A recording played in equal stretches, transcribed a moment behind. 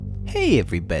Hey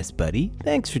every best buddy,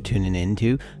 thanks for tuning in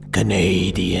to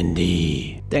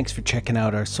CanaDND. Thanks for checking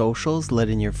out our socials,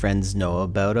 letting your friends know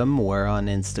about them. We're on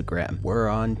Instagram, we're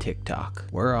on TikTok,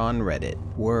 we're on Reddit,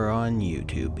 we're on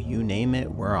YouTube, you name it,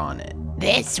 we're on it.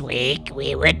 This week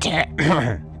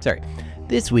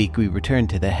we return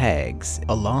to the hags,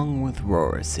 along with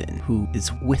Rorison, who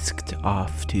is whisked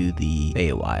off to the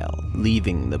Feywild,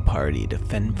 leaving the party to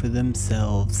fend for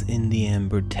themselves in the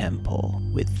Ember Temple,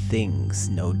 with things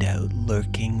no doubt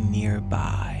lurking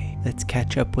nearby. Let's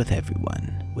catch up with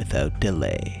everyone without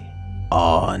delay.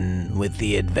 On with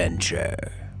the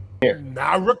adventure.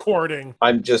 Now recording.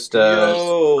 I'm just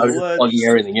plugging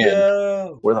everything in.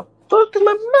 Where the fuck is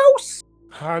my mouse?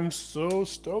 I'm so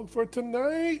stoked for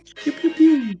tonight. Pew, pew,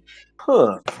 pew.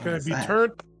 Huh. It's gonna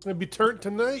be turned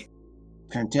tonight.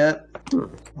 Turned up?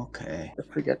 Okay. I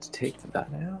forget to take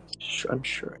that now. I'm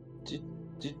sure. Did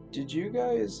you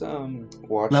guys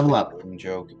watch Level the Up. Killing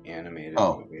Joke animated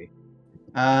movie?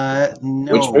 No.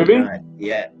 Which movie? Not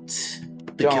yet.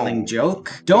 The Don't. Killing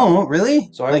Joke? Don't, really?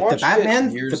 So I like watched the Batman?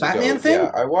 it years The Batman ago. thing?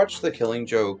 Yeah, I watched the Killing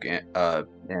Joke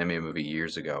anime movie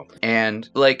years ago, and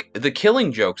like the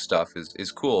Killing Joke stuff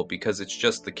is cool because it's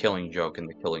just the Killing Joke, and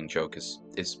the Killing Joke is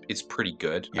pretty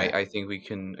good. Yeah. I think we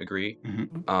can agree.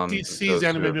 Mhm. DC's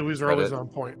anime movies are always on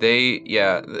point.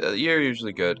 You're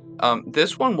usually good.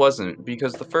 This one wasn't,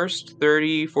 because the first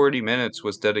 30-40 minutes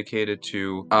was dedicated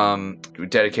to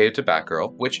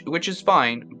Batgirl, which is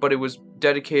fine, but it was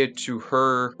dedicated to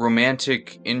her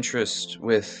romantic interest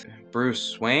with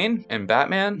Bruce Wayne and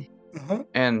Batman.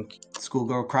 And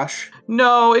Schoolgirl crush?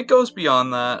 no, it goes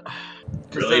beyond that.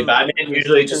 Really? Batman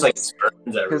usually just like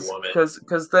spurns every woman.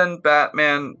 Because then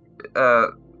Batman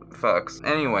fucks.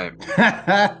 Anyway.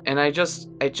 And I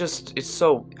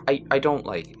don't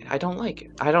like it. I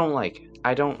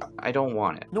don't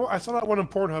want it. You know what? I saw that one on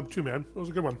Pornhub too, man. It was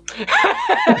a good one.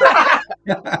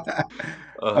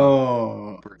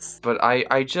 But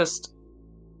I just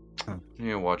need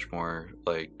to watch more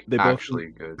like actually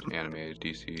good animated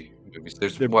DC movies.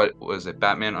 There's what was it?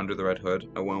 Batman Under the Red Hood.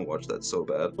 I want to watch that so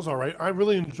bad. It was all right. I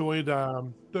really enjoyed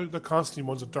the Constantine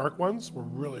ones. The dark ones were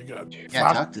really good.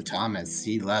 Yeah, talk to Thomas.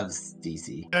 He loves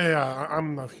DC. Yeah,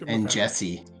 I'm not. And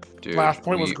Jesse. Dude,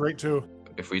 Flashpoint was great too.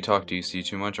 If we talk DC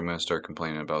too much, I'm gonna start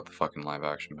complaining about the fucking live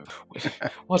action movie.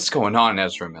 What's going on,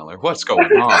 Ezra Miller? What's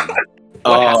going on?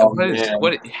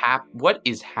 What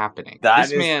is happening?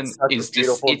 This man is a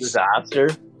beautiful disaster.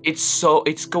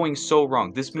 It's going so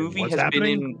wrong. This movie has been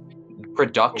in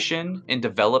production and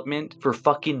development for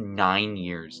fucking 9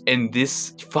 years, and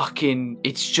it's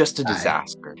just a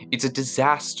disaster. It's a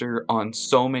disaster on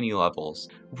so many levels.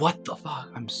 What the fuck?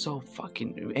 I'm so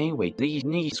fucking. Anyway,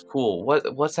 these cool.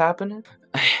 What's happening?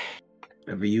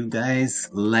 Whatever you guys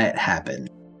let happen.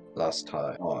 Last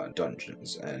time on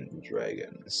Dungeons and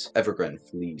Dragons, Evergreen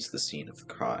flees the scene of the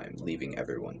crime, leaving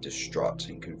everyone distraught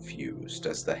and confused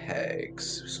as the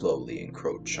hags slowly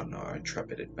encroach on our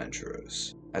intrepid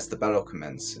adventurers. As the battle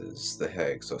commences, the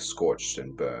hags are scorched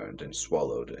and burned and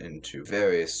swallowed into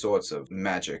various sorts of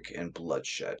magic and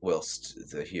bloodshed, whilst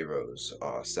the heroes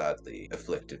are sadly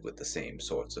afflicted with the same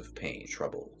sorts of pain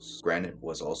troubles. Granted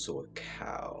was also a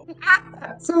cow.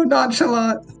 So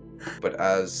nonchalant. But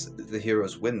as the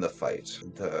heroes win the fight,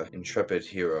 the intrepid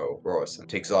hero, Rorison,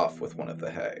 takes off with one of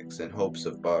the hags in hopes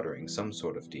of bartering some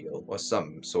sort of deal or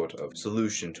some sort of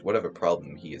solution to whatever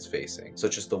problem he is facing,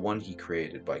 such as the one he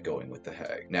created by going with the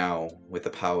hag. Now, with the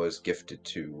powers gifted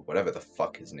to whatever the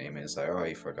fuck his name is, I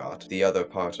already forgot, the other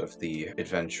part of the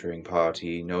adventuring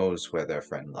party knows where their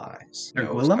friend lies,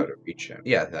 knows how to reach him.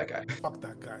 Yeah, that guy. Fuck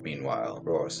that guy. Meanwhile,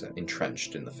 Rorison,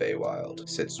 entrenched in the Feywild,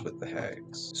 sits with the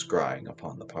hags, scrying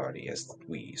upon the party as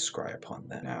we scry upon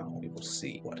them. Now we will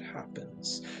see what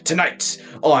happens tonight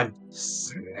on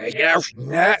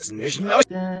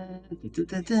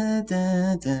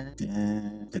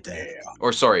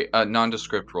or sorry,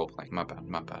 nondescript roleplay. My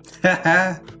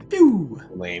bad. Pew.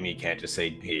 Lame, you can't just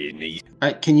say hey.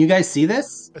 Alright, can you guys see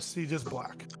this? I see just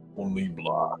black. Only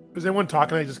blah. Is anyone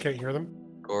talking? I just can't hear them.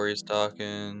 Corey's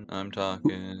talking. I'm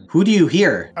talking. Who do you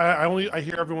hear? I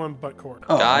hear everyone but Corey.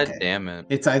 Oh, God okay. damn it.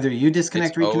 It's either you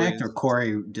disconnect, It's reconnect, always- or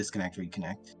Corey disconnect,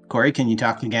 reconnect. Corey, can you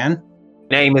talk again?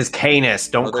 Name is Canis.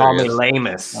 Don't Oh, there call he me is.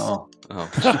 Lamus. Oh.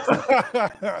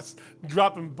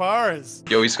 Dropping bars.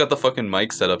 Yo, he's got the fucking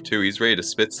mic set up too. He's ready to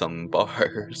spit some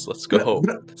bars. Let's go.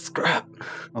 Scrap.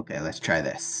 Okay, let's try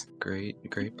this. Great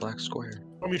black square.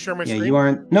 Want me to share my Yeah, screen? you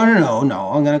aren't. No.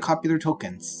 I'm gonna copy their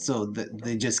tokens so that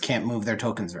they just can't move their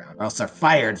tokens around, or else they're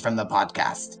fired from the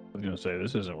podcast. I was gonna say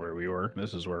this isn't where we were.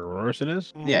 This is where Rorson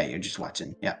is. Yeah, you're just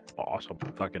watching. Yeah. Awesome.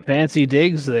 Fucking fancy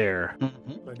digs there.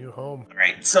 Mm-hmm. My new home. All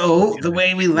right. So the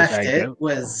way we left Tagged it out.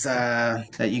 was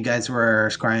that you guys were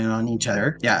scrying on each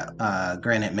other. Yeah.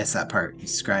 Granite missed that part. You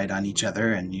scryed on each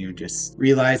other, and you're just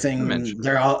realizing Mentioned.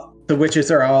 the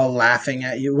witches are all laughing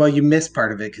at you. Well, you missed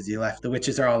part of it because you left. The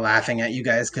witches are all laughing at you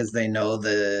guys because they know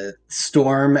the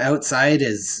storm outside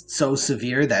is so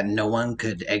severe that no one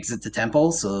could exit the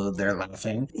temple. So they're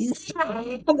laughing.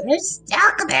 They're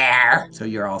stuck there. So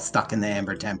you're all stuck in the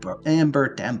Amber Temple.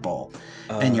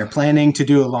 And you're planning to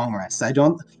do a long rest. I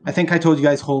think I told you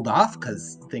guys hold off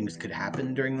because things could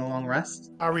happen during the long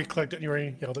rest. I re-clicked it and you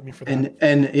already yelled at me for that.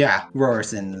 And yeah,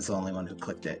 Rorson is the only one who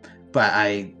clicked it. But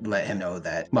I let him know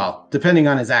that, well, depending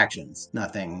on his actions,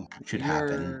 nothing should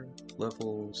happen.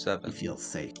 Level 7. He feels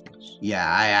safe. Yeah,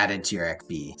 I added to your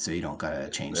XP, so you don't gotta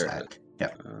change that.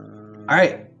 Yep. All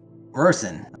right,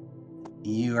 Rorson,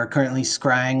 you are currently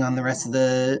scrying on the rest of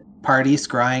the party,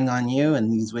 scrying on you, and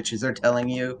these witches are telling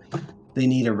you they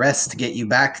need a rest to get you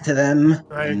back to them.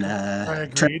 I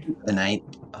agreed. The night.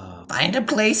 Find a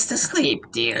place to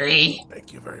sleep, dearie.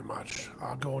 Thank you very much.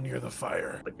 I'll go near the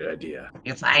fire. A good idea. If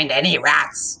you find any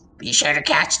rats, be sure to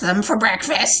catch them for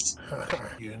breakfast.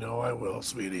 You know I will,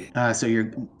 sweetie. So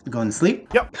you're going to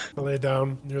sleep? Yep. I lay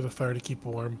down near the fire to keep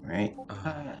warm. Right.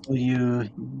 So you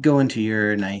go into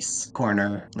your nice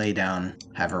corner, lay down,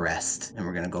 have a rest, and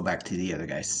we're going to go back to the other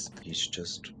guys. He's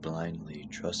just blindly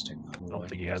trusting. I don't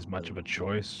think he has much of a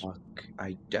choice. Fuck.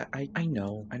 I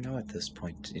know. I know at this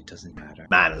point it doesn't matter.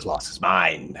 Man has lost his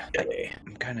mind. Hey.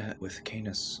 I'm kind of with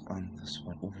Canis on this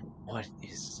one. What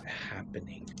is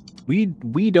happening?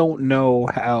 We don't know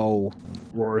how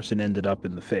Rorson ended up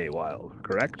in the Feywild,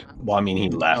 correct? Well, I mean, he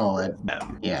left.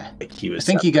 Yeah. Like he I was.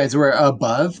 think you guys were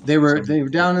above. They were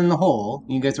down in the hole.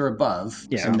 You guys were above.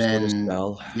 Yeah. And then,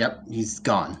 Spell. yep, he's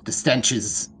gone. The stench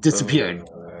has disappeared.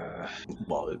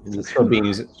 Well, it's still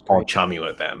being all chummy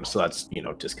with them, so that's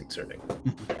disconcerting.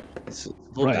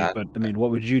 Right, but I mean,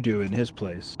 what would you do in his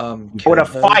place? Go to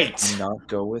fight! Not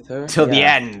go with her Till the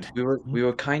end. We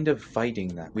were kind of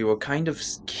fighting that. We were kind of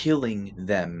killing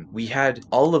them. We had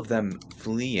all of them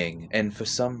fleeing, and for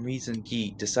some reason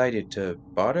he decided to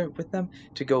barter with them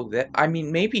to go there. I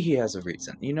mean, maybe he has a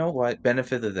reason. You know what?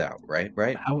 Benefit of the doubt, right?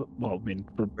 How? Well, I mean,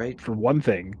 for one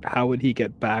thing, how would he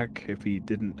get back if he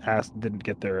didn't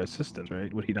get their assistance?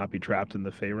 Right? Would he not be trapped in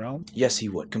the Fey realm? Yes, he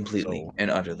would completely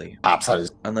and utterly.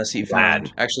 Unless he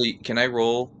found. Actually, can I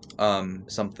roll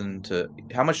something to?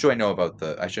 How much do I know about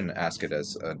the? I shouldn't ask it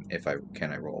as if I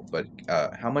roll, but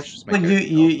how much does my? But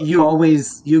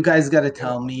you guys got to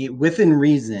tell me within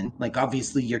reason. Like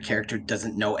obviously your character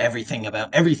doesn't know everything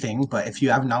about everything, but if you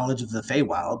have knowledge of the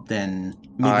Feywild, then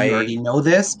maybe you already know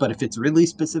this. But if it's really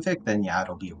specific, then yeah,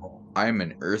 it'll be a roll. I'm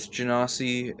an Earth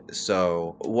Genasi,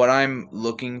 so what I'm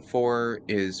looking for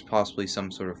is possibly some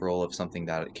sort of role of something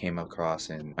that it came across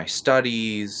in my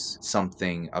studies,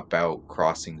 something about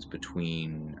crossings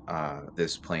between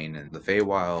this plane and the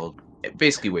Feywild.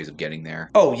 Basically ways of getting there.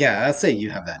 Oh yeah, I'll say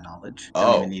you have that knowledge.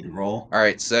 Don't even need to roll.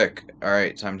 Alright, sick.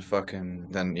 Alright, time to fucking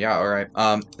then yeah, alright.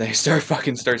 They start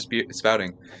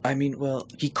spouting. I mean, well,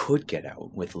 he could get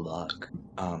out with luck.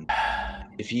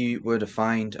 If he were to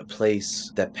find a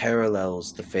place that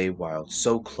parallels the Feywild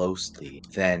so closely,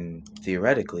 then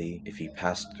theoretically, if he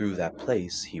passed through that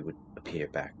place, he would appear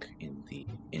back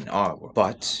in our world.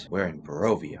 But we're in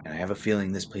Barovia, and I have a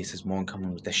feeling this place has more in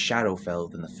common with the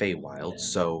Shadowfell than the Feywild,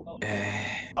 so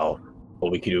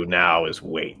What we can do now is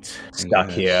wait. Stuck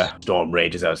here, storm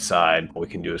rages outside. What we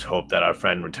can do is hope that our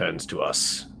friend returns to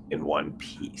us in one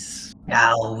piece.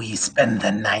 Now we spend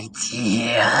the night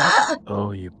here.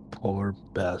 Oh, you poor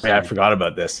bastard. Yeah, I forgot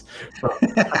about this.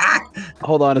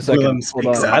 Hold on a second. Hold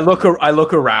on. I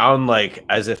look around like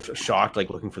as if shocked,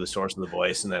 like looking for the source of the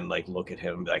voice, and then like look at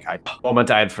him and be like, moment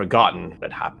I had forgotten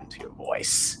what happened to your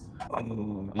voice.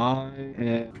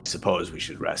 I suppose we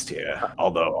should rest here.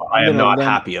 Although I am not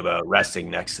happy about resting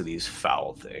next to these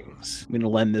foul things. I'm gonna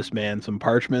lend this man some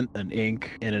parchment, an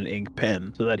ink, and an ink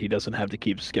pen, so that he doesn't have to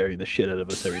keep scaring the shit out of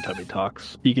us every time he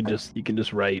talks. He can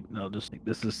just write. And I'll just think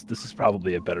this is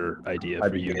probably a better idea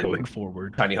for you going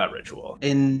forward. Tiny hut ritual.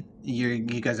 And you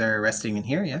guys are resting in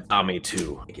here, yeah? Allow me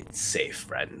to make it safe,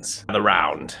 friends. The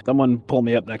round. Someone pull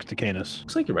me up next to Canis.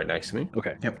 Looks like you're right next to me.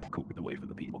 Okay. Yep. Cool. Away from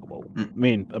the people. I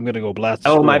mean, I'm gonna go blast.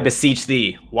 Oh, I beseech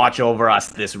thee, watch over us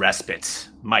this respite.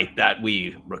 Might that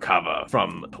we recover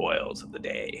from the toils of the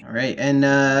day. All right, and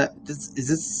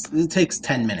it takes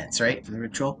 10 minutes, right, for the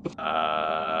ritual?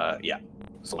 Yeah.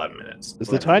 It's 11 minutes. Does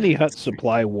the tiny hut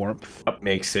supply warmth? What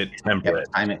makes it Yep,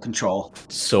 temperate? climate control.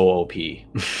 So OP.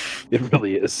 It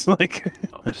really is. Like,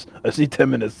 I just need 10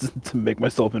 minutes to make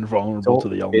myself invulnerable to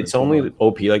the elements. It's only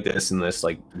OP like this in this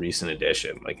like recent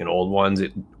edition. Like in old ones,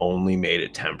 it only made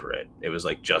it temperate. It was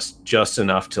like just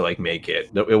enough to like make it.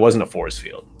 It wasn't a force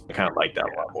field. I kind of like that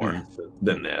a lot more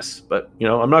than this. But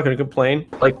I'm not going to complain.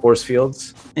 I like force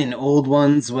fields. In old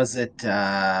ones, was it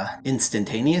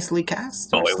instantaneously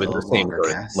cast? No, or it was still the same longer sort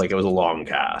of, cast? like it was a long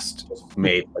cast. Just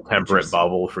made a temperate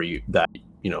bubble for you that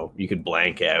you could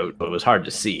blank out, but it was hard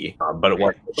to see. But it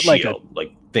wasn't a shield.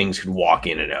 Like things could walk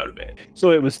in and out of it.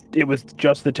 So it was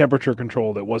just the temperature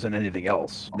control. That wasn't anything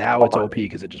else. Now it's OP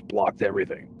because it just blocked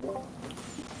everything.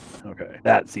 Okay,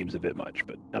 that seems a bit much,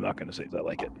 but I'm not going to say that I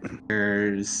like it.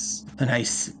 There's a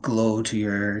nice glow to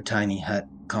your tiny hut,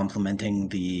 complementing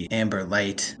the amber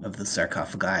light of the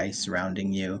sarcophagi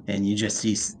surrounding you, and you just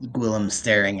see Gwillem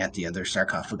staring at the other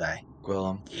sarcophagi.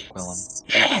 Gwillem,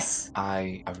 Yes!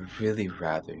 I would really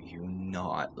rather you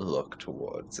not look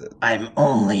towards it. I'm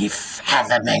only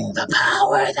fathoming the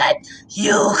power that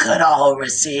you could all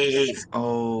receive.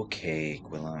 Okay,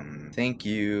 Gwillem. Thank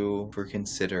you for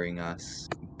considering us,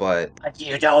 but But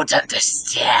you don't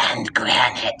understand,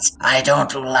 Granite. I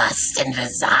don't lust and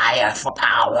desire for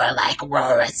power like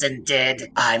Rorison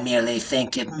did. I merely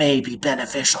think it may be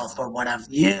beneficial for one of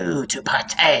you to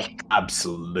partake.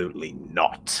 Absolutely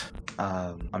not.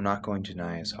 I'm not going to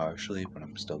deny as harshly, but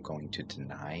I'm still going to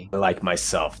deny. I like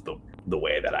myself the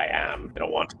way that I am. I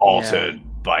don't want altered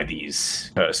by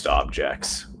these cursed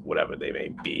objects, whatever they may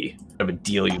be. Whatever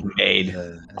deal you've made,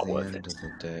 At the end of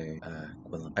the day,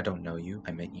 Gwillem, I don't know you.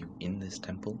 I met you in this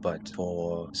temple, but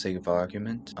for sake of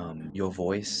argument, your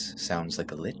voice sounds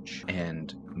like a lich,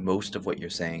 and most of what you're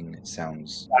saying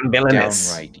sounds villainous.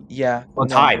 downright. Yeah,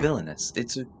 villainous.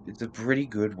 It's a pretty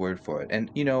good word for it. And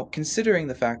considering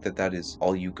the fact that is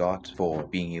all you got for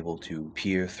being able to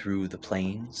peer through the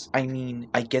planes, I mean,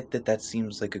 I get that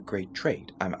seems like a great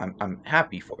trade. I'm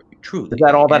happy for you, truly. Is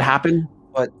that all that happened?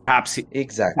 But perhaps he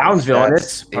exactly sounds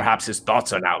villainous. Perhaps his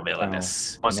thoughts are now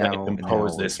villainous. Wants to now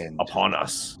impose this again, upon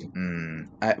us.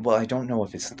 I don't know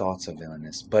if his thoughts are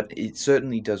villainous, but it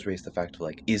certainly does raise the fact of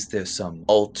is there some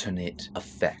alternate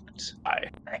effect? I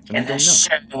can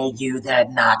assure you they're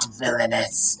not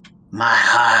villainous. My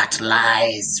heart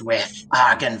lies with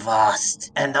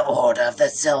Argynvost and the Order of the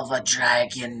Silver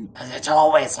Dragon. It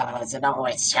always has and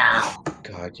always shall.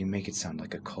 God, you make it sound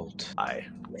like a cult.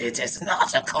 It is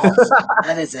not a cult.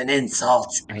 That is an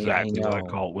insult. Exactly what a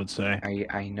cult would say.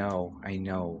 I know,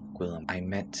 Gwillem. I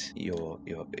met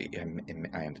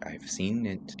I've seen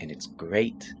it, and it's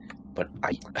great. But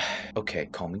okay,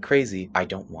 call me crazy. I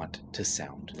don't want to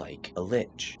sound like a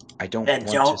lich. I don't. Then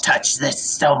don't touch this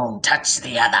stone. Touch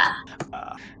the other.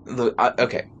 Look,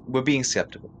 okay, we're being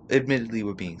skeptical. Admittedly,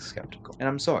 we're being skeptical, and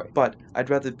I'm sorry. But I'd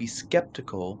rather be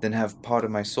skeptical than have part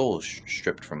of my soul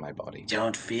stripped from my body.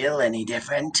 Don't feel any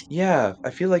different? Yeah, I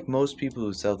feel like most people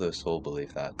who sell their soul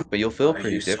believe that. But you'll feel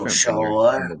pretty different when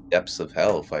you're in the depths of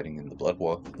hell fighting in the blood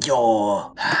war.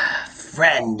 Your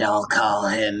friend, I'll call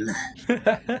him.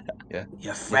 Yeah.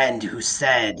 Your friend who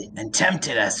said and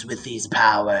tempted us with these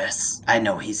powers. I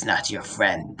know he's not your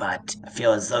friend, but I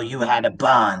feel as though you had a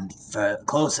bond for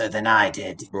closer than I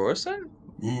did. Rorison?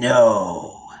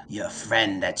 No. Your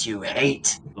friend that you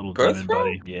hate. Little demon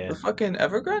buddy. Yeah. The fucking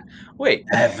Evergreen? Wait.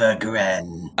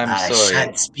 Evergreen. I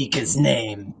shan't speak his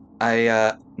name.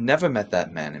 I never met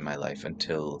that man in my life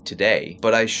until today,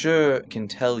 but I sure can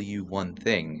tell you one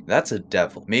thing. That's a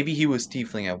devil. Maybe he was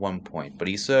tiefling at one point, but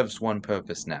he serves one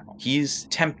purpose now. He's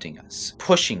tempting us,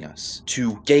 pushing us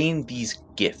to gain these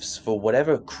gifts for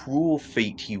whatever cruel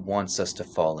fate he wants us to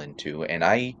fall into, and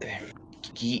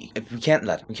we can't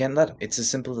let him. We can't let him. It's as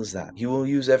simple as that. He will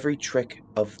use every trick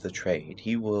of the trade.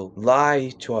 He will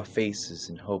lie to our faces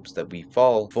in hopes that we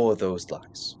fall for those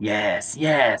lies. Yes,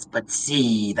 but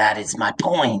see, that is my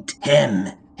point.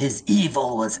 His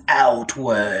evil was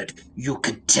outward. You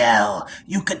could tell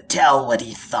what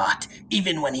he thought.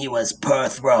 Even when he was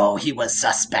Perthrow, he was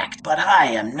suspect. But I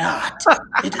am not.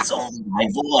 It is only my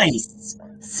voice.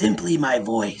 Simply my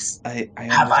voice.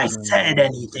 Have I said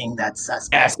anything that's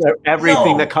suspect? Yes,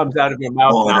 everything that comes out of your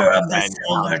mouth. Order of the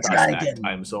Silver Dragon.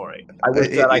 I'm sorry. I wish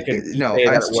that I could say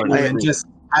that word. Just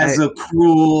has a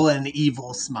cruel and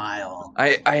evil smile.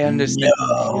 I understand.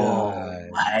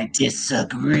 No, I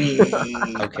disagree.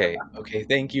 Okay.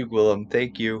 Thank you, Gwillem.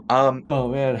 Thank you. Oh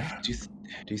man.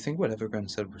 Do you think what Evergrande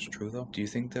said was true, though? Do you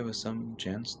think there was some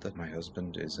chance that my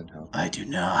husband is in hell? I do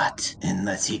not,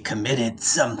 unless he committed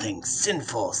something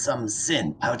sinful, some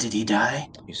sin. How did he die?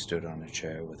 He stood on a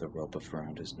chair with a rope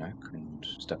around his neck and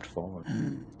stepped forward.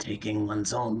 Taking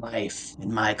one's own life.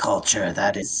 In my culture,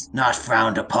 that is not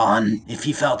frowned upon. If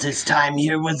he felt his time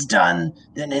here was done,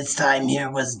 then his time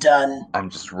here was done. I'm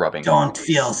just rubbing. Don't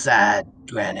feel sad,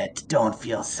 Granite. Don't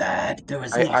feel sad. There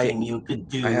was nothing you could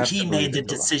do. He made the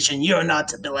decision. You're not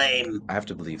to blame. I have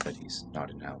to believe that he's not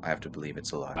in hell. I have to believe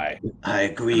it's a lie. I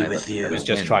agree with you. I was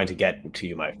just trying to get to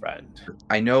you, my friend.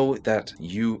 I know that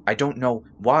I don't know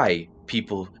why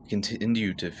people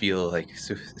continue to feel like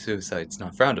suicide's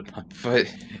not frowned upon, but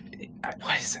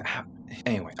what is that?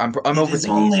 Anyway, I'm overthinking. It's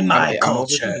only my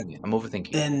culture. I'm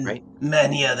overthinking. In right?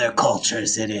 many other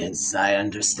cultures, it is. I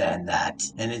understand that.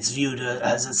 And it's viewed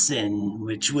as a sin,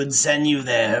 which would send you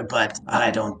there, but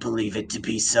I don't believe it to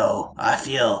be so. I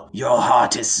feel your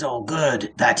heart is so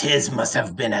good that his must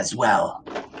have been as well.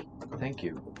 Thank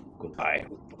you. Goodbye.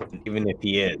 Even if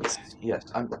he is, yes,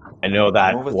 I know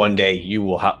that one day you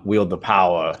will wield the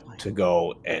power to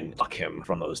go and pluck him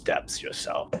from those depths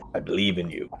yourself. I believe in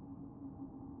you.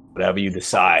 Whatever you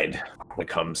decide when it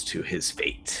comes to his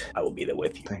fate, I will be there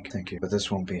with you. Thank you. But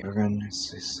this won't be.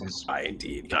 I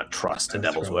indeed cannot trust the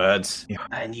devil's words. Yeah.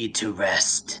 I need to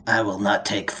rest. I will not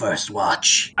take first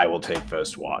watch. I will take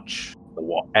first watch.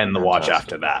 And the watch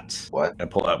after that. What? I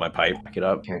pull out my pipe, pick it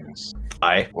up.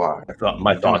 Why?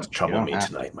 My thoughts trouble me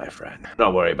tonight, my friend.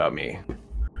 Don't worry about me.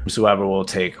 Whosoever will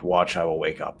take watch, I will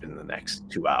wake up in the next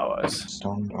 2 hours.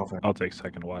 I'll take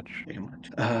second watch.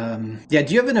 Yeah,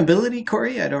 do you have an ability,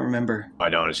 Corey? I don't remember. I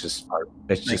don't. It's just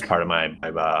part of my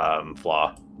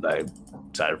flaw that I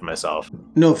decided for myself.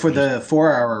 No, for the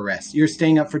 4-hour rest. You're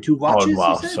staying up for 2 watches? Oh,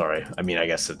 wow, sorry. I mean,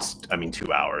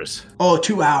 2 hours. Oh,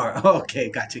 2 hour.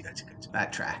 Okay, gotcha.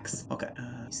 That tracks. Okay.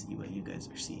 Let me see what you guys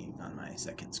are seeing on my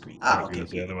second screen.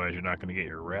 Okay. Otherwise, you're not going to get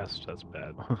your rest. That's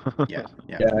bad. Yeah.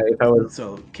 If I was...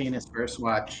 So, Canis first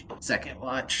watch, second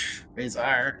watch,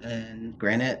 Razor, and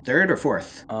Granite third or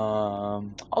fourth?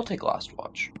 I'll take last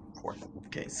watch. Fourth.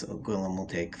 Okay, so Gwillem will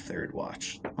take third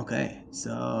watch. Okay,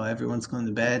 so everyone's going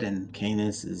to bed and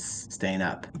Canis is staying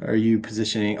up. Are you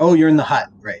positioning? Oh, you're in the hut,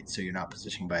 right? So you're not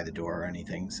positioning by the door or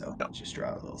anything. So I'll just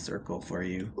draw a little circle for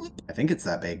you. I think it's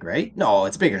that big, right? No,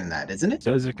 it's bigger than that, isn't it?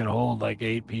 Says it can hold like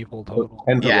 8 people total.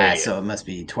 Yeah, so it must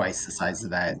be twice the size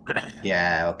of that.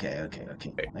 Yeah, okay.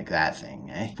 Like that thing,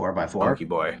 eh? 4x4. Monkey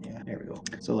boy. Yeah, there we go.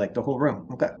 So like the whole room.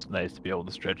 Okay. It's nice to be able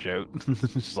to stretch out.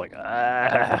 It's just like,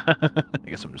 I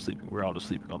guess I'm just sleeping. We're all just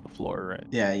sleeping on the floor, right?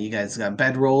 Yeah, you guys got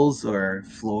bed rolls or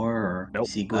floor, or nope.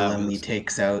 You see Gwillem, he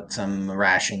takes out some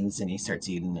rations and he starts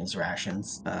eating his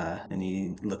rations. And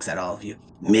he looks at all of you.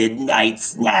 Midnight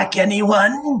snack,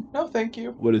 anyone? No, thank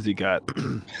you. What has he got?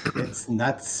 It's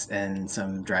nuts and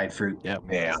some dried fruit. Yep.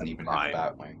 Yeah, Doesn't even have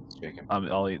that way.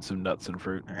 I'll eat some nuts and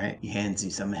fruit. All right, he hands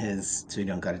you some of his, so you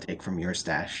don't got to take from your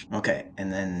stash. Okay,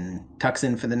 and then tucks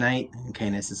in for the night. And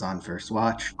Canis is on first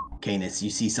watch. Canis, you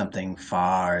see something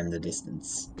far in the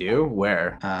distance. You?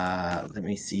 Where? Let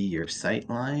me see your sight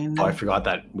line. Oh, I forgot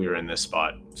that we were in this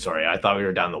spot. Sorry, I thought we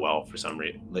were down the well for some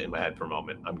reason in my head for a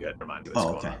moment. I'm good. Never mind.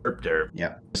 Okay.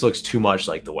 Yeah. This looks too much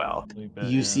like the well.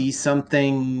 You see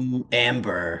something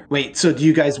amber. Wait, so do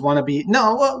you guys want to be...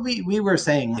 No, well, we were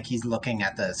saying like he's looking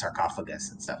at the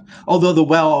sarcophagus and stuff. Although the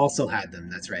well also had them.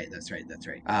 That's right.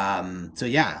 So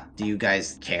yeah, do you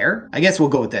guys care? I guess we'll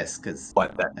go with this because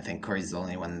I think Corey's the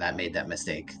only one that made that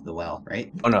mistake. The well,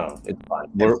 right? Oh no, it's fine.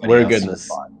 We're good in this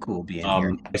spot. Cool being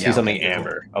here. I see something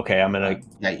amber. Cool. Okay, I'm gonna...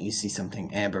 Yeah, you see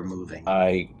something amber moving.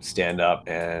 I stand up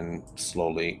and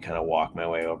slowly kind of walk my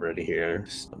way over to here.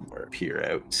 Somewhere peer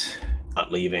out.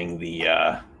 Not leaving the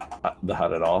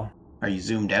hut at all. Are you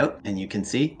zoomed out and you can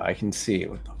see? I can see.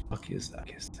 What the fuck is that?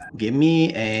 Give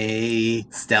me a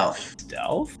stealth.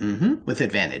 Stealth? Mm-hmm. With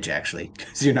advantage, actually,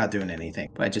 because you're not doing anything.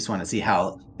 But I just want to see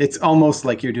how... It's almost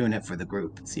like you're doing it for the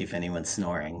group. See if anyone's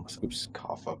snoring. Oops.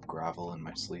 Cough up gravel in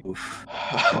my sleep. Oof.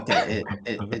 Okay,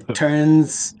 it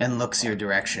turns and looks your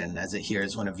direction as it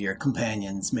hears one of your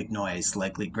companions make noise,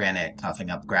 likely Granite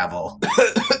coughing up gravel.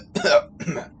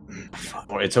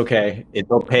 It's okay.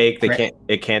 It's opaque.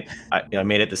 It can't. I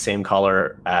made it the same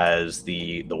color as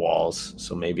the walls,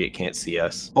 so maybe it can't see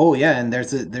us. Oh yeah, and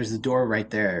there's a door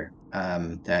right there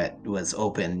that was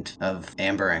opened of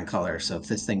amber in color. So if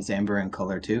this thing's amber in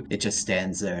color too, it just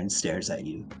stands there and stares at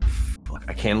you. temple.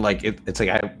 I can't like it. It's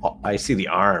like I see the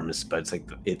arms, but it's like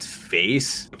its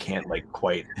face. I can't like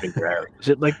quite figure out.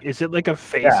 Is it like a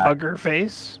face Yeah. hugger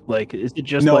face? Like is it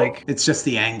just No, like it's just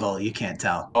the angle. You can't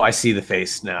tell. Oh, I see the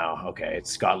face now. Okay,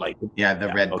 it's got like Yeah, the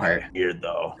red okay. part. Weird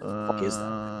though. Fuck is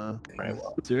that? Right,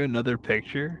 well. is there another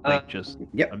picture? Like just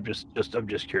Yep. I'm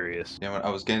just curious. Yeah, when I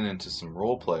was getting into some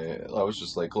role play, I was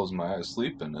just like closing my eyes,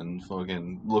 sleeping, and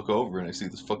fucking look over and I see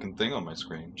this fucking thing on my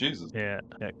screen. Jesus. Yeah,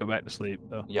 go back to sleep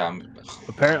though. Yeah, I'm.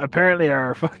 Apparently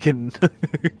our fucking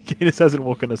Cadus hasn't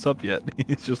woken us up yet.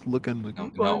 He's just looking like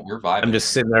No, we're vibing. I'm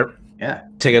just sitting there, Yeah.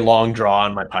 take a long draw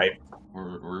on my pipe.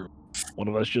 We're one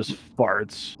of us just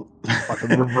farts,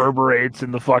 fucking reverberates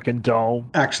in the fucking dome.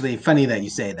 Actually, funny that you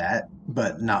say that,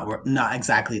 but not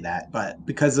exactly that. But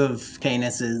because of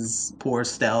Canis's poor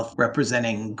stealth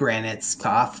representing Granite's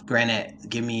cough, Granite,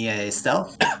 give me a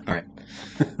stealth. all right.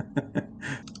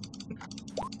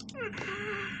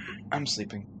 I'm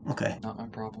sleeping. Okay. Not my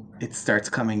problem. It starts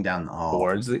coming down the hall.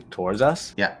 Towards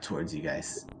us? Yeah, towards you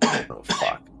guys. Oh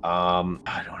fuck.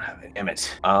 I don't have it. Damn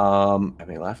it. Have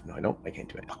any left? No, I don't. I can't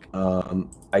do it. Fuck.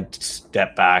 I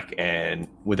step back and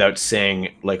without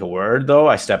saying like a word though,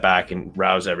 I step back and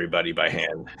rouse everybody by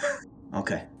hand.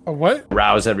 Okay. A what?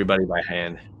 Rouse everybody by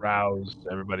hand. Rouse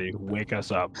everybody, wake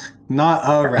us up. Not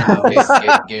around.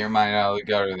 Get your mind out of the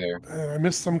gutter there. I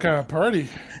missed some kind of party.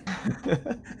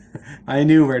 I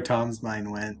knew where Tom's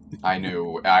mind went. I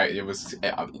knew.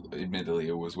 Admittedly,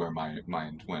 it was where my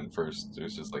mind went first. It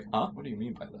was just like, huh? What do you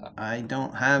mean by that? I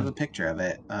don't have a picture of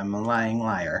it. I'm a lying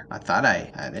liar. I thought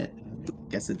I had it.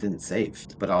 Guess it didn't save,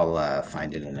 but I'll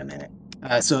find it in a minute.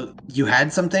 So you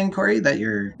had something, Corey, that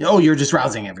you're just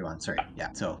rousing everyone. Sorry.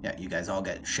 Yeah. So yeah, you guys all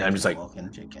get shit. I'm just like-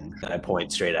 chicken. And I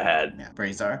point straight ahead. Yeah.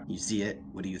 Brazar, you see it.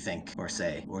 What do you think, or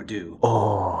say, or do?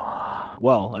 Oh,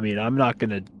 well, I mean, I'm not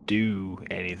gonna do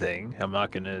anything.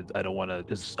 I don't want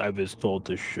to. I was told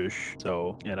to shush.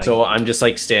 So I'm just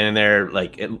like standing there,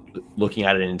 like looking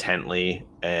at it intently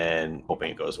and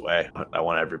hoping it goes away. I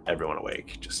want everyone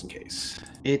awake just in case.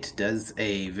 It does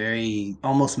a very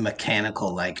almost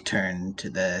mechanical-like turn to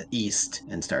the east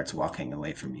and starts walking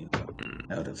away from you,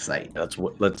 out of sight.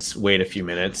 Let's wait a few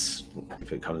minutes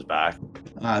if it comes back.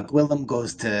 Gwillem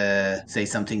goes to say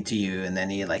something to you, and then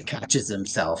he like catches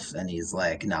himself, and he's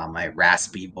like, "Nah, my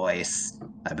raspy voice.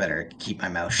 I better keep my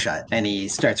mouth shut." And he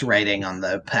starts writing on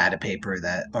the pad of paper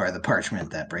or the parchment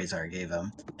that Brazar gave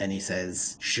him, and he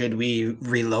says, "Should we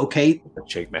relocate?" I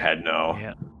shake my head no.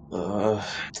 Yeah.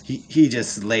 He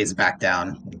just lays back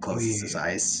down and closes his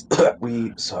eyes.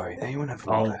 Sorry. Anyone have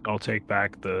I'll take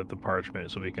back the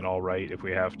parchment so we can all write if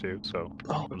we have to. So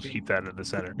we'll just keep that in the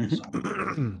center.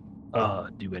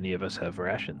 Do any of us have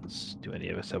rations? Do any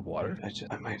of us have water?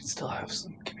 I might still have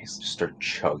some. Give me some. Start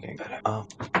chugging.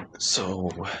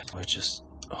 So we're just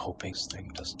hoping this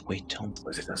thing doesn't. Wait till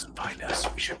It doesn't find us.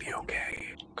 We should be okay.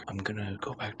 I'm gonna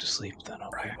go back to sleep then.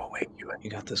 Right, we'll wake you. You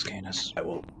got this, Canis. I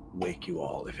will wake you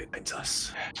all if it finds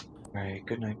us. All right.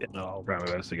 Good night. And I'll try my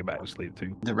best to get back to sleep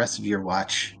too. The rest of your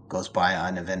watch goes by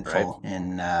uneventful,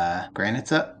 and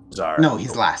Granite's up. Czar. No,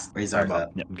 he's last. Brazar's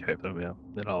up. Yeah, okay. So, yeah.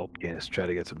 Then I'll try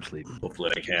to get some sleep.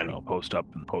 Hopefully I can. I'll post up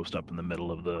in the middle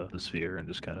of the sphere and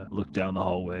just kind of look down the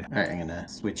hallway. All right, I'm gonna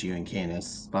switch you and Canis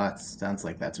spots. Sounds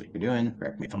like that's what you're doing.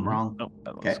 Correct me if I'm wrong. No,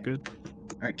 that Okay. looks good.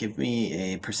 All right, give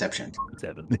me a perception.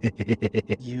 7.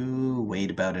 You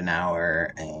wait about an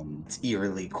hour and it's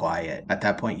eerily quiet. At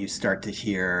that point, you start to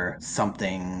hear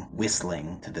something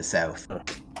whistling to the south.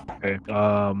 Okay.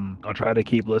 I'll try to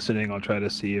keep listening. I'll try to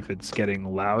see if it's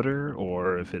getting louder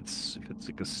or if it's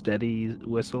like a steady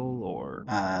whistle or.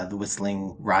 The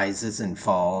whistling rises and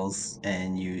falls,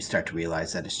 and you start to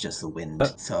realize that it's just the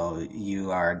wind. So you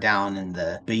are down in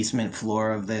the basement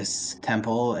floor of this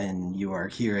temple, and you are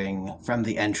hearing from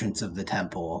the entrance of the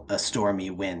temple a stormy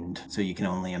wind. So you can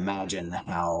only imagine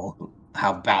how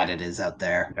bad it is out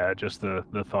there. Yeah, just the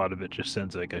thought of it just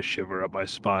sends like a shiver up my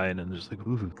spine and just like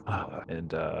ooh.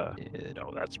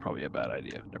 That's probably a bad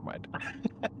idea. Never mind.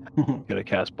 Gonna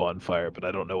cast bonfire, but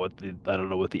I don't know what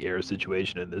the air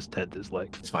situation in this tent is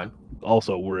like. It's fine.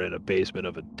 Also, we're in a basement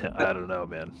of a tent. I don't know,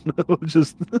 man. let's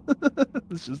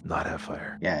just not have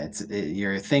fire. Yeah,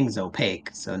 your thing's opaque,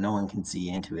 so no one can see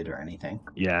into it or anything.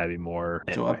 Yeah, it'd be more.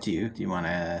 So up to you. Do you want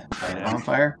to light a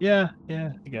bonfire? Yeah,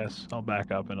 I guess I'll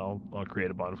back up and I'll create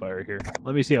a bonfire here.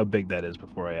 Let me see how big that is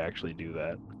before I actually do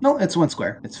that. No, it's 1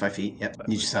 square. It's 5 feet. Yep.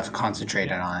 You just have to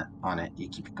concentrate on it. You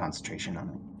keep your concentration on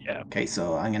it. Yeah. Okay,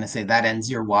 so I'm going to say that ends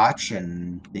your watch,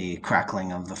 and the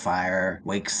crackling of the fire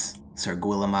wakes Sir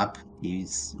Gwillem up.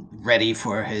 He's ready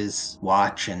for his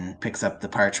watch and picks up the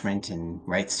parchment and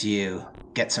writes to you,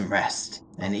 get some rest.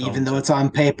 And even though it's on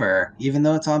paper, you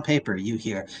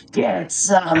hear, get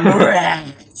some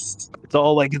rest. It's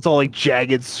all like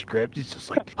jagged script. He's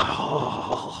just like,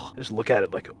 oh, just look at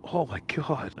it like, oh my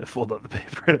god. I fold out the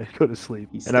paper and I go to sleep.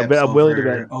 He And I'm steps willing to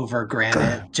bet. over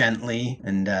granite gently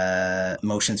and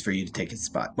motions for you to take his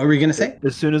spot. What were you gonna say?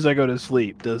 As soon as I go to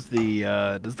sleep, does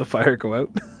the fire go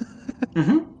out?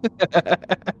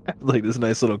 Like this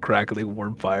nice little crackling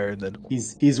warm fire, and then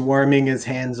He's warming his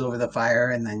hands over the fire,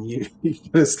 and then you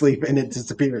go to sleep and it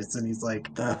disappears. And he's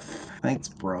like, thanks,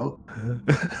 bro.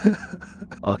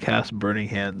 I'll cast Burning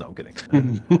Hand. No, I'm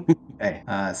kidding. Okay,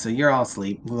 so you're all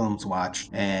asleep. Willem's watch,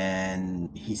 and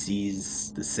he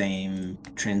sees the same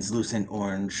translucent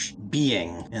orange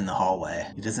being in the hallway.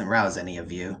 He doesn't rouse any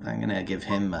of you. I'm gonna give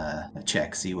him a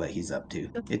check, see what he's up to.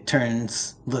 It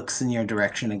turns, looks in your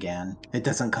direction again. It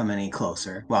doesn't come any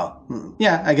closer. Well,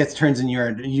 yeah, I guess it turns in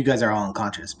you guys are all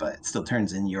unconscious, but it still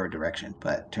turns in your direction,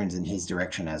 but turns in his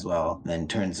direction as well, then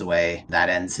turns away. That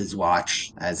ends his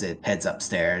watch as it heads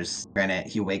upstairs. Granted,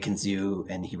 he awakens you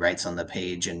and he writes on the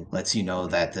page and lets you know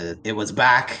that it was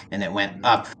back and it went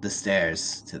up the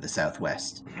stairs to the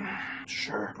southwest.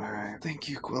 Sure. All right. Thank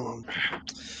you, Gwillem.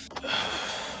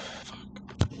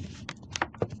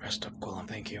 Rest up, Gwillem.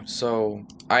 Thank you. So,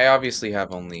 I obviously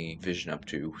have only vision up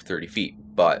to 30 feet,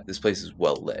 but this place is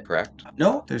well lit, correct?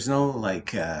 No, there's no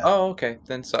Oh, okay.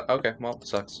 Then, okay. Well,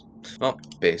 sucks. Well,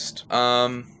 based.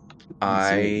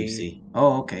 You see.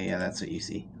 Oh, okay. Yeah, that's what you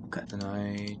see. Okay. Then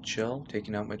I chill,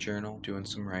 taking out my journal, doing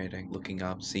some writing, looking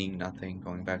up, seeing nothing,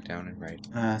 going back down and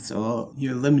writing. So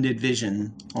your limited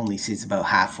vision only sees about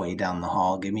halfway down the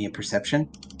hall. Give me a perception.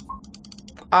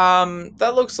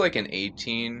 That looks like an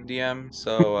 18 DM,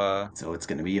 so, So it's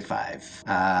gonna be a 5.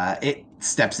 It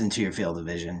steps into your field of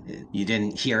vision. You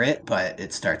didn't hear it, but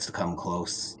it starts to come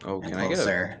close and can I get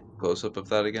closer. a close-up of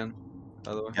that again,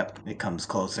 by the way? Yep, it comes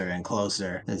closer and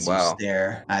closer as you Wow.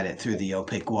 stare at it through the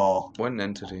opaque wall. What an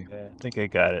entity. Yeah, I think I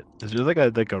got it. Is there like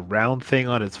a round thing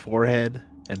on its forehead,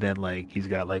 and then like he's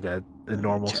got like a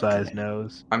normal check sized it.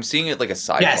 nose? I'm seeing it like a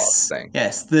sidewalk thing.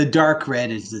 Yes, the dark red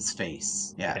is his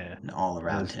face. Yeah, Yeah. and all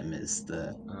around him is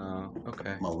the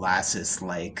Okay.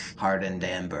 molasses-like hardened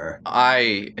amber.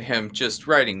 I am just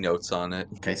writing notes on it.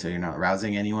 Okay, so you're not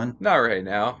rousing anyone? Not right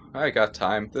now. I got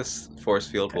time. This force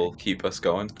field will keep us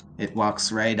going. It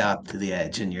walks right up to the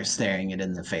edge and you're staring it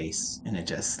in the face, and it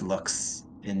just looks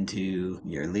into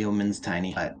your Leoman's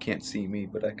tiny hut. Can't see me,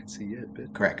 but I can see it.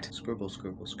 But Correct. scribble,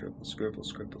 scribble, scribble, scribble,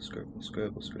 scribble, scribble,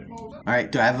 scribble, scribble. All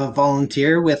right, do I have a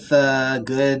volunteer with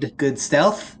good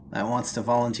stealth that wants to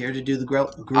volunteer to do the group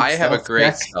I have a stealth great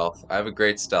check? stealth. I have a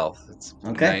great stealth. It's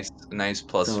Okay. nice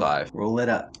plus So 5. roll it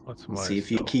up. What's We'll my see if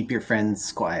you stealth? keep your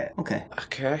friends quiet. Okay.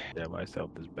 Okay. Yeah, my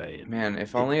stealth is bad. Man,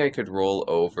 if only I could roll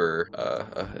over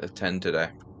a 10 today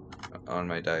on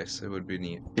my dice, it would be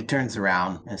neat. It turns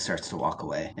around and starts to walk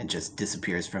away and just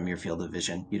disappears from your field of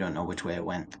vision. You don't know which way it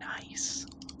went. Nice.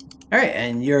 All right,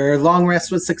 and your long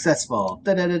rest was successful.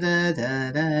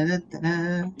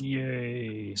 Da-da-da-da-da-da-da-da.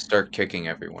 Yay! Start kicking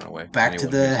everyone away. Back to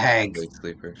Anyone the who's a hag. late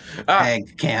sleeper. Ah,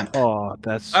 Hag camp. Oh,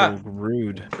 that's so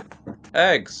rude.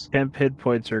 eggs. 10 hit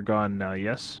points are gone now.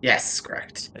 Yes. Yes,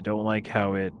 correct. I don't like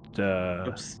how it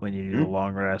Oops. when you do a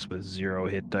long rest with 0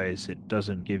 hit dice, it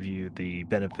doesn't give you the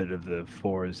benefit of the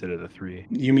 4 instead of the 3.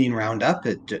 You mean round up?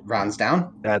 It rounds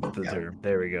down? That's the Yeah. term.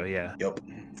 There we go. Yeah. Yup.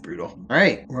 Brutal. All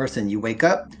right, Morrison, you wake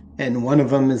up, and one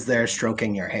of them is there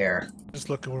stroking your hair. Just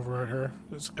look over at her.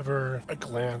 Just give her a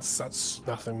glance. That's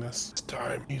nothingness. It's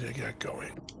time. Need to get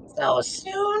going. So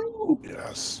soon?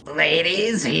 Yes.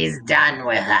 Ladies, he's done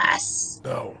with us.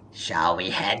 No. Shall we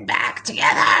head back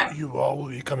together? You all will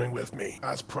be coming with me,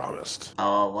 as promised.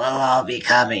 Oh, we'll all be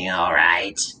coming, all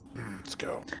right. Let's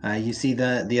go. You see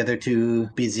the other two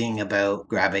busying about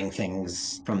grabbing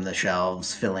things from the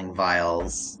shelves, filling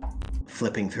vials,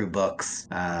 flipping through books,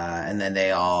 and then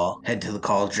they all head to the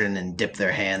cauldron and dip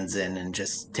their hands in and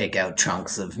just take out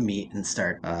chunks of meat and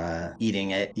start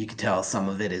eating it. You can tell some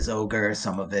of it is ogre,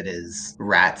 some of it is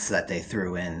rats that they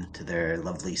threw in to their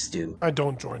lovely stew. I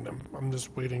don't join them. I'm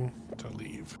just waiting to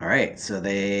leave. All right, so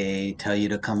they tell you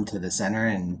to come to the center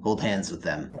and hold hands with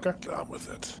them. Okay, get on with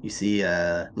it. You see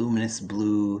a luminous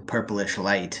blue purplish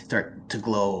light start to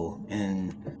glow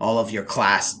in all of your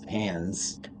clasped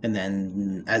hands. And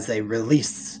then as they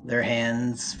release their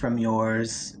hands from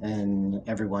yours and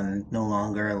everyone no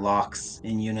longer locks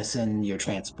in unison, you're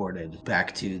transported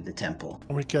back to the temple.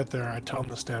 When we get there, I tell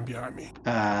them to stand behind me.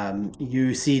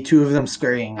 You see two of them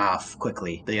scurrying off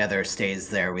quickly. The other stays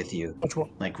there with you, Which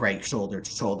one? like right shoulder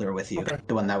to shoulder with you. Okay.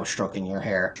 The one that was stroking your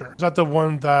hair. Sure. Is that the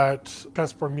one that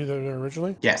transported me there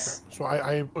originally? Yes. Okay. So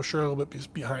I was sure a little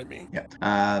bit behind me. Yeah.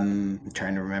 I'm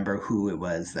trying to remember who it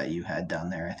was that you had down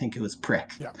there. I think it was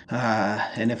Prick. Yeah.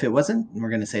 And if it wasn't, we're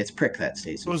going to say it's Prick that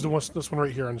stays It with was you. this one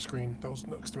right here on the screen. That was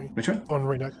next to me. Which one? One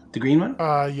right next. The green one?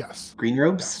 Yes. Green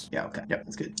robes? Yeah, okay. Yep,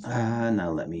 that's good. Now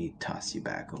let me toss you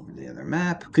back over the other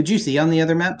map. Could you see on the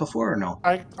other map before or no?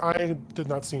 I did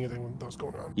not see anything that was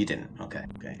going on. You didn't? Okay.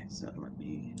 Okay, so let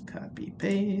me copy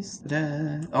paste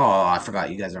that. Oh, I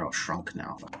forgot you guys are all shrunk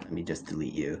now. Let me just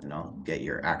delete you and I'll get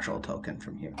your actual token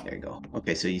from here. There you go.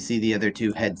 Okay, so you see the other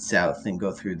two head south and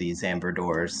go through these amber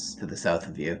doors to the south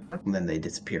of you. And then they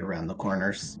disappear around the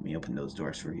corners. Let me open those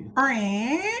doors for you.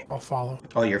 I'll follow.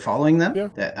 Oh, you're following them?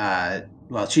 Yeah.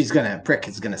 Well, Prick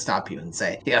is gonna stop you and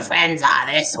say, Your friends are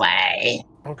this way.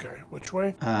 Okay. Which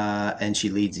way? and she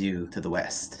leads you to the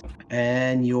west.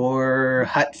 And your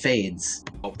hut fades.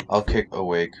 I'll kick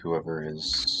awake whoever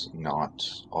is not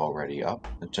already up.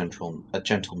 A gentle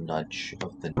nudge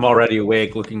of the. I'm already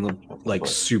awake, looking like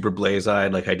super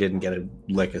blaze-eyed, like I didn't get a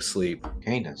lick of sleep.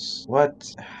 Canis,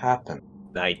 what happened?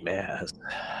 Nightmares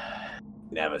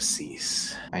never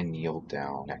cease. I kneeled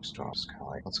down next to him. I was kind of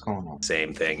like, what's going on?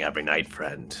 Same thing every night,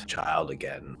 friend. Child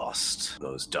again, lost in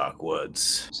those dark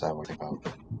woods. Is that what about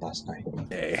last night?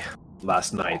 Hey,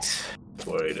 last night,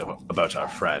 worried about our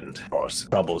friend. Of course,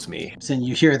 it troubles me. So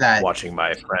you hear that. Watching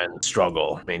my friend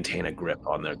struggle, maintain a grip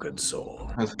on their good soul.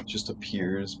 It just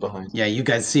appears behind. Yeah, you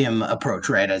guys see him approach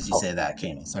right as you say that,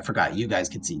 Canis. I forgot. You guys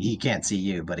can see. He can't see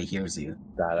you, but he hears you.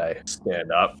 That I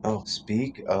stand up. Oh,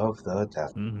 speak of the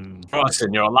devil. Mm-hmm.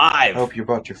 Royston, you're alive! I hope you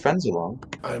brought your friends along.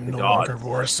 I'm no God. longer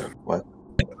Vorson. What?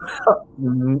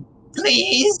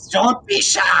 Please don't be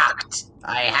shocked.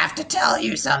 I have to tell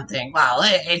you something. Well,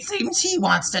 it seems he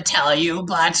wants to tell you,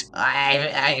 but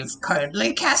I've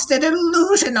currently casted an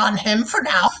illusion on him for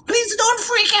now. Please don't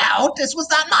freak out. This was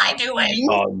not my doing.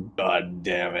 Oh, god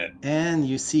damn it. And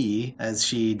you see, as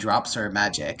she drops her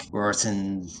magic,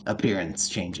 Rorson's appearance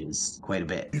changes quite a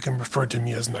bit. You can refer to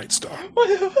me as Night Star.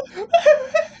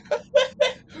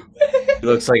 He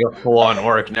looks like a full-on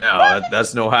orc now.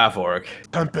 That's no half-orc.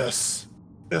 Tempest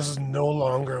is no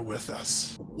longer with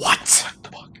us. What?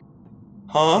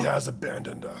 Huh? He has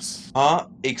abandoned us. Huh?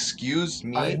 Excuse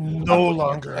me? I I'm no looking at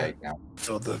longer the tag now.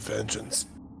 feel the vengeance.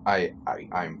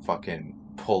 I'm fucking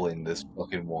pulling this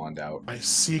fucking wand out. I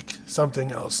seek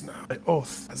something else now. My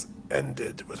oath has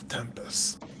ended with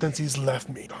Tempest. Since he's left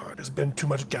me, there's been too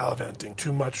much gallivanting,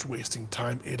 too much wasting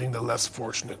time aiding the less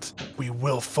fortunate. We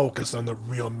will focus on the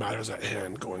real matters at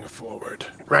hand going forward.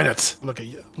 Rennet, look at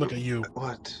you. Look at you.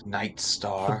 What? Night To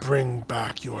Star? bring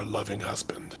back your loving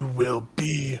husband. You will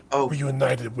be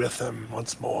reunited with him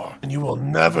once more, and you will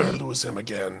never lose him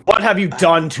again. What have you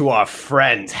done to our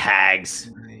friends,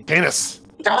 hags? Canis!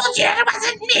 Told you it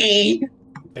wasn't me.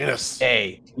 Canis!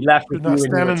 Hey, he left Do with not you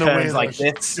and stand he in the way, returns like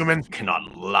Lord. this. Human. You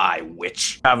cannot lie,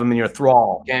 witch. Have him in your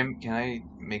thrall. Can I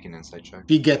make an insight check?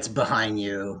 He gets behind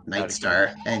you, Night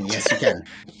Star, and yes, you can.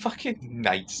 Fucking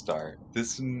Night Star.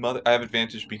 This mother. I have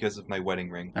advantage because of my wedding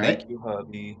ring. All Thank you,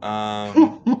 hubby.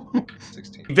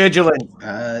 16.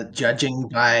 Vigilant. Judging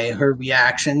by her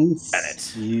reactions,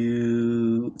 Bennett.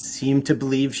 you seem to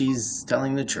believe she's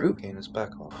telling the truth. Canis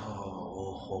back off.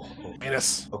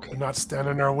 Canis, Okay. do not stand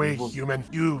in our way, human.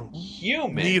 You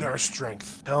Human. need our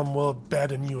strength. Helm will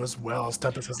abandon you as well as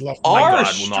Tempest has left My Our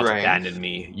god will not strength. abandon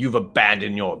me. You've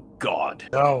abandoned your god.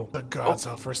 No, the gods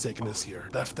have forsaken us here,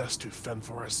 left us to fend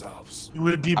for ourselves. You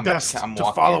would be I'm best walking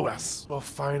to follow in. us. We'll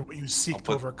find what you seek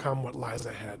to overcome what lies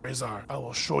ahead. Razor, I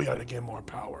will show you how to gain more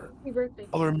power. Happy birthday.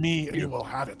 Follow me and you will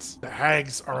have it. The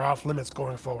hags are off limits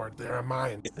going forward. They are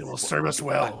mine. They will serve us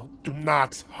well. Do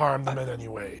not harm them in any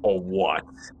way. Or what?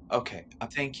 Okay.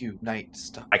 Thank you, Night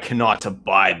Star. I cannot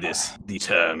abide these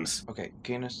terms. Okay,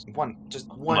 Canis. Just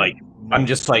one. Like, I'm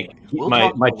just like, We'll my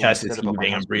talk about what chest you is said about my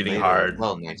heaving, I'm husband breathing later. hard,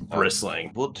 Well, Night Star.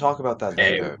 bristling. We'll talk about that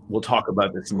Hey, later. we'll talk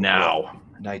about this now.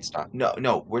 Night Star. No.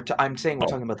 I'm saying we're Oh.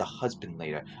 talking about the husband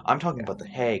later. I'm talking about the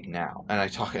hag now. And I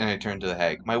turn to the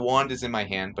hag. My wand is in my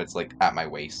hand, but it's like at my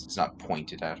waist. It's not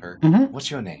pointed at her. Mm-hmm.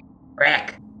 What's your name?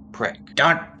 Prick. Prick.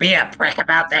 Don't be a prick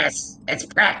about this. It's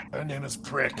Prick. Her name is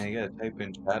Prick. Can I get a type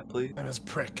in chat, please? Her name is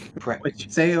Prick. Prick. What'd you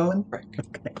say, Owen? Prick.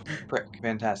 Prick.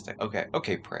 Fantastic.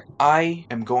 Okay, Prick. I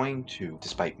am going to,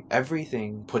 despite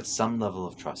everything, put some level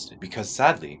of trust in. Because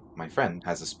sadly, my friend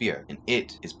has a spear, and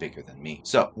it is bigger than me.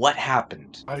 So, what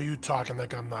happened? Are you talking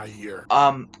like I'm not here?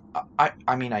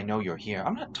 I mean, I know you're here.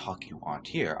 I'm not talking you aren't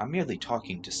here. I'm merely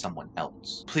talking to someone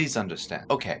else. Please understand.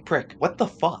 Okay, Prick, what the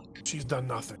fuck? She's done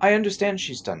nothing. I understand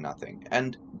she's done nothing,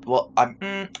 and Well,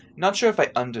 I'm not sure if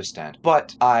I understand,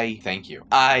 but I thank you.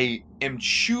 I am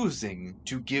choosing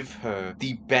to give her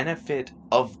the benefit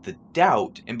of the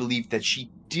doubt and believe that she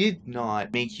did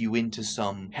not make you into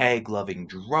some hag-loving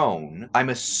drone. I'm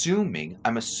assuming.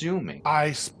 I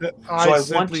So I want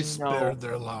simply to know. spared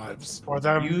their lives for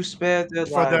them. You spared their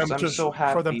For lives. them I'm to so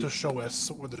for them happy. to show us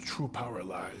where the true power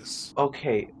lies.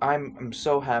 Okay, I'm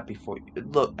so happy for you.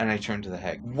 Look, and I turn to the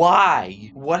hag. Why?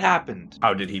 What happened?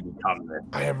 How did he become this?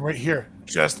 I am right here.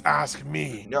 Just ask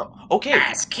me. No. Okay.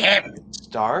 Ask him.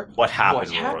 Star. What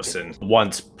happened, Rorson?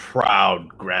 Once proud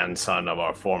grandson of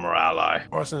our former ally.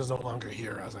 Orson is no longer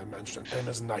here, as I mentioned. Him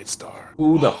is Nightstar.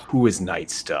 Who is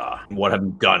Nightstar? What have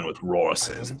you done with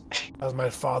Rorson? As my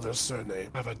father's surname,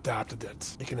 I've adapted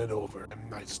it, taken it over. I'm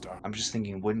Nightstar. I'm just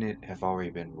thinking, wouldn't it have already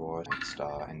been Roar and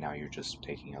Star, and now you're just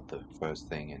taking out the first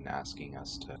thing and asking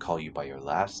us to call you by your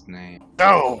last name?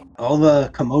 No! All the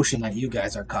commotion that you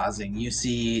guys are causing, you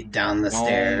see down the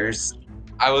stairs.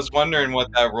 I was wondering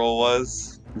what that role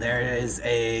was. There is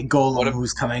a golem What if-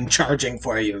 who's coming charging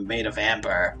for you, made of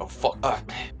amber. Oh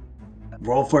fuck!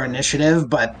 Roll for initiative,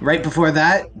 but right before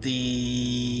that,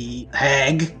 the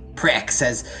hag prick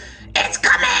says, It's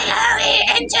coming! Hurry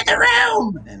into the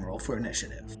room! and roll for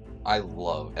initiative. I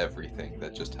love everything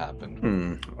that just happened.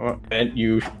 And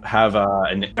you have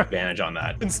an advantage on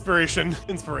that. Inspiration.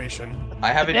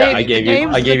 I haven't. Hey, I gave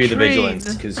name's you the Latrine.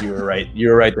 vigilance because you were right. You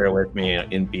were right there with me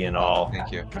in being all.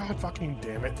 Thank you, God fucking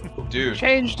damn it. dude.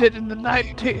 Changed it in the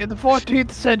 14th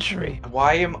century.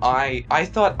 Why am I? I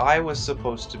thought I was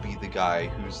supposed to be the guy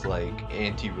who's like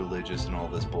anti-religious and all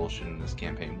this bullshit in this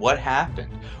campaign. What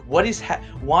happened? What is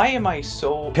Why am I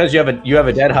so? Because you have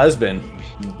a dead husband.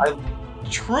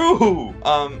 True.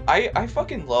 I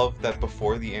fucking love that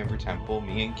before the Amber Temple,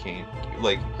 me and Kane,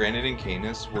 like Granite and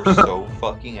Canis, were so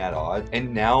fucking at odds,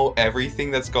 and now everything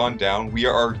that's gone down, we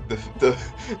are the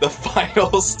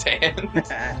final stand.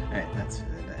 Alright, that's for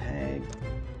the hag.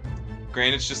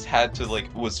 Granite just had to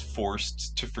was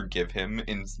forced to forgive him,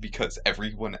 because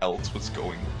everyone else was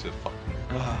going to fucking.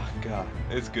 Oh god,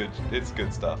 it's good. It's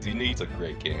good stuff. It's a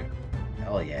great game.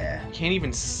 Oh yeah. You can't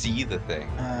even see the thing.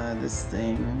 This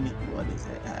thing, what does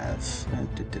it have?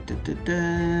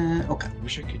 Okay. I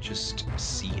wish I could just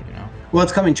see it, you know? Well,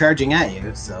 it's coming charging at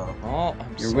you, so Oh,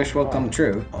 I'm your so wish will proud. come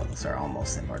true. Oh, those are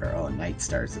almost in order. Oh, Night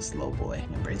Star's a slow boy,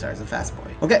 and Brazar's a fast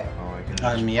boy. Okay. Oh, I can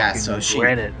just Yeah, so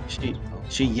Granite.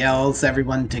 she yells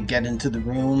everyone to get into the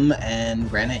room, and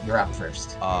Granite, you're up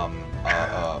first.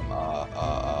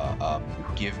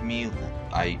 Give me.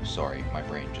 Sorry, my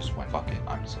brain just went. Fuck it.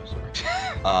 I'm so sorry.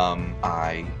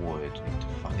 I would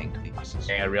think the process.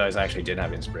 I realized I actually did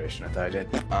have inspiration. I thought I did.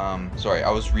 Sorry,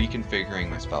 I was reconfiguring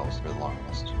my spells for the long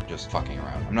rest. Just fucking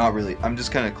around. I'm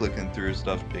just kind of clicking through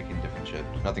stuff, picking different shit.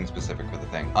 Nothing specific for the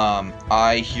thing.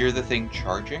 I hear the thing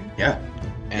charging. Yeah.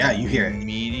 And Yeah, you hear it.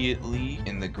 Immediately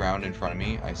in the ground in front of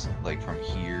me, from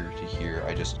here to here,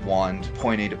 I just wand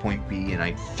point A to point B, and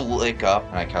I flick up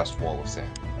and I cast Wall of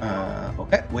Sand.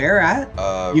 Okay. Where at?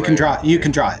 You can right- draw. You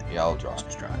can draw it. Yeah, I'll draw.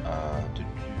 Just draw it.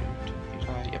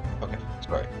 Yep. Okay.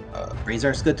 Sorry.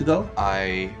 Brazar's good to go.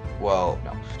 No.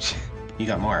 You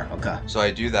got more. Okay. So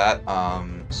I do that.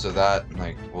 So that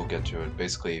we'll get to it.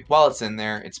 Basically, while it's in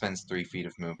there, it spends 3 feet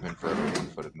of movement for every 1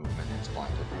 foot of movement. It's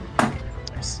blinded.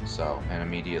 Nice. So, and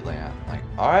immediately I'm like,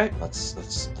 all right, let's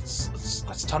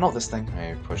tunnel this thing.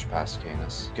 I push past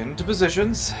Canis, get into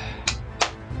positions.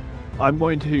 I'm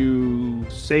going to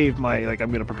save my, I'm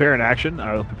going to prepare an action.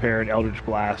 I'll prepare an Eldritch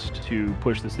Blast to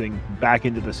push this thing back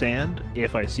into the sand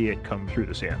if I see it come through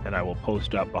the sand. And I will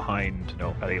post up behind,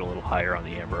 gotta get a little higher on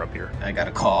the amber up here. I got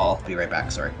a call. Be right back.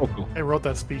 Sorry. Oh, cool. I wrote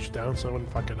that speech down so I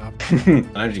wouldn't fuck it up.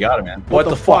 I just got it, man. What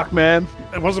the fuck, man?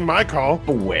 It wasn't my call.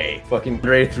 No way. Fucking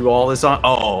right through all this on.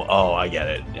 Oh, I get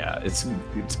it. Yeah, it's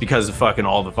because of fucking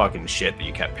all the fucking shit that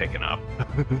you kept picking up.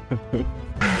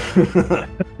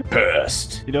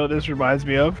 Pissed. You know what this reminds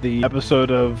me of? The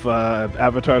episode of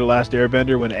Avatar The Last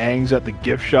Airbender when Aang's at the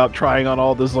gift shop trying on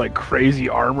all this crazy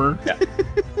armor. Yeah.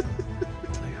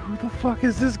 It's who the fuck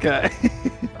is this guy?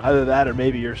 Either that or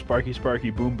maybe you're Sparky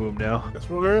Boom Boom now. Guess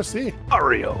we're gonna see.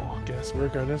 Ario. Guess we're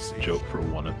gonna see. Joke for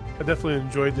one. I definitely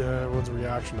enjoyed everyone's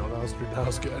reaction though. That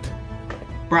was good.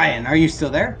 Brian, are you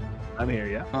still there? I'm here,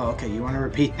 yeah. Oh, okay. You want to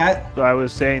repeat that? So I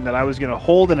was saying that I was going to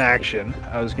hold an action.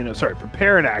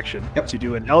 Prepare an action to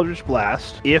do an Eldritch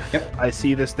Blast if I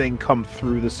see this thing come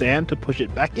through the sand to push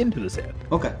it back into the sand.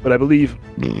 Okay. But I believe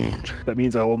that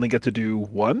means I'll only get to do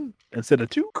one. instead of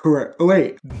 2? Correct. Oh,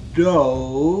 wait.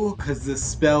 No, because the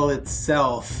spell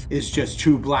itself is just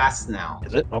 2 blasts now.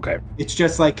 Is it? Okay. It's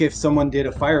just like if someone did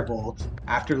a firebolt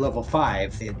after level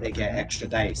 5, they get extra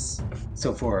dice.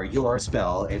 So for your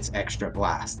spell, it's extra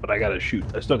blast. But I gotta shoot.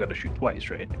 I still gotta shoot twice,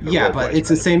 right? Yeah, Roll but twice, it's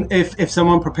the right? same. If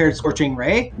someone prepared Scorching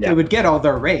Ray, Yeah. they would get all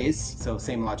their rays. So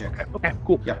same logic. Okay,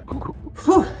 cool. Yep. Cool.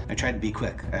 Whew. I tried to be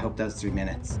quick. I hope that was 3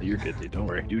 minutes. You're good, dude. Don't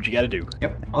worry. Do what you gotta do.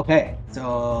 Yep. Okay.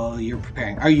 So you're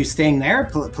preparing. Are you staying there?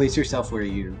 Place yourself where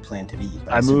you plan to be.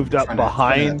 I moved up Front of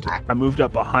behind. the- I moved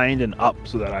up behind and up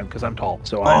so that because I'm tall.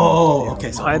 So Oh, I'm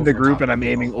okay. So behind the over group top. and I'm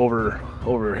aiming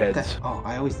overheads. Okay. Oh,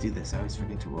 I always do this. I always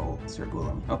forget to roll Sir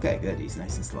Gulam. Okay, good. He's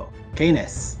nice and slow.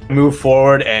 Canis. Move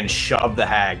forward and shove the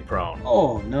hag prone.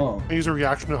 Oh no. I use a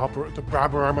reaction to help her to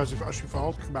grab her arm as she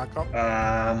falls. Come back up.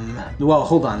 Well,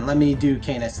 hold on. Let me do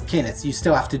Canis. Canis, you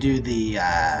still have to do the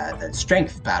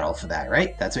strength battle for that,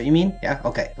 right? That's what you mean? Yeah.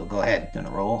 Okay. So go ahead.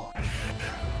 Gonna roll.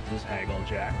 This haggle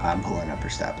jack. I'm pulling up her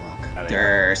stat block. Got it.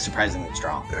 They're surprisingly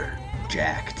strong. They're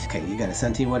jacked. Okay, you got a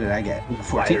 17. What did I get?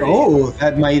 14. Liar. Oh,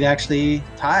 that might actually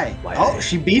tie. Liar. Oh,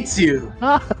 she beats you.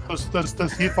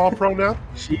 Does he fall prone now?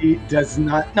 She does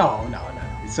not. No.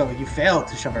 So you fail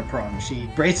to shove her prone. She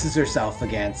braces herself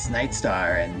against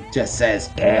Nightstar and just says,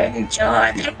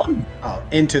 Enjoy the "Oh,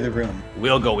 into the room."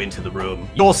 We'll go into the room.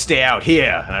 You'll stay out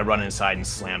here. And I run inside and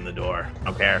slam the door. I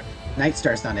don't care.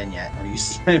 Nightstar's not in yet. Are you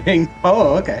slamming?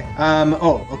 Oh, okay.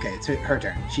 Okay. It's her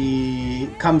turn. She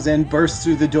comes in, bursts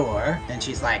through the door, and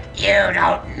she's like, You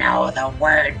don't know the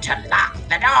word to lock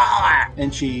the door.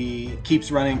 and she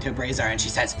keeps running to Brazar, and she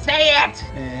says, Say it.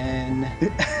 and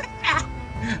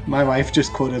my wife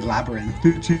just quoted Labyrinth.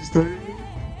 Did she say?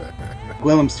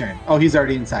 Willem's turn. Oh, he's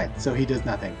already inside, so he does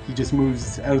nothing. He just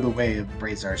moves out of the way of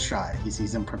Brazar's shot. He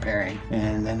sees him preparing.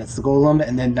 And then it's the Golem,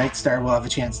 and then Nightstar will have a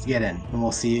chance to get in. And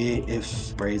we'll see if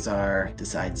Brazar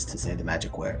decides to say the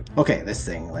magic word. Okay, this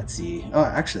thing, let's see. Oh,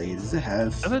 actually, does it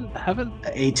have Haven't.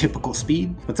 atypical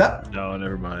speed? What's up? No,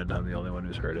 never mind. I'm the only one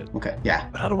who's heard it. Okay, yeah.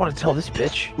 But I don't want to tell this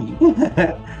bitch.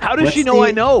 How How does she know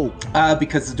I know?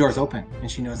 Because the door's open,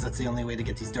 and she knows that's the only way to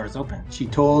get these doors open. She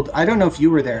told, I don't know if you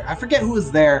were there. I forget who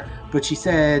was there, but she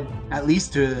said, at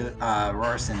least to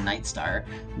Roris and Nightstar,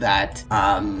 that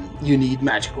you need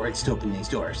magic words to open these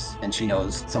doors. And she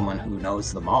knows someone who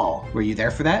knows them all. Were you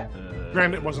there for that?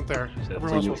 Granted, wasn't there. She said,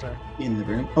 Everyone else so was there. In the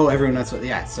room? Oh, everyone else was,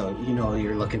 yeah. So you know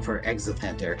you're looking for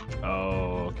Exotenter.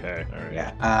 Oh, okay. All right.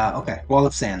 Yeah. Okay. Wall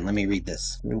of sand. Let me read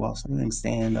this. While something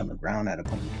stand on the ground at a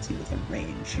point you can see within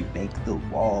range, you make the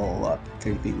wall up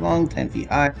 30 feet long, 10 feet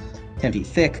high, 10 feet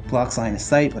thick, blocks line of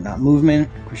sight but not movement.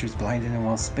 Creatures blinded in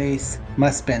wall space.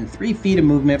 Must spend 3 feet of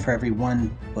movement for every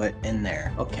 1 foot in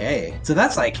there. Okay. So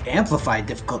that's like amplified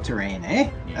difficult terrain, eh?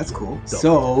 That's cool.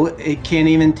 So it can't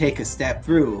even take a step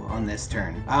through on this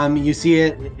turn. You see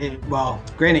it, well,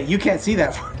 granted, you can't see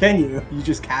that, can you? You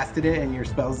just casted it and your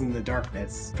spell's in the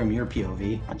darkness from your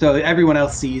POV. So everyone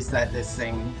else sees that this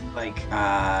thing, like,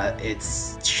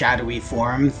 it's shadowy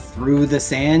form through the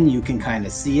sand. You can kind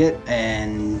of see it,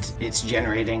 and it's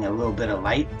generating a little bit of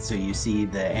light. So you see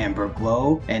the amber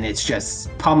glow, and it's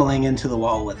just pummeling into the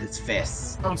wall with its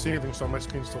fists. I don't see anything, so my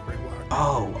screen's still pretty black.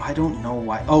 Oh, I don't know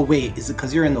why. Oh, wait, is it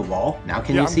because you're in the wall? Now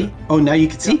can Yeah, you I'm see? good. Oh, now you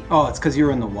can see? Oh, it's because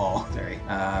you're in the wall. Sorry.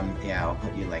 Yeah, I'll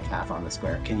put you like half on the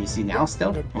square. Can you see now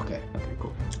still? good. Okay,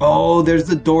 cool. Oh, there's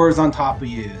the doors on top of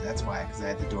you. That's why, because I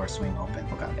had the door swing open.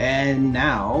 Okay. And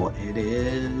now it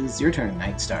is your turn,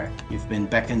 Nightstar. You've been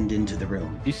beckoned into the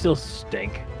room. You still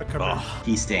stink. I come in.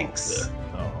 He stinks.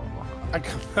 Oh. I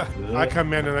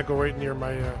come in and I go right near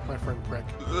my friend Prick.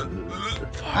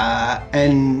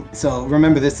 And so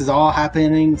remember, this is all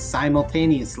happening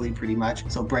simultaneously, pretty much.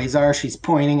 So Brazar, she's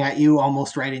pointing at you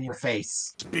almost right in your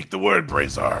face. Speak the word,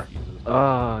 Brazar.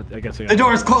 I guess The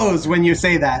door's closed when you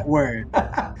say that word.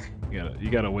 You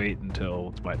gotta wait until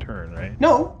it's my turn, right?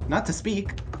 No, not to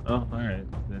speak. Oh, all right.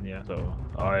 Then yeah. So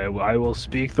I will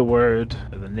speak the word,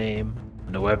 the name,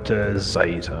 Noepta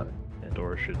Zaita. The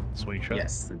door should swing shut.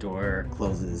 Yes, the door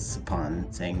closes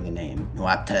upon saying the name.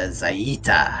 Nuapta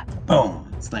Zaita. Boom.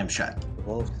 Slam shut. The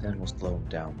wall of sand will slow him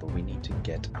down, but we need to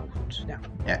get out now.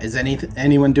 Yeah, is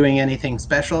anyone doing anything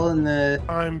special in the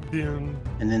I'm being.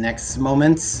 next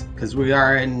moments? Because we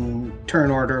are in turn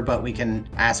order, but we can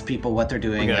ask people what they're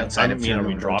doing outside of turn Are we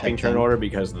order dropping type turn thing. order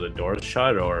because the door's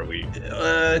shut, or are we?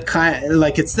 Kind of,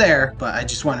 like it's there, but I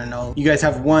just want to know. You guys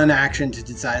have one action to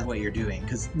decide what you're doing,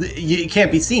 because you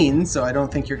can't be seen, so I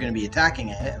don't think you're going to be attacking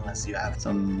it unless you have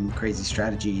some crazy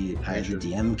strategy I, the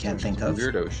DM, can't think of.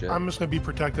 Weirdo shit. I'm just gonna be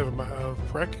protective of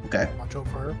Frick. Okay. Watch out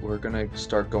for her. We're gonna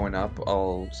start going up.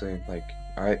 I'll say like,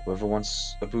 all right, whoever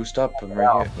wants a boost up, I'm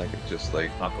right here. Like it's just like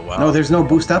Not the well. No, there's no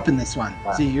boost up in this one.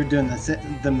 See, you're doing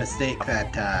the mistake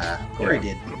that Corey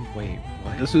did. wait,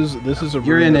 what? This is a room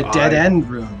You're in a that dead end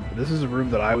room. This is a room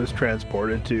that I was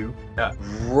transported to.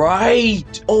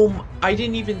 Right. Oh, I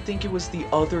didn't even think it was the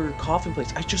other coffin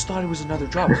place. I just thought it was another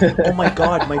drop. Oh my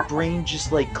god, my brain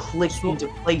just like clicked into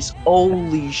place.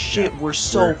 Holy shit, we're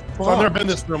so fucked. So I've never been in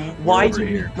this room. Why over did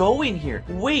we here. go in here?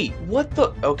 Wait, what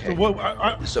the? Okay.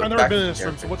 So So I've never back been in to this room.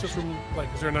 character. So what's this room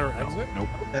like? Is there another exit? Nope.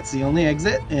 That's the only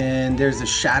exit, and there's a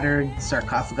shattered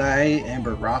sarcophagi,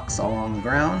 amber rocks all on the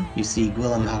ground. You see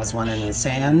Gwillem has one in his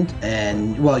hand,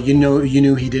 and well, you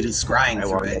knew he did his scrying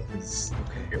through it. 'Cause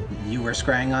You were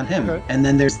scrying on him. Okay. And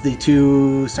then there's the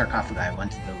two sarcophagi, one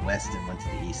to the west and one to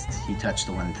the east. He touched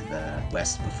the one to the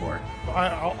west before.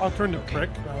 I'll turn to Prick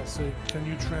and I'll say, can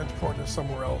you transport us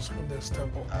somewhere else from this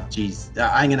temple?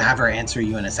 I'm gonna have her answer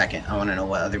you in a second. I want to know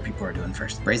what other people are doing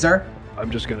first. Brazar? I'm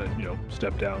just gonna,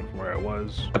 step down from where I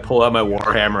was. I pull out my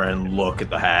warhammer and look at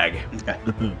the hag. Okay.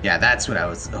 Yeah, that's what I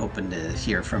was hoping to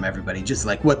hear from everybody, just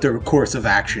like what their course of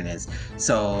action is.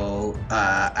 So,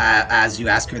 as you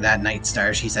ask her that Night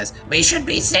Star, she says, We should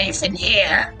be safe in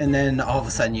here. and then all of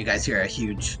a sudden you guys hear a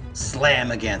huge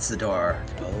slam against the door.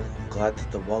 Well, I'm glad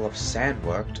that the wall of sand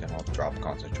worked, and I'll drop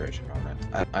concentration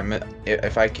on it.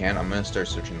 If I can, I'm gonna start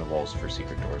searching the walls for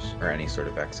secret doors or any sort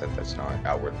of exit that's not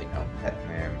outwardly known.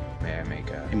 May I make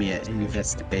a? Give me an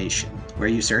investigation. Where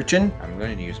are you searching? I'm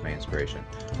going to use my inspiration.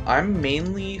 I'm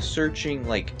mainly searching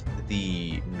like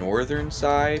the northern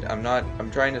side.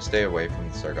 I'm trying to stay away from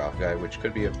the sarcophagi, which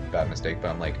could be a bad mistake, but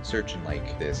I'm like searching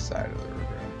like this side of the room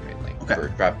mainly. Okay. For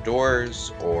trap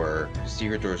doors or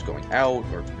secret doors going out,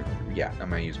 or yeah, I'm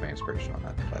gonna use my inspiration on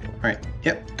that, by the way. All right.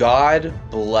 Yep. God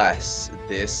bless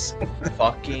this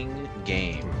fucking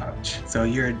game. So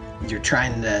you're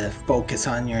trying to focus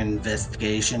on your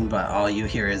investigation, but all you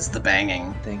hear is the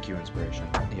banging. Thank you, inspiration.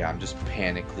 Yeah, I'm just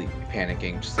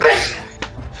panicking. Just like,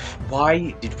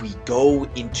 why did we go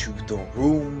into the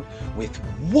room with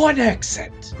one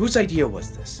exit? Whose idea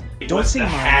was this? Don't say mine.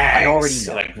 I already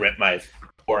know. Like rip my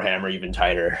warhammer even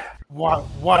tighter.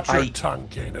 Watch your tongue,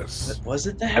 Canis. Was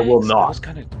it that? I will not. I was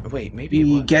kind of. Wait, maybe it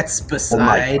He was. gets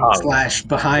beside /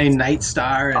 behind Night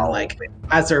Star and Oh. like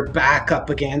has her back up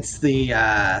against the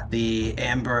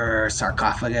amber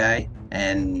sarcophagi,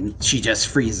 and she just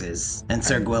freezes. And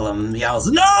Sir Gwillem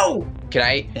yells, "No!" Can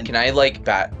I like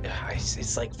bat?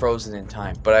 It's like frozen in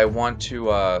time. But I want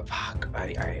to.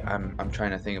 I'm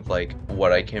trying to think of like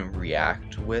what I can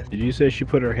react with. Did you say she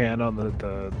put her hand on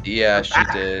the Yeah, she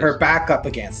did. Her back up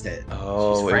against it.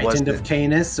 Oh, She's it frightened of wasn't.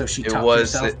 Canis, so she It tucked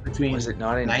was. herself between Was it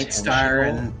not Night Star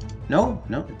intentional? and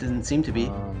no, it didn't seem to be.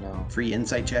 Oh no. Free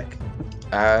insight check.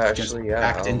 Just Actually, yeah.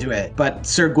 backed into it. But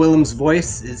Sir Gwillem's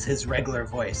voice is his regular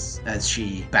voice as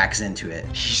she backs into it.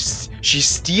 She's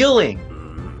stealing.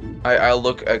 I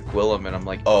look at Gwillem and I'm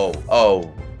like, oh.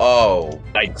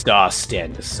 Night Star,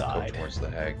 stand Go aside. towards the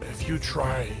hag. If you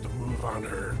try to move on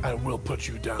her, I will put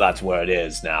you down. That's where it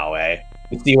is now, eh?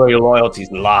 You see where your loyalties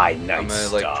lie, Night I'm gonna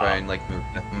Star. like try and like move.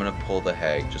 I'm gonna pull the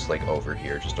hag just like over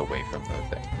here, just away from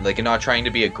the thing. Like not trying to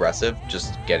be aggressive,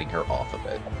 just getting her off of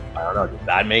it. I don't know. Does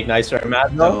that make Night Star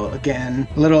mad though? So again,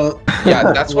 little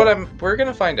Yeah, that's what we're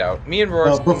gonna find out. Me and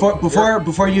Rory.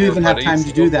 before you even have time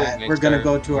to do that, Night we're gonna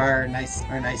Star. go to our nice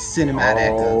cinematic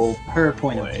Oh, of her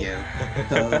point of boy. view.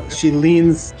 So she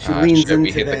leans Shit, we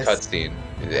into hit this. the cutscene.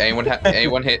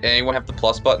 Anyone have the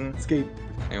plus button? Escape.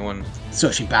 Anyone?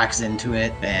 So she backs into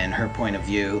it, and her point of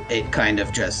view, it kind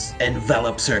of just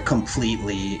envelops her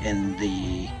completely in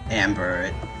the amber.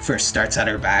 It first starts at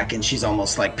her back, and she's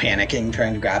almost like panicking,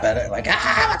 trying to grab at it, like,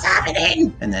 what's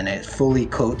happening? And then it fully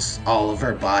coats all of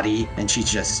her body, and she's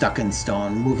just stuck in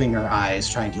stone, moving her eyes,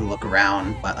 trying to look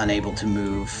around, but unable to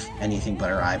move anything but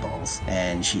her eyeballs.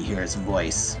 And she hears a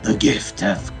voice. The gift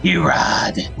of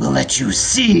Kirad will let you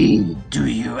see. Do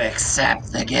you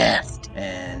accept the gift?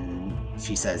 And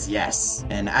she says yes.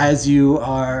 And as you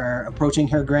are approaching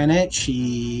her granite,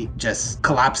 she just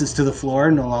collapses to the floor,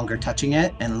 no longer touching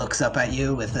it, and looks up at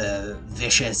you with a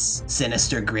vicious,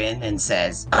 sinister grin and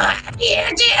says, What are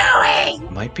you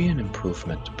doing? Might be an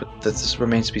improvement, but this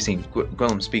remains to be seen.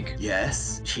 Gwillem, speak.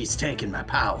 yes, she's taken my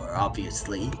power,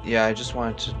 obviously. Yeah, I just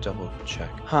wanted to double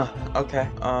check. Huh? Okay.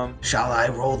 Shall I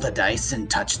roll the dice and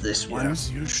touch this one?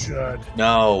 Yes, you should.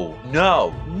 No.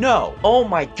 Oh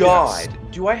my god.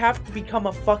 Do I have to become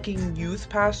a fucking youth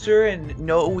pastor and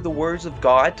know the words of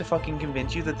God to fucking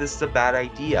convince you that this is a bad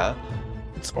idea?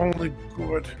 It's only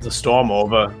good. Is the storm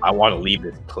over? I want to leave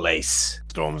this place.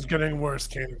 Storm's getting worse,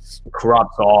 Canis. It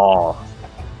corrupts all.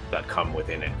 that come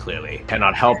within it, clearly.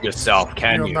 Cannot help yourself,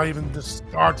 can You're you? not even just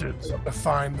started to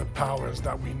find the powers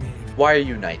that we need. Why are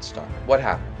you Nightstar? What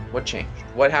happened? What changed?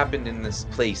 What happened in this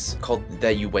place called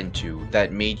that you went to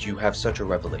that made you have such a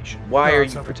revelation? Why are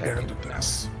Gods you have protecting abandoned them now?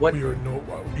 us. What? We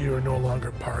are no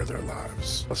longer part of their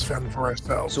lives. Let's fend for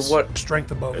ourselves. So what-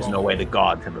 Strength above There's all. no way the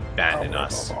gods have abandoned Power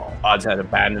us. above all. Gods had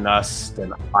abandoned us,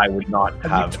 then I would not you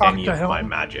have talked any to of my Helm?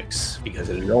 magics. Because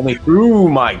it is only through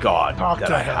my god Talk that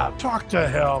to I Helm. have. Talk to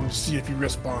Helm. See if he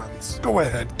responds. Go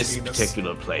ahead, This Canis.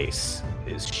 particular place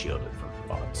is shielded from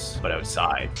the gods. But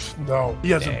outside, No,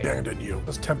 he hasn't Hey. abandoned you.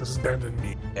 This Tempest has abandoned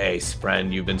me. hey,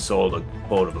 friend, you've been sold a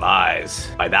boat of lies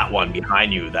by that one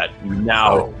behind you that you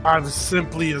now... I'm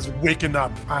simply as waking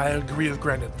up. I agree with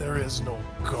Granite. There is no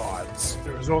gods.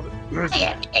 I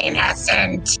am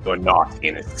innocent. You're not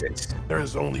innocent. There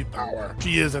is only power.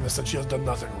 She is innocent. She has done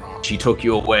nothing wrong. She took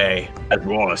you away as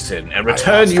Rorison and I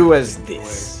returned asked you her to as take me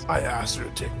this. away. I asked her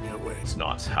to take me away. It's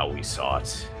not how we saw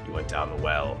it. You went down the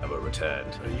well and were returned.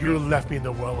 You left me in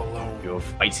the well alone. You were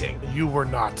fighting. You were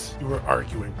not. You were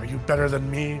arguing. Are you better than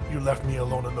me? You left me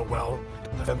alone in the well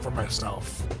to defend for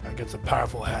myself against a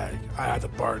powerful hag. I had to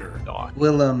barter. Not.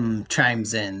 Willem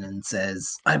chimes in and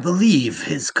says, I believe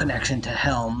his connection to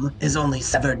Helm is only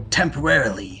severed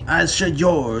temporarily, as should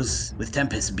yours with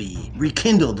Tempest be,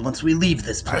 rekindled once we leave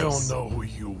this I place. don't know who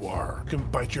you are. You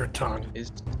can bite your tongue.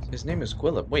 His name is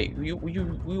Gwillem. Wait,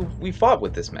 we fought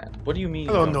with this man. What do you mean?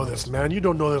 I don't know this man. You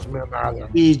don't know this man either.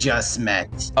 We just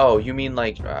met. Oh, you mean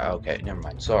like? Okay, never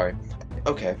mind. Sorry.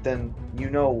 Okay, then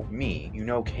you know me. You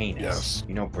know Canis. Yes.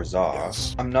 You know Brazar.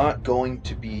 Yes. I'm not going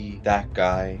to be that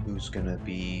guy who's gonna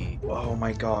be. Oh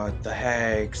my God, the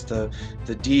hags, the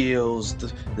deals,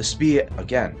 the spear.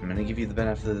 Again, I'm gonna give you the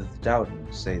benefit of the doubt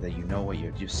and say that you know what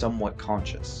you're somewhat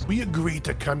conscious. We agreed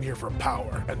to come here for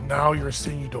power, and now you're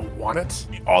saying you don't want it?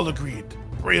 We all agreed.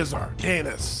 Brazar,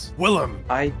 Canis, Willem.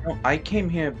 I came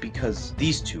here because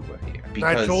these two were here. And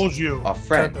Because I told you, a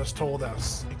friend. Tempest told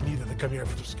us we needed to come here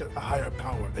to just get a higher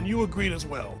power, and you agreed as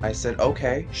well. I said,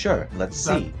 okay, sure, let's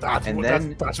see. That's And what-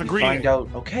 then that's we agreeing. find out,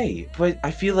 okay, but I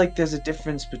feel like there's a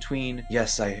difference between,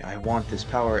 yes, I want this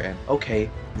power, and okay,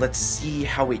 let's see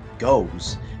how it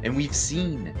goes. And we've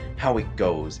seen how it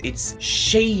goes. It's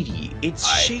shady. It's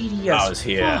shady as I was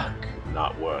here. fuck.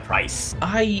 Not worth price.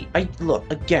 I look,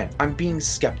 again, I'm being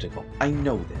skeptical. I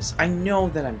know this. I know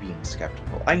that I'm being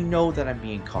skeptical. I know that I'm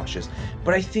being cautious.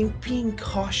 But I think being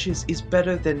cautious is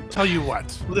better than Tell you what,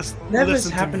 listen Never's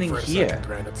to happening me for a here. second,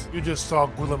 Granite. You just saw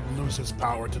Gwillem lose his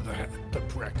power to the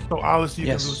prick. So obviously you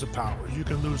Yes. can lose the power. You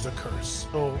can lose the curse.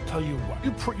 So tell you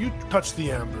what, you touch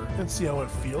the amber and see how it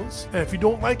feels. And if you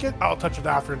don't like it, I'll touch it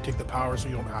after and take the power so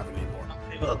you don't have it anymore.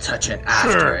 We'll touch it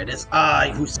after. Sure. It is I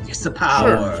who seeks the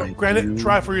power. So, Granite,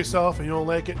 try for yourself, and you don't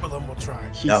like it, Gwillem will try.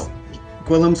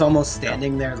 Gwillem's almost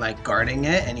standing there like guarding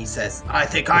it, and he says, I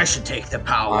think I should take the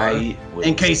power I will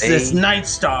in case say- this Night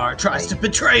Star tries to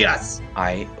betray us.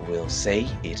 I will say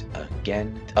it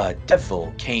again. A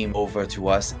devil came over to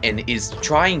us and is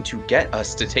trying to get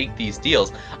us to take these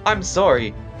deals. I'm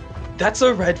sorry. That's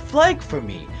a red flag for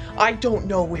me. I don't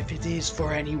know if it is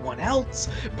for anyone else,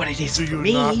 but it is Do for you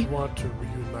me. not want to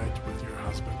reunite with your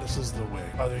husband? This is the way.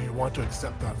 Whether you want to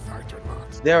accept that fact or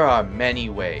not. There are many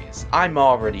ways. I'm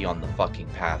already on the fucking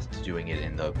path to doing it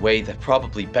in the way that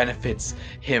probably benefits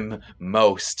him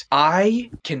most.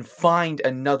 I can find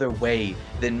another way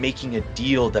than making a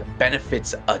deal that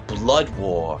benefits a blood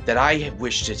war that I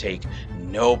wish to take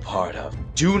no part of.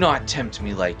 Do not tempt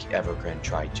me like Evergreen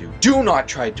tried to. Do not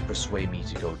try to persuade me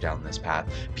to go down this path,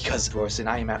 because, Dorson,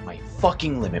 I am at my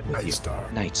fucking limit with you.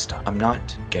 Nightstar. I'm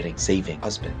not getting saving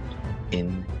husband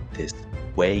in this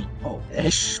way. Oh,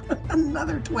 ish.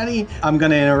 Another 20. I'm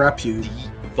going to interrupt you.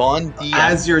 Von DM.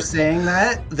 As you're saying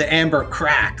that, the amber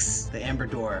cracks, the amber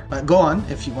door. But go on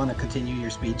if you want to continue your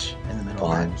speech in the middle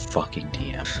of Von that. fucking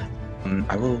DM.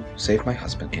 I will save my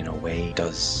husband in a way that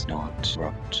does not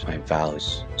corrupt my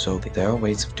values. So there are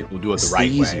ways of doing it. We'll do it It's the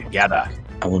right easy. way. Together.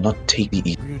 I will not take the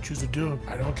Whatever you choose to do,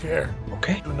 I don't care.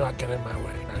 Okay. Do not get in my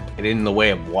way. And Get in the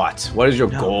way of what? What is your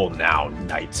No. goal now,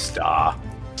 Night Star?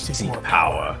 seek Seek more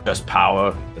power. Just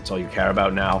power? That's all you care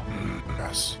about now?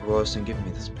 Yes. Royston, give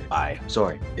me this bit. Aye.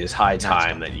 Sorry. It is high Night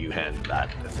time Star. that you hand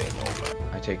that thing over.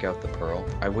 I take out the pearl.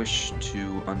 I wish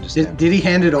to understand. Did he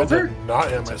hand it I over? did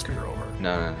not hand my spear over.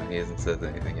 No, he hasn't said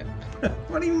anything yet.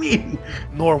 What do you mean?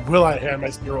 Nor will I hand my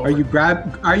spear over.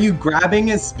 Are you grabbing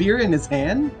his spear in his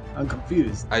hand? I'm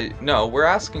confused. No, we're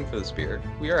asking for the spear.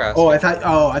 We are asking.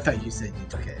 Oh, I thought you said you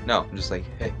took it. No, I'm just like,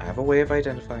 hey, I have a way of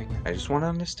identifying it. I just want to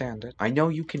understand it. I know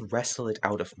you can wrestle it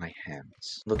out of my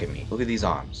hands. Look at me. Look at these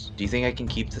arms. Do you think I can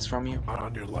keep this from you?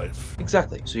 On your life.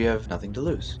 Exactly. So you have nothing to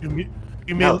lose. You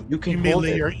You may, No, you can hold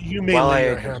lay it you may while lay I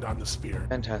your execute. hand on the spear.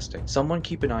 Fantastic. Someone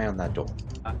keep an eye on that door.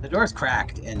 The door's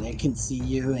cracked, and it can see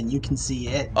you, and you can see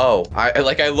it. Oh, I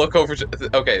look over to.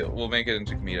 Okay, we'll make it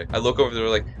into comedic. I look over the door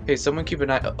like, hey, someone keep an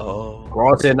eye. Oh.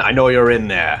 Rawson, I know you're in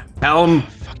there. Helm,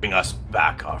 bring us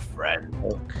back our friend.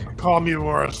 Call me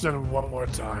Morrison one more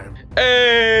time.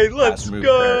 Hey, let's Remove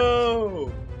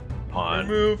go. On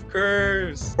Remove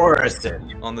curse.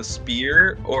 Morrison. On the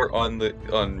spear or on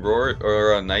Roar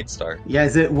or on Nightstar? Yeah,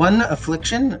 is it one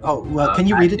affliction? Oh, well, can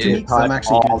you read it to me? Because I'm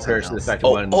actually all doing something curses else. affect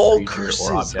Oh, one all creature curses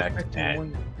or object. affecting And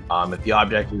one. if the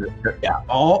object is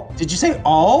All? Did you say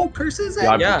all curses? the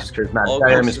object Yeah, is cursed, all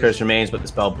magic item is curses. cursed remains, but the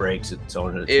spell breaks its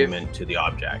own attunement to the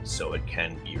object, so it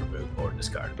can be removed or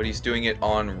discarded. But he's doing it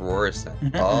on Rorison.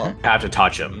 Mhm, Oh. I have to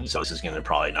touch him, so this is going to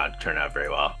probably not turn out very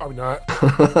well. Probably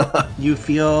not. You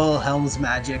feel Helm's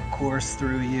magic course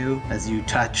through you as you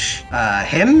touch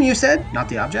him, you said? Not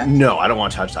the object? No, I don't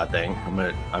want to touch that thing.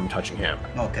 I'm touching him.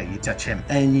 Okay, you touch him.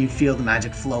 And you feel the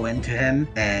magic flow into him,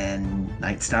 and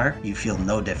Nightstar, you feel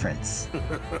no difference.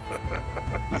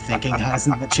 Your thinking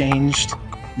hasn't changed.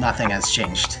 Nothing has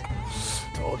changed.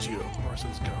 Told you,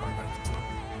 Morrison's gone.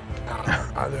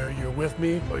 Either you're with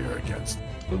me or you're against me.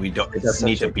 We don't. It doesn't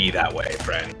need to be that way,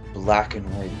 friend. Black and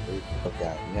white. Look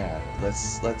at yeah.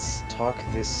 Let's talk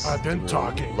this. I've been through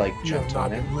talking. like You have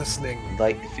not gentlemen. been listening.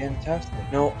 Like fantastic.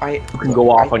 No, I. You can go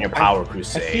off on your power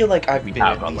crusade. I feel like I've We been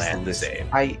have at a least land to listening.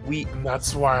 save. And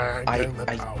that's why I'm getting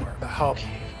the I- power to help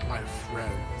my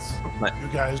friends. You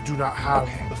guys do not have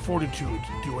the fortitude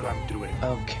to do what I'm doing.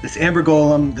 Okay. This Amber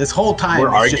Golem, this whole time, We're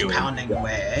is just arguing. pounding Yeah.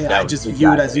 away. That I was just view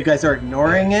it exactly. as you guys are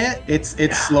ignoring it. It's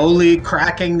slowly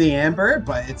cracking the amber,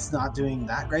 but it's not doing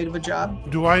that great of a job.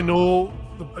 Do I know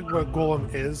what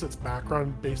Golem is? Its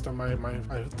background based on my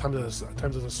times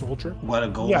as a soldier. What a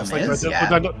golem Yes, like is, that-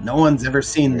 yeah. that- No one's ever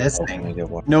seen this Let thing. me get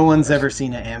one. No one's ever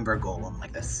seen an amber golem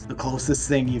like this. The closest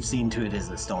thing you've seen to it is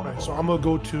a stone Right, golem. so I'm gonna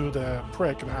go to the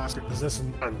prick and ask her, is this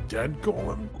an undead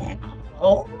golem?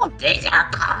 Oh, these are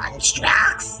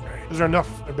constructs. Is there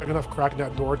a big enough crack in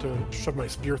that door to shove my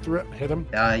spear through it and hit him?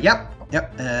 Yep.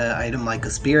 Item like a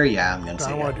spear, yeah, I'm gonna I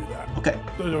say want that. to do that. Okay.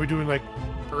 So are we doing like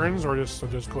turns or just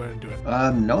go ahead and do it?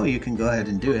 No, you can go ahead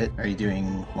and do it. Are you doing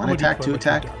one I'm gonna do attack, two two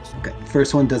attack? attacks. Okay.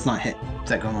 First one does not hit.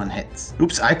 Second one hits.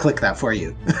 Oops, I clicked that for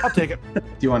you. I'll take it. Do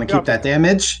you want to Yeah, keep that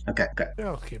damage? Okay. Yeah,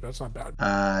 I'll keep it. That's not bad.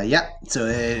 Yeah. So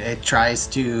it tries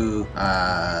to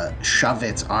shove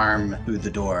its arm through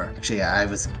the door. Actually, yeah, I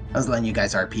was letting you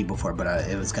guys RP before, but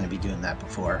it was going to be doing that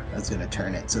before. I was going to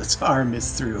turn it so its arm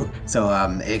is through. So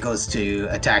it goes to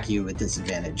attack you with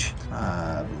disadvantage.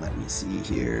 Let me see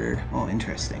here. Oh,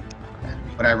 interesting.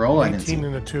 What I roll? I didn't see. 18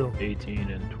 and a 2.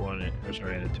 18 and 20. Or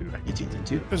sorry, and a 2. 18 and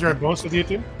 2. Is there a bonus with the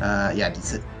 18? Yeah,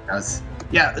 that was.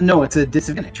 Yeah, no, it's a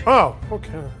disadvantage. Oh,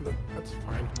 okay. That's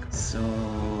fine. So,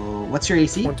 what's your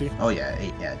AC? 20. Oh yeah,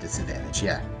 8. Yeah, disadvantage.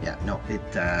 Yeah. No, it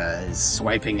is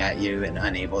swiping at you and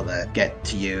unable to get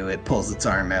to you. It pulls its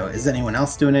arm out. Is anyone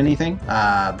else doing anything?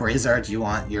 Brazar, do you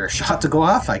want your shot to go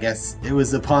off? I guess it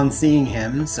was upon seeing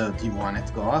him. So, do you want it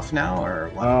to go off now or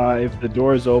what? If the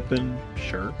door is open,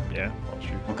 sure. Yeah, I'll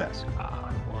shoot. Okay.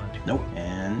 1, 2, Nope.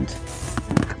 And.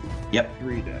 Yep.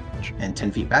 3 damage. And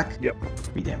 10 feet back. Yep.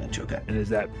 3 damage. Okay. And is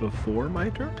that before my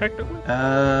turn, technically?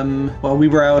 Well, we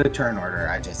were out of turn order.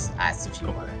 I just asked if you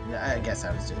wanted. I guess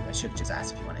I should have just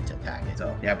asked if you wanted to attack it.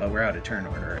 So yeah, but we're out of turn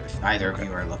order. If either of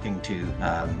you are looking to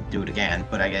do it again,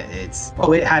 but I get it's.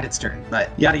 Oh, it had its turn,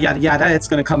 but yada yada yada. It's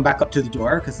gonna come back up to the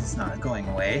door because it's not going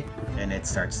away, and it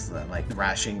starts like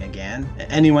thrashing again.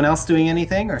 Anyone else doing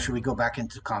anything, or should we go back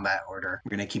into combat order? We're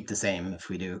gonna keep the same if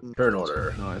we do. Turn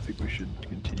order. No, I think we should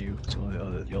continue. So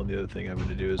the only other thing I'm going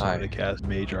to do is Aye. I'm going to cast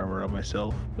Mage Armor on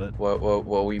myself. But What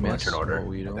we Well, missed? turn order, What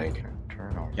we I don't? think.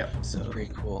 Turn order. Yep. So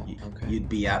Pretty cool. Okay. you'd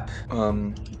be up.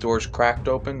 Doors cracked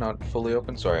open, not fully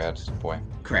open. Sorry, I had to step away.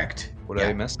 Correct. What did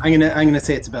I miss? I'm gonna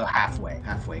say it's about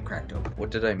halfway cracked open. What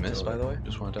did I miss, So, by the way?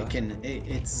 Just want to.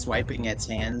 It's swiping its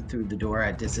hand through the door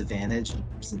at disadvantage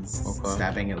since Okay.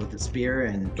 stabbing it with a spear,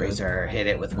 and Razor hit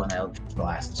it with one Eldritch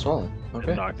Blast. Solid.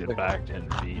 Okay. it knocked it back 10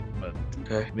 feet. But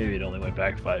Okay. maybe it only went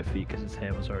back 5 feet because its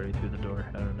hand was already through the door.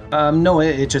 I don't know. No,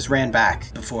 it just ran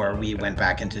back before we went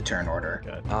back into turn order.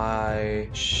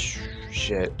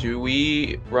 Shit. Do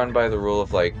we run by the rule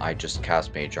of like I just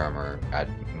cast Mage Armor at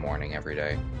morning every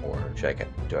day, or do I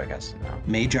cast it now?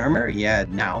 Mage armor, yeah,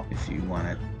 now if you want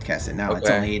to cast it now, it's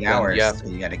Okay, only 8 then, hours, yeah. so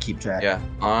you got to keep track. Yeah.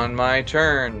 On my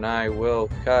turn, I will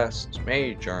cast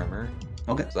Mage Armor.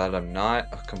 Okay. so that I'm not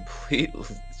a complete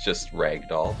just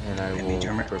ragdoll, and I Okay, will Mage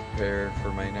Armor. prepare for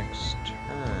my next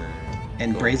turn.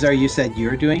 And Go. Brazar, you said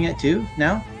you're doing it too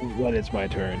now? When it's my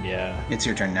turn, yeah. It's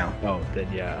your turn now. Oh,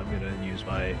 then yeah, I'm gonna use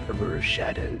my Armor of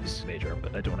Shadows major,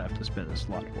 but I don't have to spend a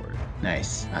slot for it.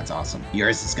 Nice. That's awesome.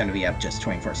 Yours is going to be up just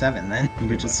 24/7 then. You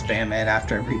could just spam it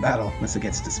after every battle, unless it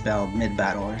gets dispelled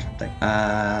mid-battle or something.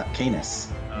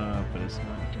 Canis. But it's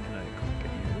not. Can I click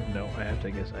it here? No, I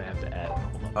guess I have to add it.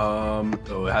 Hold on.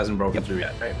 So it hasn't broken through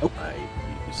yet, right? Nope. I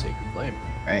use Sacred Flame.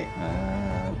 Right.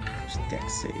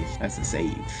 Dex save. That's a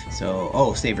save.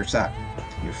 So, save or suck.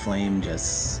 Your flame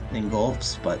just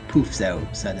engulfs, but poofs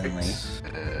out suddenly.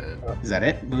 Is that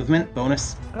it? Movement?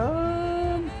 Bonus?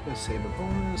 Gonna save a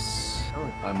bonus.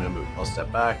 I'm gonna move. I'll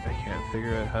step back. I can't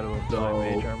figure out how to apply So-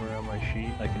 mage armor on my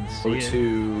sheet. I can Go see it,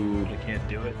 to but I can't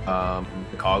do it.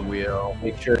 the cogwheel.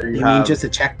 Make sure you You have mean just a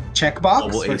check box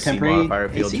global for AC temporary modifier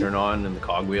field AC? turn on in the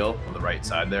cogwheel on the right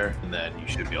side there, and then you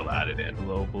should be able to add it in.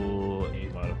 Global A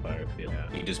modifier field.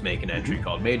 Yeah. You just make an entry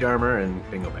called Mage Armor and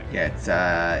bingo bang.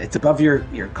 Yeah, it's above your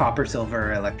copper,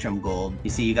 silver, electrum, gold. You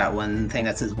see, you got one thing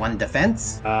that says 1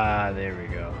 defense. Ah, there we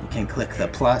go. You can click the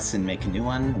plus and make a new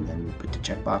one, and then put the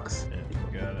checkbox.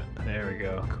 Yeah, got it. There we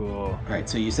go. Cool. All right,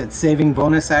 so you said saving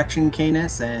bonus action,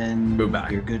 Canis, and Move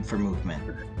back. you're good for movement.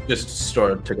 Just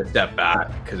took a step back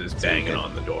because it's banging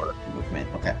on the door. Movement.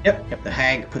 Okay. Yep. The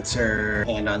hag puts her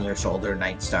hand on your shoulder,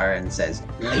 Nightstar, and says,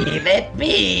 Leave it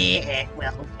be. It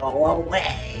will go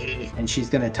away. and she's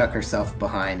gonna tuck herself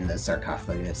behind the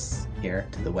sarcophagus here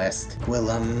to the west.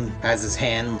 Gwillem has his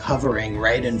hand hovering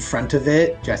right in front of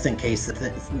it, just in case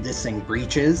this thing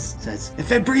breaches. Says,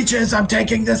 if it breaches, I'm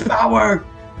taking this power.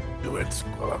 Do it.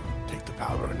 Well, take the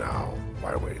power now.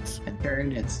 Why wait? And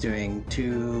turn, it's doing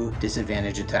 2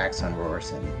 disadvantage attacks on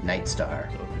Rorson. Nightstar.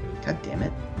 God damn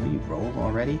it. Will you roll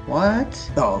already?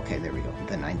 What? Oh, okay, there we go.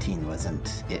 The 19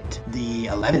 wasn't it. The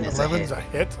 11 is a 11's hit. a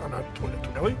hit on a 20.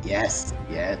 Really? Yes.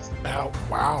 Ow,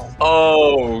 wow.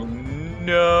 Oh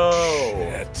no!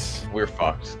 Shit. We're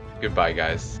fucked. Goodbye,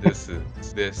 guys.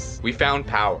 We found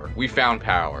power.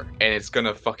 And it's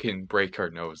gonna fucking break our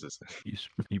noses.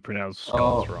 You pronounce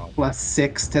skulls wrong. Plus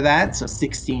 6 to that, so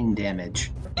 16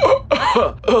 damage.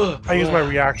 I use my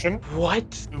reaction What?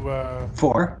 to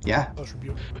 4, yeah. Hellish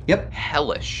Rebuke. Yep.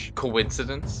 Hellish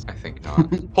coincidence? I think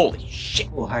not. Holy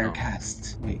shit! We'll higher No.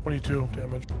 cast. Wait. 22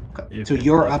 damage. Okay. So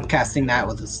you're upcasting that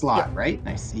with a slot, right?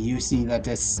 Nice. You see that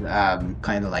this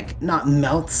kind of like not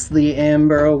melts the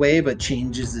amber away, but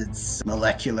changes its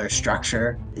molecular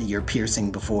structure. Your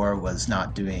piercing before was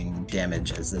not doing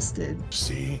damage as this did.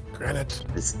 See? Granite.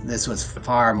 This was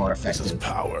far more This is effective.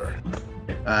 power.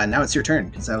 Now it's your turn,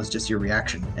 because that was just your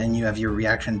reaction. And you have your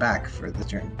reaction back for the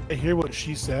turn. I hear what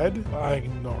she said. I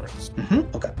ignore it.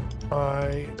 Mm-hmm. Okay.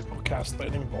 I will cast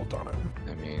Lightning Bolt on it.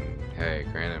 I mean, hey,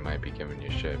 Granite might be giving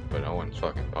you shit, but no one's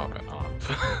fucking popping off.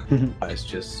 It's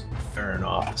just firing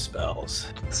off the spells.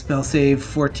 Spell save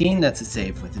 14. That's a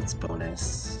save with its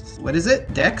bonus. What is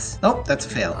it? Dex? Oh, that's a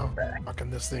fail. Now, fucking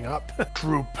this thing up.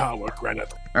 True power,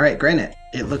 Granite. All right, Granite.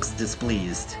 It looks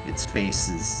displeased. Its face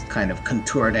is kind of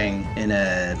contorting in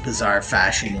a bizarre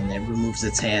fashion, and it removes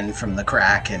its hand from the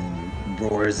crack and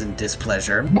roars in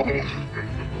displeasure.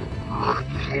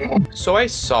 So I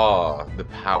saw the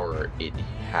power it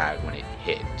had when it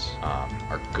hit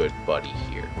our good buddy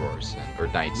here, Rorson, or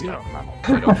Nightstar.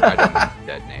 I don't know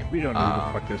that name. We don't know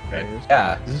who the fuck this guy is.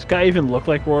 Yeah. Does this guy even look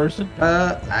like Rorson?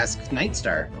 Ask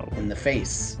Nightstar in the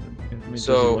face. I mean, does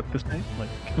So- he look the same?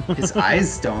 Like, His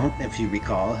eyes don't, if you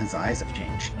recall. His eyes have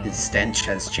changed. His stench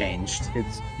has changed.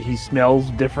 he smells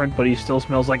different, but he still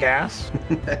smells like ass.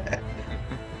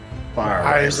 Far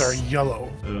Eyes worse. are yellow.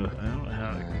 I don't know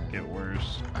how it could get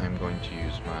worse. I'm going to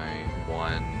use my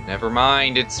one. Never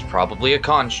mind, it's probably a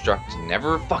construct.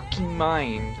 Never fucking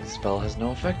mind. The spell has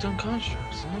no effect on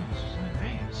constructs.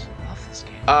 I love this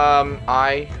game.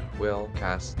 I will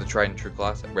cast the tried and true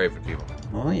class at Raven Feeble.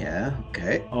 Oh, yeah.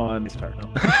 Okay. On start. No.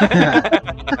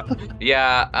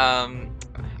 Yeah,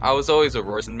 I was always a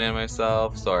Rorson man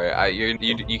myself. Sorry,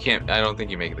 you can't. I don't think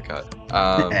you make the cut.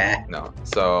 No.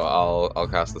 So I'll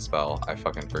cast the spell. I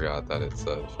fucking forgot that it's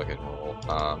a fucking roll.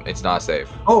 It's not safe.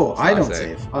 Oh, It's I not don't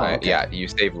save. Oh, okay. Yeah, you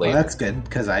save Well, later. that's good,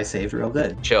 because I saved real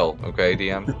good. Chill, okay,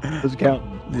 DM. Doesn't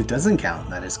count. It doesn't count.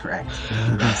 That is correct.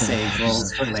 Save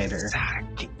rolls for later.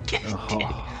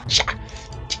 Oh.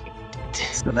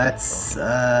 So that's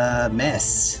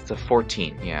miss. It's a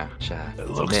 14. Yeah. It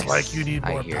looks Miss, like you need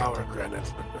I more hear. power,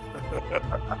 Granite.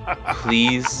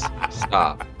 Please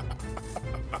stop.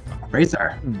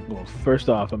 Razor. Well, first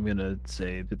off, I'm gonna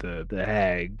say to the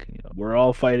hag, we're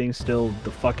all fighting still.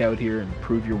 The fuck out here and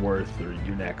prove your worth, or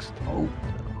you're next. Oh.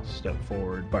 step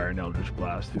forward, fire an Eldritch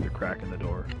Blast through the crack in the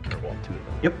door. Or, well, 2 of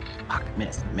them. Yep. Fuck,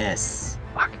 miss.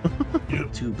 Fuck.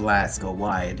 2 blasts go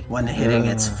wide. One hitting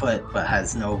its foot, but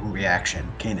has no reaction.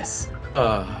 Canis.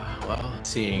 Well,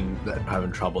 seeing that I'm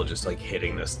having trouble just like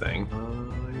hitting this thing,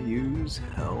 use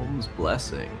Helm's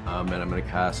Blessing. And I'm gonna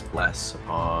cast Bless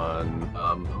on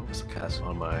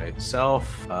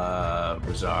myself,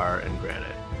 Razar, and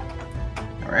Granite.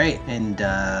 All right, and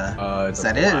is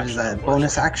that it? Is that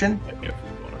bonus action? Yeah,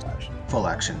 bonus action. Full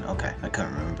action. Okay, I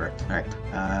couldn't remember. All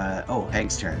right.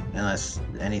 Hag's turn. Unless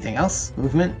anything else?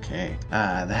 Movement. Okay.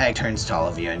 The hag turns to all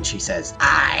of you and she says,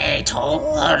 I told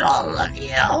all of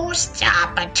you,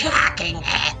 stop attacking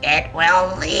it. It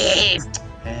will leave.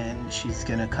 and she's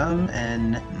gonna come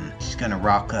and she's gonna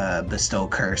rock a bestow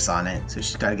curse on it. So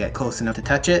she's gotta get close enough to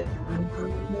touch it.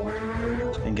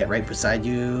 And get right beside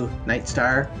you,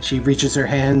 Nightstar. She reaches her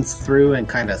hands through and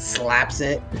kind of slaps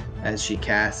it as she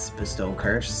casts Bestow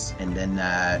Curse. And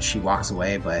then she walks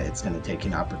away, but it's going to take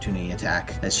an opportunity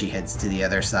attack as she heads to the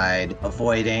other side,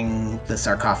 avoiding the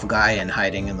sarcophagi and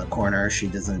hiding in the corner. She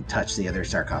doesn't touch the other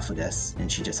sarcophagus, and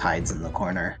she just hides in the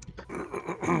corner.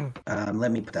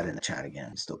 Let me put that in the chat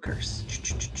again. Bestow Curse.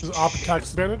 Is op attack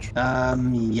advantage?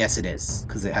 Yes, it is,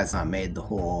 because it has not made the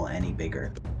hole any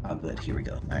bigger. Oh, good. Here we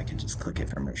go. I can just click it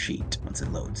from her sheet once it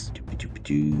loads.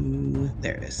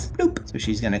 There it is. Nope. So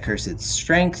she's gonna curse its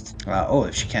strength.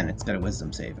 If she can, it's got a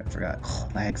wisdom save. I forgot.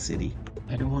 Lag City.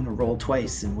 I don't want to roll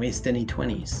twice and waste any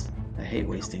 20s. I hate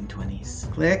wasting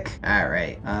 20s. Click. All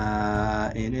right.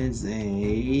 It is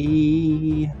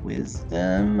a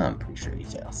wisdom. I'm pretty sure he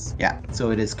fails. Yeah.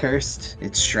 So it is cursed.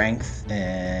 It's strength,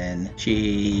 and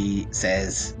she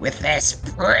says, With this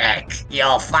prick,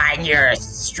 you'll find your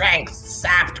strength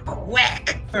sapped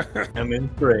quick. I'm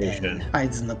inspiration. and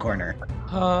hides in the corner.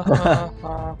 Ha ha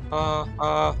ha ha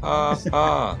ha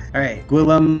ha. All right,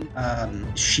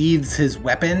 Gwillem sheathes his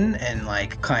weapon and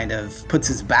kind of puts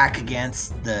his back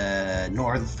against the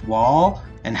north wall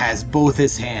and has both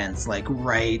his hands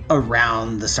right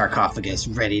around the sarcophagus,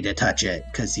 ready to touch it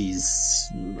because he's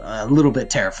a little bit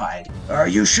terrified. Are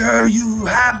you sure you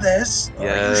have this?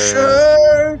 Yes.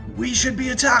 Are you sure we should be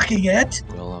attacking it?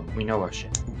 Well, we know our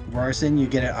shit. Rorson, you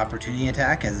get an opportunity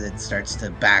attack as it starts to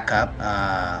back up.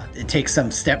 It takes some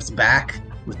steps back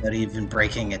without even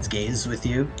breaking its gaze with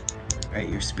you. All right,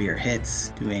 your spear hits,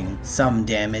 doing some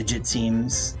damage it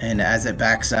seems, and as it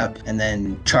backs up and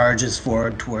then charges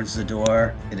forward towards the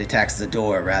door, it attacks the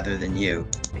door rather than you.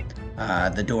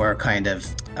 The door kind of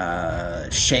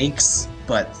shakes,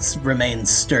 but remains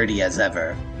sturdy as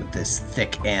ever with this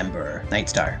thick amber.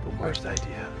 Nightstar. The worst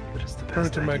idea, but it's the Turn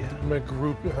best to idea. my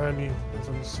group behind me as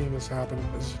I'm seeing this happen.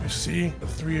 As you see, the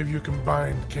three of you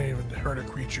combined came and hurt a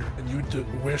creature, and you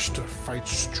didn't wish to fight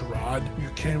Strahd. You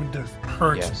came to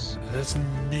hurt Yes. this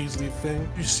measly thing.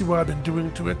 You see what I've been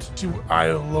doing to it? See what I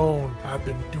alone have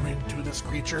been doing to this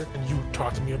creature? And you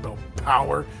talk to me about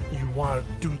power. You want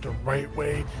to do it the right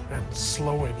way and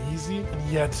slow and easy,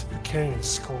 and yet you can't even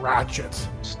scratch it.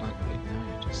 It's not right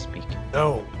now, you're just speaking.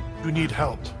 No, you need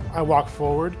help. I walk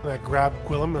forward and I grab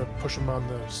Gwillem and push him on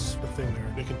the thing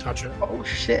there. You can touch it. Oh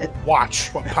shit. Watch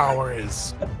what power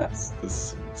is. This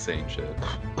is insane shit.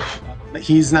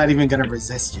 He's not even gonna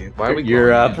resist you. Why are we You're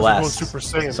going? Because we're going blessed. Super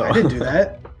Saiyan. So- I didn't do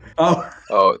that. Oh.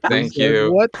 Oh, thank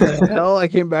you. What the hell? I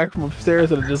came back from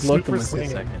upstairs and I just looked Super and went, wait a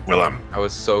Saiyan. second. Willem, I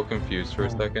was so confused for a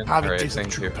second. have a Alright, taste of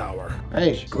thank true you. power.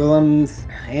 Hey, Gwillem's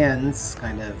hands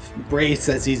kind of brace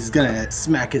as he's gonna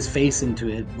smack his face into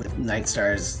it with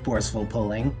Nightstar's forceful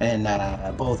pulling, and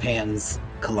both hands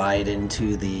collide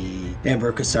into the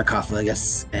amber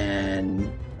sarcophagus,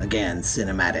 and again,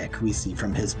 cinematic. We see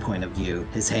from his point of view,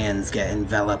 his hands get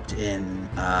enveloped in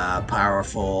a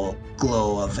powerful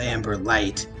glow of amber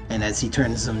light. And as he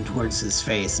turns them towards his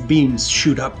face, beams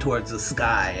shoot up towards the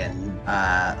sky, and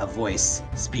a voice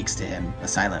speaks to him, a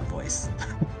silent voice.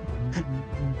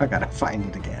 I gotta find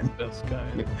it again. This guy.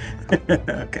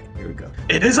 Okay, here we go.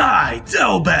 It is I,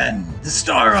 Delben, the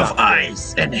star of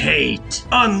ice and hate.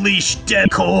 Unleash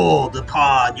dead cold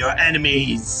upon your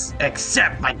enemies.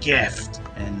 Accept my gift.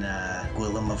 And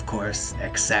Gwillem, of course,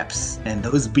 accepts. And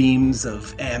those beams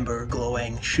of amber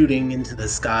glowing, shooting into the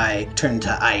sky, turn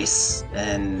to ice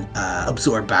and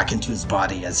absorb back into his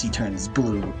body as he turns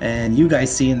blue. And you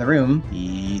guys see in the room,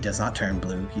 he does not turn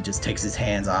blue. He just takes his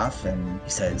hands off and he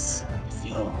says, I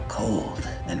feel cold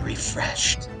and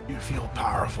refreshed. You feel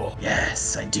powerful.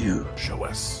 Yes, I do. Show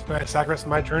us. Can I sacrifice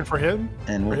my turn for him?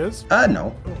 And For his?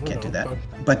 no, can't do that.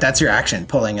 But that's your action.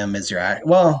 Pulling him is your act.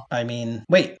 Well, I mean,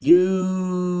 wait,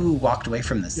 you walked away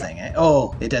from this thing. Eh?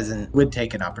 Oh, it doesn't. Would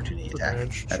take an opportunity attack.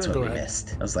 Advantage. That's Sure, what go we ahead.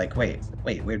 missed. I was like, wait,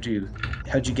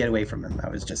 how'd you get away from him? I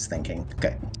was just thinking.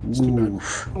 Okay. too bad.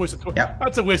 Oof. Yep.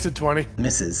 That's a wasted 20.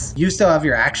 Misses. You still have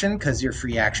your action because your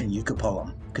free action. You could pull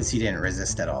him because he didn't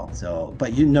resist at all. So,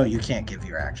 but you know you can't give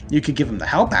your action. You could give him the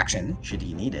help action should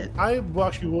he need it. I will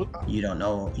actually will. You don't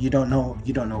know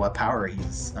what power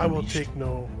he's. I will unleashed. take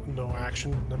no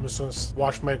action. I'm just gonna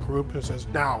watch my group and says,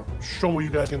 now show me what you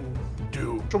guys can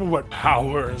do. Show me what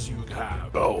powers you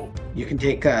have. Go. You can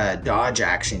take a dodge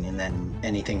action, and then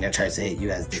anything that tries to hit you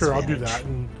has Sure, I'll disadvantage. do that,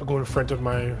 and I'll go in front of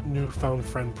my newfound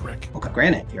friend Prick. Okay,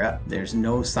 Granite, you're up. There's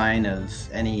no sign of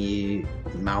any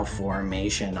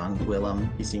malformation on Gwillem.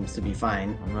 He seems to be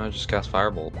fine. I'm gonna just cast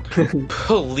Firebolt.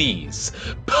 Please,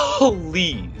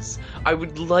 please. I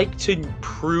would like to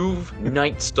prove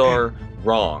Nightstar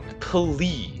wrong.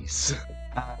 Please.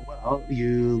 Well,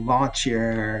 you launch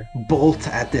your bolt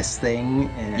at this thing,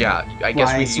 and Yeah, I guess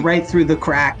we flies need right through the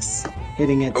cracks,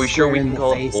 hitting its Are we sure square we in can the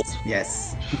call it face. bolt?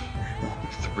 Yes.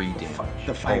 3 damage.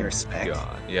 The fire Oh my spec.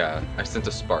 God. Yeah, I sent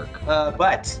a spark.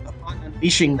 But upon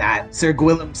unleashing that, Sir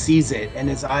Gwillem sees it, and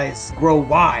his eyes grow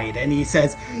wide, and he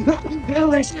says,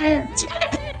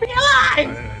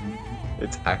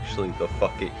 It's actually the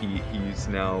fuck it. He's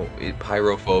now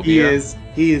pyrophobia.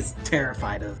 He is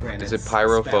terrified of Granite's Is it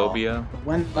pyrophobia? spell.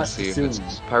 One Let's must see if assume.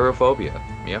 it's pyrophobia.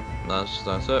 Yep,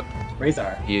 that's it.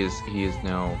 Razor. He is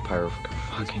now He's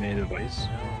fucking made of ice.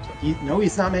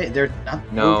 He's not made. There's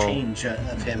no No. change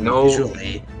of him No.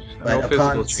 visually. But no upon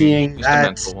physical change, seeing just a that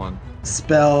mental one.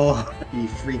 spell, he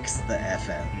freaks the F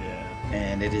out. Yeah.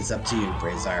 And it is up to you,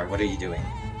 Brazar. What are you doing?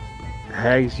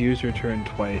 Hags used her turn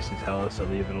twice to tell us to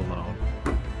leave it alone,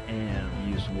 and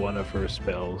used one of her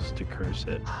spells to curse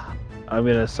it. I'm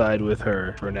gonna side with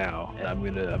her for now, and I'm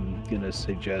gonna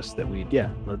suggest that I'm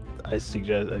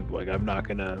not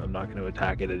gonna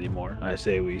attack it anymore. I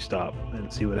say we stop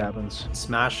and see what happens.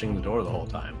 Smashing the door the whole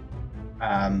time.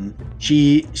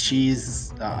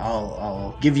 She's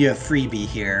I'll give you a freebie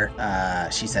here.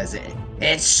 She says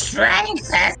Its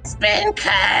strength has been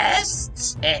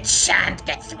cursed. It shan't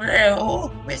get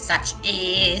through with such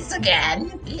ease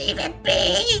again. Leave it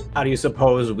be. How do you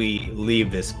suppose we leave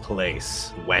this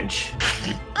place, wench?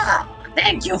 Oh,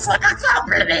 thank you for the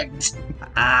compliment.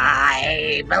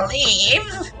 I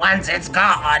believe once it's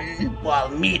gone, we'll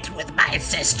meet with my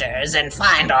sisters and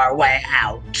find our way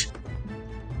out.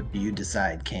 you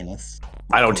decide, Canis.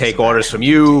 I don't take orders from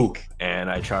you,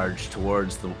 and I charge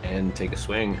towards the and take a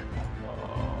swing.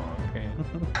 Oh, okay.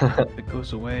 If it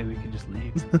goes away, we can just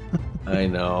leave. I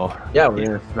know. Yeah, we're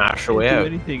gonna smash our way Can't do out.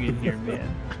 anything in here,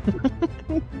 man.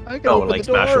 I can No, open like the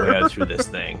door. smash our way out through this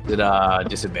thing. Did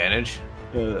disadvantage?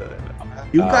 You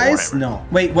guys? whatever. No.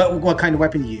 Wait, what kind of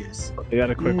weapon you use? I got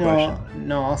a quick question.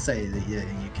 No, I'll say that you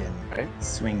can Okay.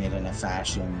 swing it in a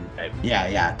fashion. Okay.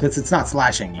 Yeah, because it's not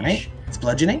slashing, right? It's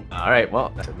bludgeoning? All right.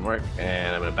 Well, that didn't work,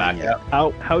 and I'm gonna back Yeah.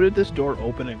 up. How did this door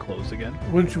open and close again?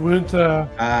 Wouldn't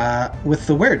With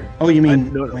the word. Oh, you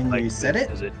mean No, when like, you said it?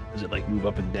 Does it like move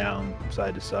up and down,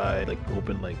 side to side, like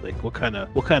open, like what kind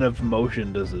of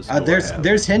motion does this? Door have?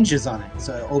 There's hinges on it,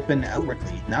 so open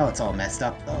outwardly. Now it's all messed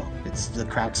up though. It's the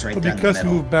cracks right but down the because you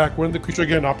middle. move back, wouldn't the creature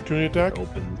get an opportunity attack?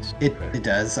 opens. It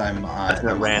does. I'm It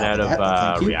I'm ran on out top of that,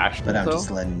 thank you. reaction. But I'm though? just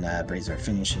letting Brazier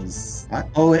finish his.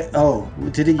 What? Oh,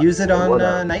 did it use it on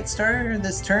Nightstar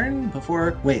this turn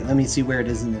before? Wait, let me see where it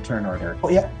is in the turn order. Oh,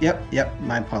 yep.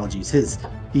 My apologies.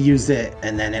 He used it,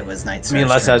 and then it was Nightstar. I mean,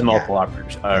 unless it has turn, multiple yeah.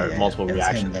 operators or multiple It was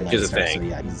him, reactions, then which is a Nightstar, thing. So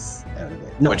yeah, he's out of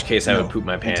it. In which case, I would poop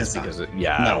my it pants does not. because I No,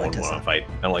 don't it want does to not. fight.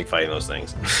 I don't like fighting those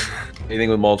things. Anything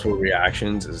with multiple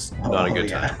reactions is not a good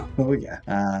time. Oh yeah.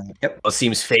 Yep. Well, it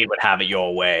seems fate would have it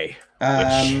your way.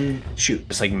 Shoot.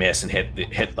 Just like miss and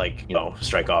hit like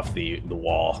strike off the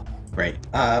wall. Right.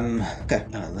 Okay.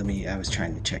 I was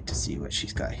trying to check to see what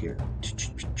she's got here.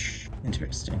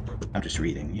 Interesting. I'm just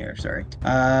reading here. Sorry.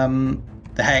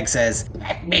 The hag says,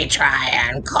 Let me try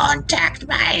and contact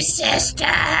my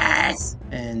sisters.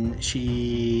 and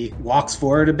she walks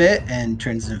forward a bit and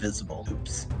turns invisible.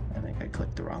 Oops. I think I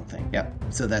clicked the wrong thing. Yep.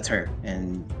 So that's her.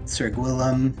 And Sir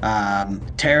Gwillem,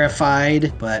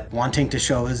 terrified but wanting to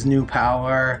show his new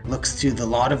power, looks to the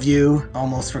lot of you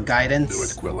almost for guidance. Do it,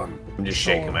 Gwillem. I'm just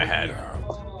shaking my head.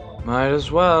 Might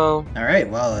as well. All right,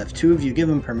 well, if 2 of you give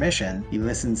him permission, he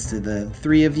listens to the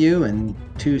 3 of you, and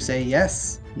 2 say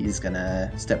yes. He's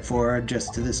gonna step forward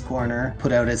just to this corner,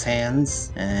 put out his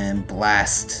hands, and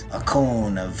blast a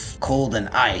cone of cold and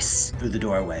ice through the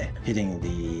doorway, hitting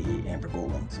the Amber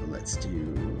Golem. So let's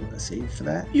do a save for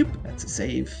that. Yep, that's a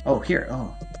save. Oh, here.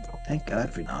 Oh, thank God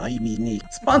for Not Eating.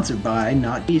 Sponsored by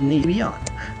Not Eating Beyond.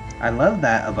 I love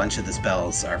that a bunch of the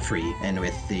spells are free, and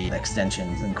with the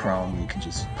extensions and Chrome, you can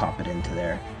just pop it into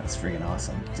there. That's freaking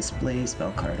awesome. Display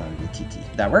spell card on VTT.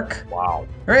 Did that work? Wow.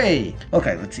 Hooray!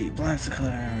 Okay, let's see. Blast the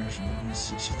color.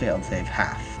 She failed save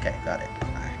half. Okay, got it.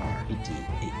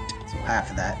 IR88. So half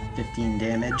of that, 15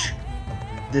 damage.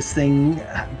 This thing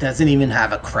doesn't even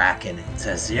have a crack in it. It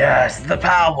says, yes, the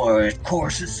power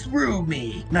courses through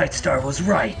me. Nightstar was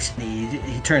right.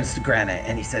 He turns to Granite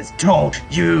and he says, don't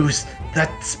use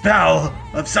that spell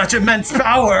of such immense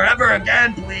power ever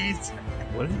again, please.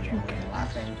 What did you get?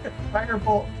 Laughing.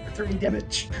 Firebolt for 3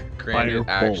 damage. Granite Firebolt.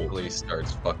 actually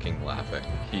starts fucking laughing.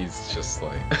 He's just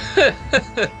like,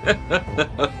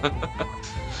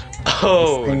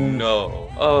 oh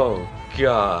no, oh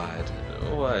god,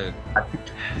 what?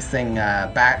 This thing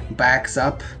backs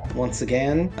up once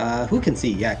again. Who can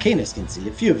see? Yeah, Canis can see.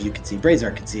 A few of you can see.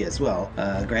 Brazar can see as well.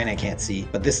 Granite can't see.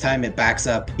 But this time it backs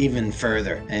up even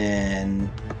further. And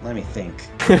let me think.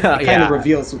 It kind of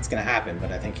reveals what's going to happen,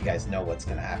 but I think you guys know what's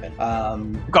going to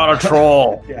happen. Got a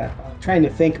troll. Yeah. I'm trying to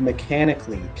think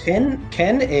mechanically. Can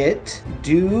it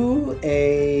do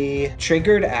a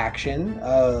triggered action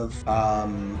of...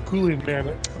 Cooling man.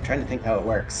 I'm trying to think how it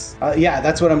works. Yeah,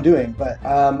 that's what I'm doing. But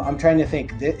I'm trying to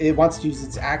think. It wants to use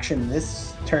its action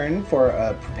this turn for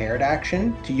a prepared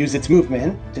action, to use its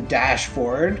movement to dash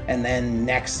forward, and then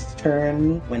next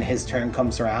turn when his turn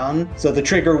comes around. So the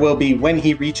trigger will be when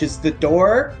he reaches the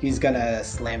door, he's gonna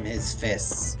slam his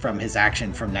fists from his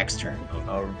action from next turn.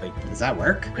 Does that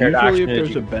work? Prepared Usually action if is there's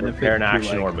you a benefit prepare an to,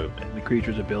 action like, or movement. the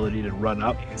creature's ability to run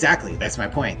up. Exactly, that's my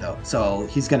point though. So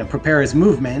he's gonna prepare his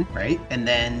movement, right? And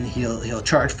then he'll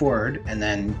charge forward, and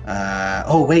then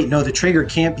oh wait, no, the trigger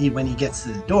can't be when he gets to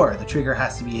the door. The trigger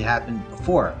has to be happened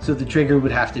before. So the trigger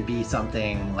would have to be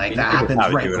something like that happens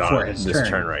right before his this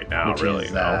turn right now, which really,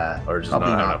 is, no? Or just probably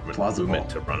not not enough plausible. movement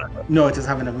to run it. No, it doesn't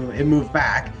have enough movement. It moved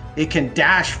back. It can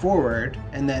dash forward,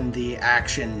 and then the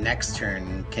action next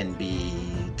turn can be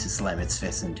to slam its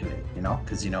fist into it, you know?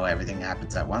 Because, you know, everything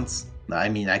happens at once. I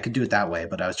mean, I could do it that way,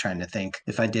 but I was trying to think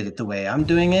if I did it the way I'm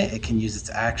doing it, it can use its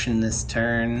action this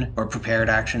turn or prepared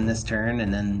action this turn,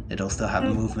 and then it'll still have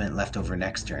movement left over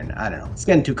next turn. I don't know. It's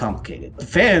getting too complicated. The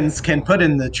fans can put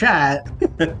in the chat,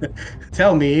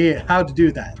 tell me how to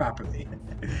do that properly.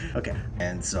 Okay,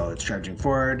 and so it's charging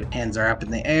forward, hands are up in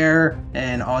the air,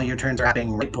 and all your turns are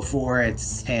happening right before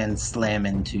its hands slam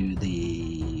into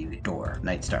the door.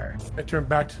 Nightstar. I turn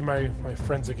back to my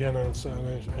friends again and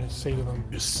I say to them,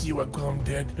 you see what Glum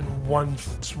did in one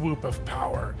swoop of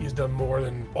power? He's done more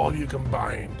than all you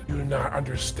combined. You do not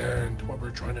understand what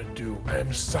we're trying to do. I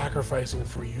am sacrificing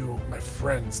for you, my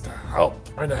friends, to help.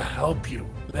 I'm trying to help you.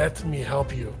 Let me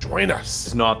help you. Join us.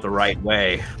 It's not the right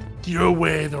way. Your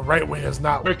way, the right way, is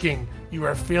not working. You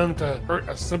are failing to hurt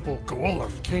a simple golem.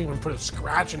 You can't even put a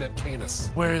scratch in it, Canis.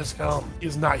 Where is Helm?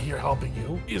 He's not here helping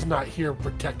you. He's not here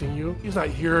protecting you. He's not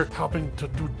here helping to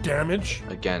do damage.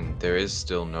 Again, there is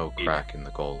still no crack in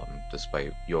the golem,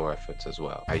 despite your efforts as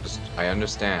well. I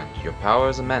understand. Your power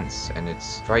is immense, and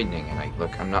it's frightening, and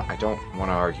I don't want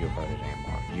to argue about it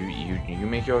anymore. You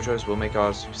make your choice, we'll make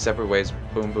ours. Separate ways,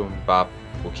 boom, boom, bop.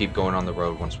 We'll keep going on the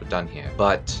road once we're done here.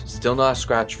 But still not a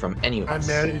scratch from any of us.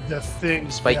 I managed the thing.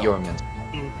 Despite your immense.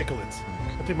 Nicholas.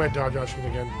 I take my dodge action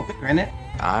again. Granite?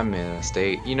 I'm in a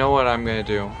state. You know what I'm gonna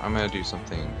do? I'm gonna do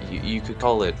something. You could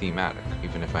call it thematic,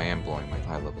 even if I am blowing my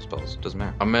high level spells. Doesn't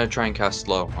matter. I'm gonna try and cast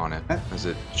slow on it. As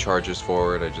it charges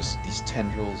forward, these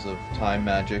tendrils of time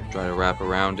magic, try to wrap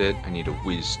around it. I need a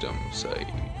wisdom save.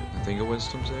 I think a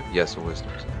wisdom save? Yes, a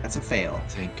wisdom save. That's a fail.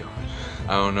 Thank God.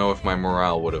 I don't know if my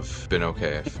morale would have been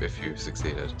okay if you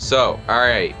succeeded. So,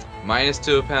 alright.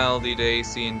 -2 penalty to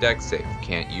AC and dex save.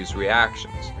 Can't use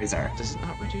reactions. Brazar. Does it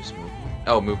not reduce movement?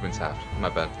 Oh, movement's halved. My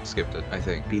bad. Skipped it, I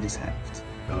think. Beat is halved.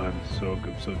 Oh, I'm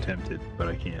so tempted, but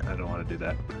I can't. I don't want to do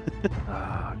that.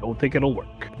 I don't think it'll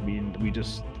work. I mean, we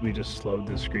just slowed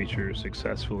this creature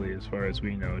successfully, as far as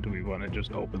we know. Do we want to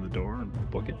just open the door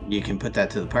and book it? You can put that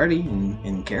to the party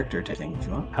in character type thing if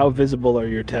you want. How visible are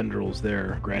your tendrils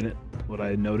there, Granite? Would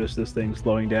I notice this thing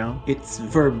slowing down? It's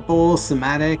verbal,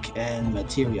 somatic, and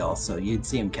material, so you'd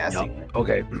see him casting it.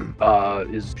 Okay.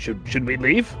 Should we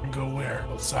leave? Go where?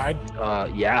 Outside?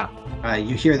 Yeah.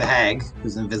 You hear the hag,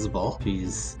 who's invisible.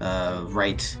 She's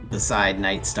right beside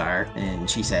Nightstar, and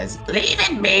she says, Leave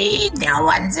it be. No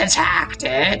one's attacked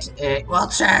it. It will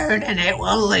turn and it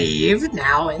will leave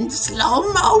now in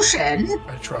slow motion.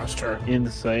 I trust her.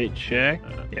 Insight check.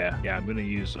 Yeah. I'm gonna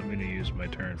use my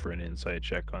turn for an insight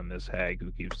check on this hag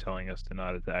who keeps telling us to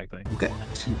not attack things. okay.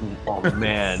 Oh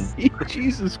man.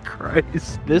 Jesus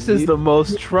Christ! This is the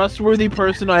most trustworthy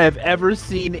person I have ever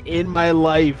seen in my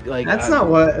life. Like That's not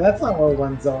what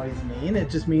ones always mean. It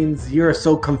just means you're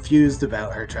so confused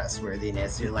about her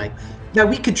trustworthiness. You're like, yeah,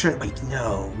 we could try. Wait,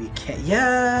 no, we can't.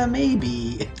 Yeah,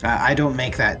 maybe. I don't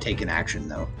make that take an action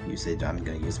though. You said I'm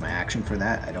gonna use my action for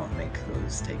that. I don't make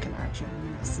those take an action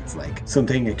unless it's like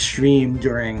something extreme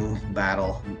during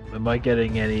battle. Am I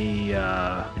getting any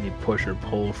push or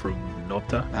pull from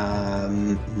Nota?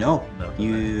 No. No.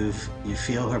 You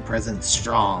feel her presence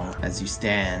strong as you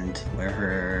stand where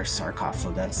her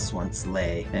sarcophagus once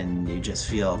lay, and you just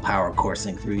feel power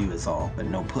coursing through you is all, but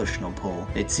no push, no pull.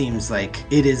 It seems like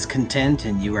it is content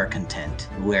and you are content,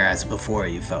 whereas before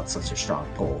you felt such a strong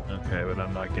pull. Okay, but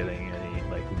I'm not getting any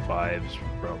vibes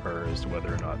from her as to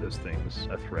whether or not this thing's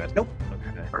a threat. Nope.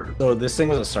 Okay. So this thing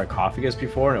was a sarcophagus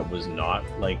before, and it was not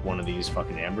like one of these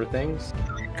fucking amber things.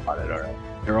 Got it, alright.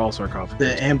 They're all sarcophagus.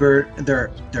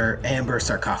 They're amber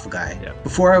sarcophagi. Yeah.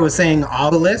 Before I was saying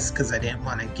obelisk because I didn't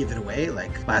want to give it away.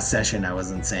 Like last session, I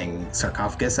wasn't saying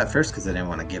sarcophagus at first because I didn't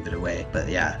want to give it away. But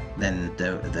yeah, then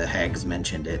the hags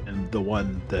mentioned it. And the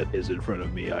one that is in front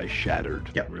of me, I shattered.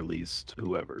 Yep. Released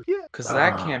whoever. Yeah, because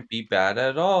that can't be bad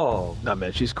at all. Nah,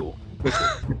 man, she's cool.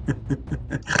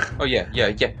 Oh yeah.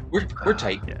 We're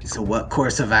tight. Yeah. So what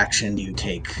course of action do you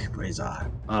take, Razor?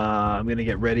 I'm gonna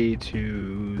get ready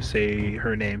to say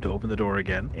her name to open the door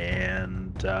again,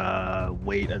 and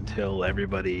wait until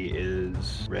everybody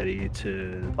is ready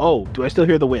to. Oh, do I still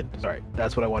hear the wind? Sorry,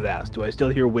 that's what I wanted to ask. Do I still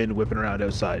hear wind whipping around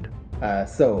outside?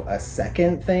 So a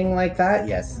second thing like that,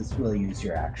 yes, this will use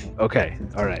your action. Okay,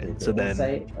 Since all you right. did the So then,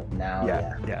 insight of now,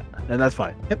 yeah, and that's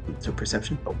fine. Yep. So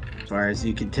perception. As far as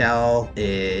you can tell,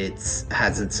 it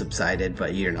hasn't subsided,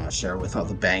 but you're not sure with all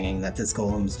the banging that this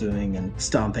golem's doing and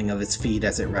stomping of its feet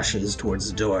as it rushes towards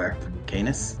the door.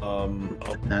 Canis?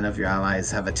 None of your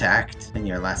allies have attacked, and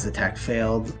your last attack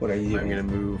failed. What are you I'm doing? gonna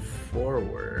move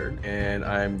forward, and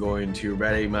I'm going to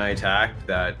ready my attack.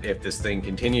 That if this thing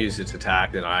continues its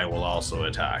attack, then I will also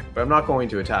attack. But I'm not going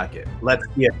to attack it. Let's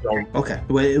see it go. Okay.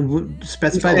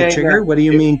 Specify the trigger. What do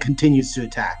you mean continues to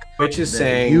attack? Which is The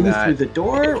saying you that through the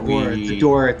door if or we the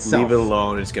door itself? leave it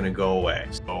alone, it's gonna go away.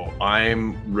 So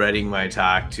I'm readying my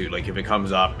attack to, like, if it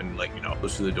comes up and, like, you know,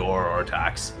 goes through the door or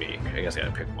attacks me. I guess I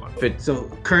gotta pick one. If it, So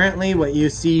currently what you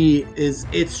see is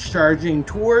it's charging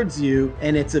towards you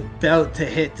and it's about to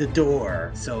hit the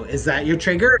door. So is that your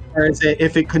trigger, or is it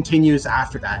if it continues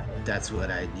after that? That's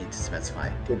what I need to specify.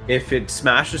 if it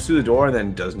smashes through the door and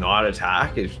then does not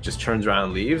attack, it just turns around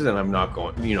and leaves, then I'm not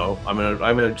going. You know, I'm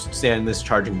gonna stand this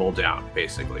charging bolt down,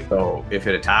 basically. So if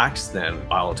it attacks, then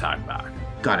I'll attack back.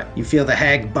 Got it. You feel the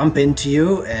hag bump into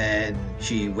you, and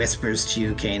she whispers to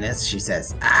you, Canis. She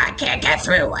says, I can't get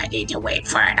through. I need to wait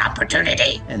for an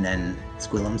opportunity. and then it's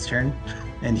Gwillem's turn.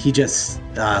 And he just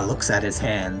looks at his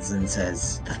hands and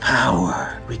says, the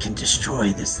power. We can destroy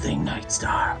this thing,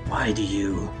 Nightstar. Why do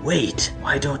you wait?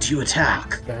 Why don't you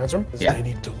attack? Can I answer him? Yeah. They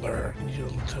need to learn. They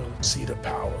need to see the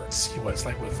power, see what it's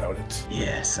like without it.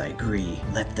 Yes, I agree.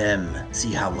 Let them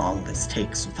see how long this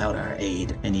takes without our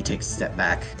aid. And he takes a step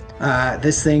back.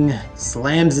 This thing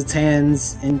slams its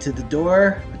hands into the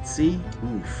door. Let's see.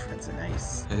 Oof, that's a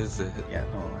nice. Is it? Yeah,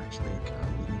 oh, actually.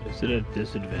 Is it a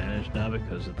disadvantage now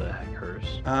because of the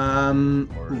curse?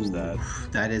 Or is that-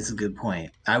 that is a good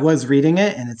point. I was reading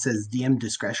it and it says DM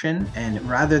discretion, and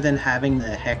rather than having the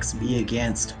hex be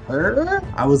against her,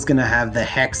 I was gonna have the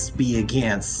hex be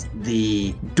against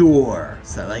the door.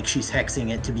 So like she's hexing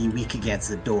it to be weak against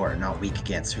the door, not weak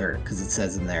against her, because it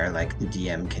says in there like the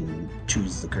DM can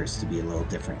choose the curse to be a little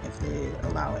different if they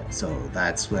allow it. So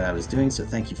that's what I was doing. So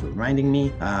thank you for reminding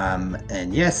me.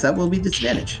 And yes, that will be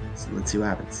disadvantage. So let's see what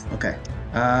happens. Okay.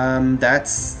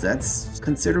 That's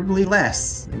considerably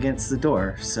less against the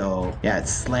door. So yeah, it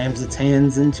slams its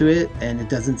hands into it, and it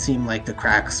doesn't seem like the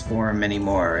cracks form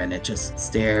anymore, and it just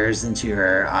stares into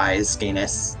your eyes.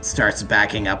 Gainus starts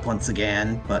backing up once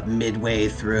again, but midway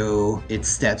through its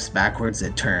steps backwards,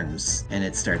 it turns and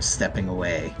it starts stepping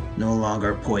away, no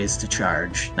longer poised to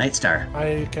charge. Nightstar.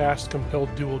 I cast Compel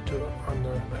Duel on the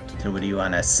net. So what do you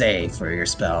want to say for your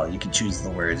spell? You can choose the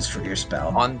words for your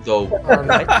spell. On the On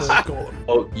the golem.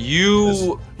 oh,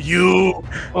 you You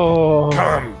Oh.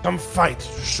 come fight.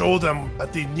 Show them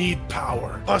that they need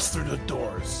power. Bust through the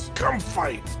doors. Come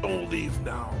fight. Don't leave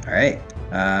now. All right.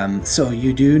 So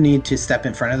you do need to step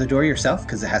in front of the door yourself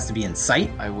because it has to be in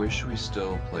sight. I wish we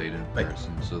still played in Wait.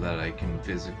 person so that I can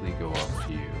physically go up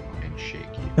to you and shake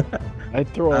you. I'd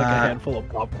throw like a handful of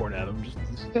popcorn at him. Just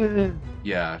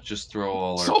Yeah, just throw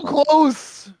all our. So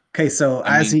close! Okay, so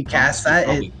I as mean, he casts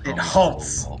honestly, that, probably it throw me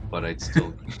halts. through a wall, but I'd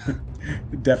still.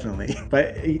 Definitely.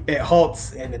 But it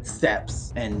halts and it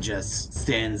steps and just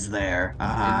stands there.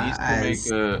 It needs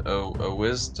to make a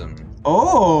wisdom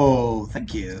Oh,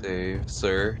 thank you. save,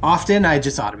 sir. Often I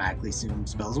just automatically assume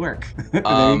spells work. There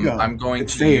you go. I'm going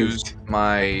It's to saved. use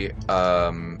my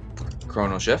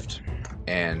chrono shift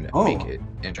and make it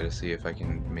and try to see if I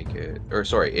can make it. Or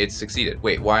sorry, it succeeded.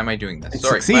 Wait, why am I doing this? It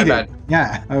Sorry, succeeded. my bad.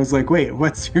 Yeah, I was like, wait,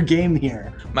 what's your game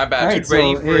here? My bad. Alright, Dude,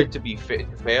 ready so for it to be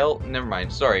fail? Never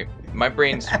mind. Sorry, my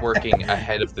brain's working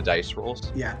ahead of the dice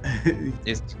rolls. Yeah.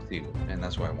 It succeeded, and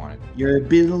that's what I wanted. Your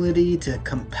ability to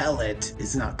compel it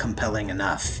is not compelling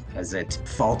enough, as it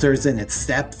falters in its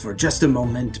step for just a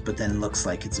moment, but then looks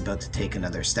like it's about to take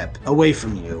another step away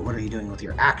from you. What are you doing with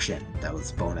your action? That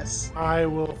was bonus. I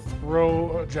will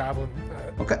throw a javelin at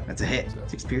it. Okay, that's a hit.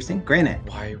 6 piercing. Granite.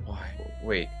 Why?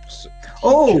 Wait. So,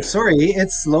 Oh, sorry,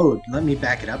 it's slowed. Let me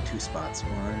back it up 2 spots.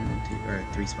 1, 2, or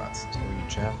 3 spots. So you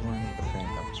javelin the thing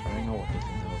that was running away,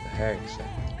 even though the hag said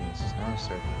it means he's not a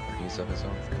servant, but he's of his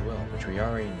own free will, which we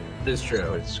already knew. It's true.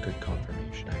 But it's good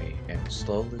confirmation. I am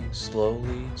slowly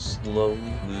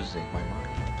losing my mind.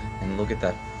 And look at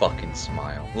that fucking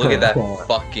smile. Look at that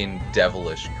fucking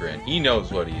devilish grin. He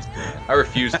knows what he's doing. I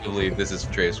refuse to believe this is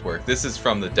Dre's work. This is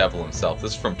from the devil himself.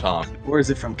 This is from Tom. Or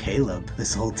is it from Caleb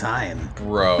this whole time?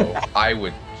 Bro, I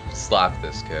would slap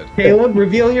this kid. Caleb,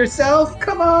 reveal yourself!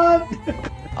 Come on!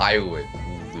 I would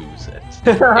lose it.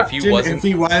 If he wasn't, If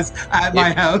he was at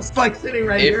my house, like sitting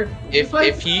right here.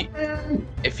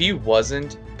 If he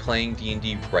wasn't playing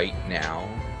D&D right now,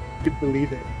 I could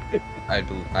believe it.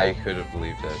 I could have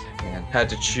believed it. Man, had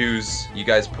to choose. You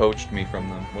guys poached me from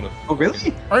them. What a Oh,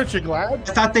 really? Aren't you glad?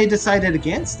 I thought they decided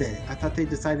against it. I thought they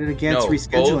decided against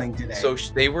rescheduling today. So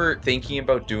they were thinking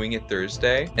about doing it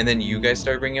Thursday, and then you guys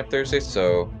started bringing up Thursday.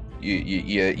 So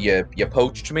you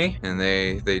poached me, and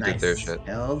they did their shit.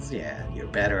 Hells yeah, you're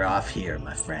better off here,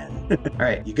 my friend. All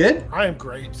right, you good? I am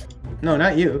great. No,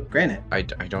 not you. Granite. I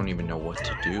don't even know what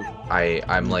to do.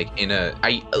 I'm like in a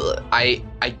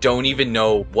I don't even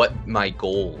know what my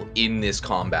goal in this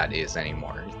combat is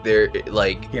anymore. They're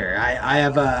like Here, I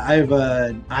have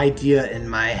an idea in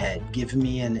my head. Give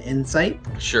me an insight.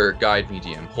 Sure, guide me,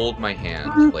 DM. Hold my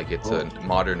hand like it's a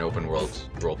modern open world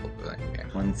role playing game.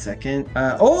 1 second.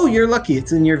 Oh, you're lucky.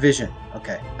 It's in your vision.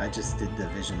 Okay, I just did the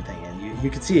vision thing, and you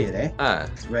can see it, eh?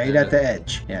 It's right at the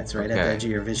edge. Yeah, it's right at the edge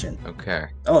of your vision. Okay.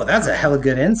 Oh, that's a hella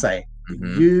good insight.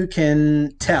 Mhm. You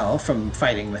can tell from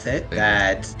fighting with it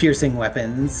that piercing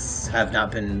weapons have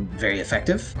not been very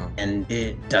effective, and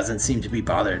it doesn't seem to be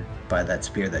bothered by that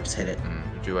spear that just hit it.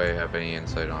 Do I have any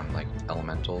insight on like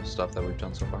elemental stuff that we've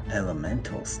done so far?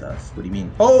 Elemental stuff? What do you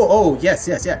mean? Oh, yes.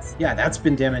 Yeah, that's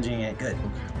been damaging it good.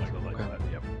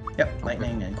 Yep,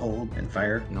 lightning and cold and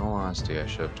fire. In all honesty, I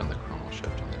should have done the chrono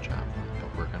shift on the javelin,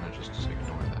 but we're gonna just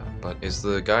ignore that. But is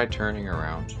the guy turning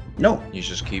around? No. He's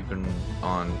just keeping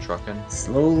on trucking?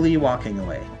 Slowly walking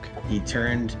away. He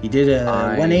did a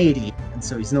 180, and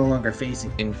so he's no longer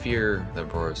facing. In fear that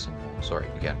Roar symbol, sorry,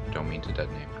 again, don't mean to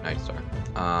detonate Nightstar.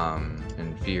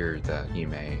 In fear that he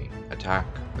may attack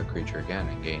the creature again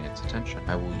and gain its attention,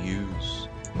 I will use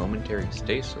momentary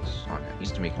stasis on it. He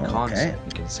needs to make a con save,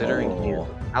 and considering he's a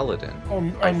paladin.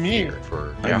 I fear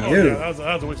for you. That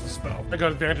was a waste of spell. I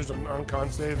got advantage on con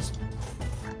saves.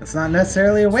 It's not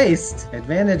necessarily a waste.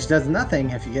 Advantage does nothing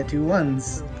if you get 2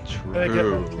 1s.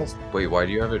 True. Wait, why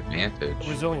do you have advantage?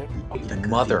 Resilient.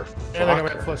 Motherfucker. And I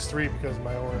got +3 because of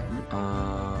my aura.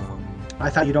 I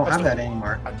thought you don't have that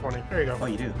anymore. At 20. There you go. Oh,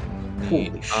 you do. Neat.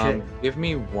 Holy shit. Give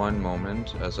me one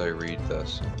moment as I read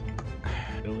this.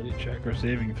 Ability check or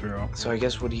saving throw. So I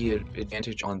guess would he have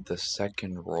advantage on the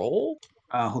second roll?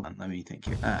 Hold on, let me think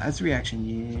here. As a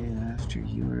reaction, after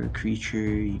you're a creature,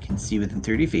 you can see within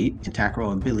 30 feet. Attack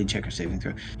roll and ability check or saving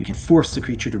throw. You can force the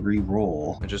creature to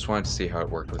re-roll. I just wanted to see how it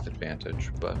worked with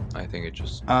advantage, but I think it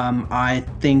just. I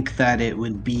think that it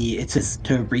would be. It says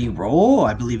to re-roll.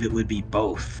 I believe it would be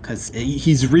both because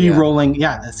he's re-rolling.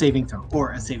 Yeah, a saving throw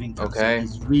or a saving throw. Okay.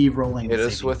 So he's re-rolling. Hit the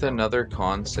us saving with throw. another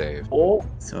con save.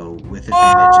 So with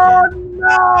advantage again.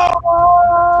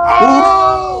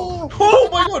 Oh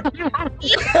my god!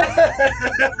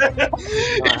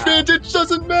 Advantage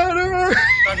doesn't matter!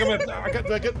 I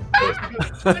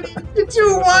get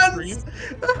 2 ones.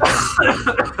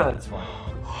 That's fine.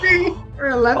 3 or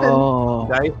 11 Oh.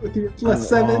 Dice. with your plus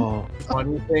 7. Oh.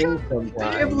 Funny thing sometimes.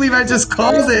 I can't believe I just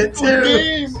called it too.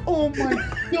 Game! Oh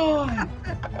my god!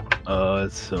 Oh,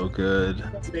 it's so good.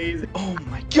 That's amazing. Oh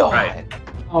my god! Right.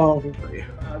 Oh,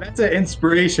 that's an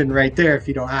inspiration right there. If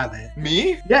you don't have it,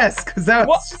 Me? yes, because that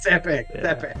was What? just epic. It's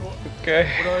epic. Okay.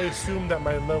 Would I assume that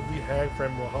my lovely hag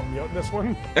friend will help me out in this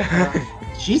one?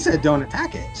 She said, "Don't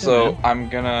attack it." So I'm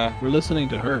gonna. We're listening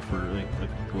to her for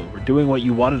well, we're doing what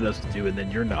you wanted us to do, and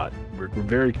then you're not. We're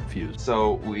very confused.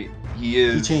 So he He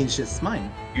is. changed his mind.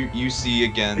 You see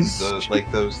again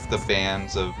the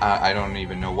bands of I don't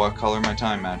even know what color my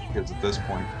time magic is at this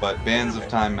point, but bands of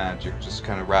time magic just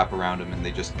kind of wrap around him and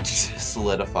they just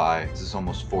solidify. This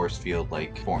almost force field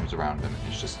like forms around him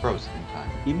and he's just frozen in time.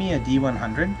 Give me a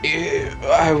D100.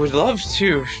 I would love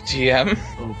to, TM.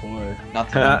 Oh boy.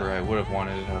 Not the number I would have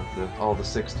wanted of all the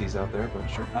 60s out there, but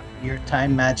sure. Your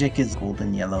time magic is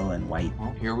golden, yellow, and white.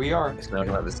 Well, here we are. It's not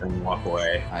let this thing walk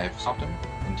away. I have stopped him,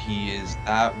 and he is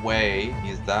that way.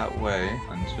 He is that way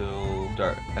until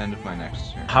end of my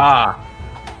next turn. Ha!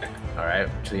 Alright,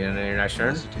 to the end of your next turn.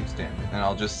 Unless he takes damage, and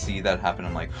I'll just see that happen.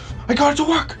 I'm like, I got it to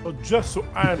work. So just so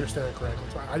I understand it correctly,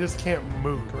 so I just can't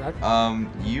move, correct?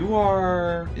 You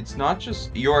are. It's not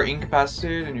just you are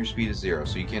incapacitated, and your speed is 0,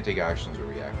 so you can't take actions or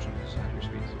reactions. And your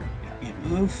speed is 0. Yeah. You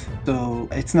move, so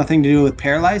it's nothing to do with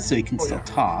paralyzed, so you can still yeah.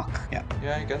 talk. Yeah.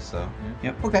 Yeah, I guess so. Yeah.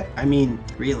 Yep. Okay. I mean,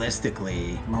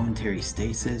 realistically, momentary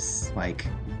stasis, like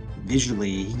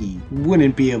visually, he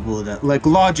wouldn't be able to, like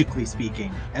logically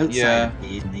speaking, outside of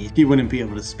he wouldn't be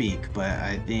able to speak. But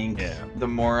I think, The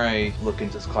more I look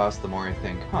into this class, the more I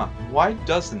think, why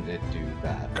doesn't it do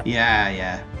that?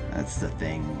 yeah, that's the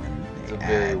thing when It's they a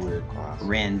very add weird class.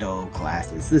 rando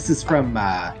classes. This is from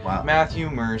wow. Matthew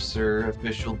Mercer,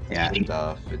 official Yeah.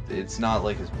 stuff. It's not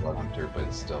like his Blood Hunter, but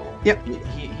it's still. Yep.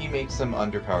 He makes some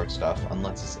underpowered stuff,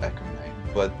 unless it's Echo Knight.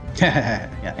 But yeah.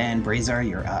 And Brazar,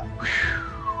 you're up.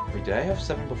 wait, did I have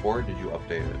 7 before? Or did you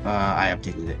update it? I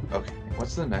updated it. Okay.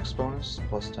 What's the next bonus?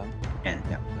 Plus 10. And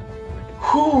yeah.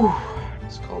 Whew.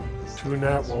 It's called. Two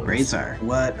nat ones. Brazar,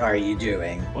 what are you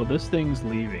doing? Well, this thing's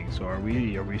leaving, so are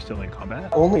we still in combat?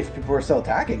 Only if people are still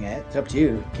attacking it. It's up to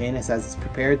you. Canis has its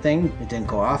prepared thing. It didn't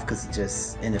go off because it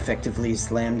just ineffectively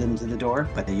slammed into the door.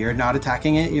 But you're not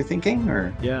attacking it, you're thinking?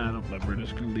 Or Yeah, we're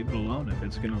just gonna leave it alone. If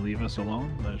it's gonna leave us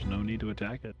alone, there's no need to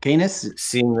attack it. Canis?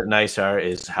 Seeing that Nysar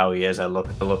is how he is, I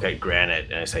look at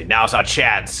Granite and I say, "Now's our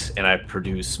chance!" And I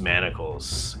produce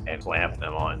manacles and clamp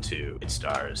them onto its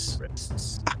star's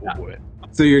wrists. Oh boy.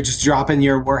 So you're just dropping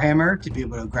your Warhammer to be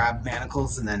able to grab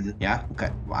manacles and then, yeah? Okay.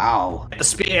 Wow. The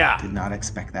spear! Did not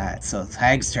expect that. So it's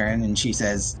Hag's turn and she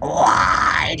says,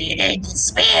 Why do you need the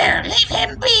spear? Leave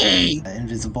him be! the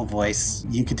invisible voice.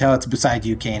 You can tell it's beside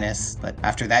you, Canis. But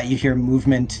after that, you hear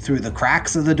movement through the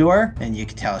cracks of the door and you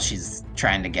can tell she's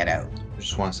trying to get out. I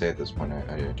just want to say at this point,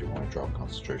 I do want to drop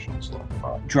concentration on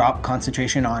slow. Drop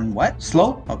concentration on what?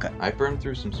 Slow? Okay. I burned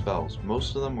through some spells.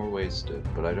 Most of them were wasted,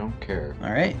 but I don't care.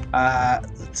 All right.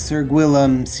 Sir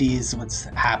Gwillem sees what's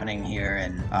happening here,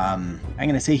 and I'm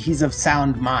gonna say he's of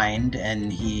sound mind,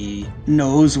 and he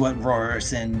knows what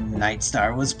Rorison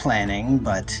Nightstar was planning,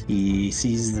 but he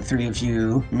sees the three of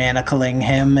you manacling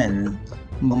him and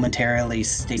momentarily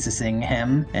stasising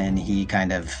him, and he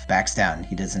kind of backs down.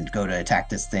 He doesn't go to attack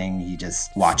this thing, he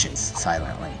just watches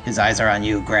silently. His eyes are on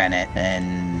you, Granite,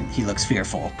 and he looks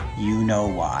fearful. You know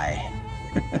why.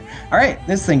 Alright,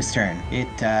 this thing's turn. It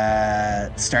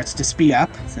starts to speed up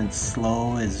since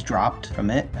slow is dropped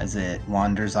from it as it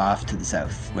wanders off to the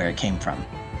south where it came from.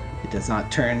 It does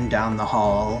not turn down the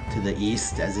hall to the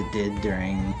east as it did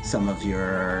during some of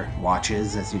your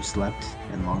watches as you slept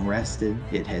and long rested.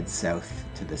 It heads south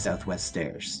to the southwest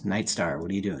stairs. Nightstar,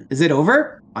 what are you doing? Is it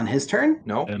over on his turn?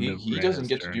 No, End of he doesn't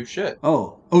get to turn. do shit.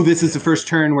 Oh, this is the first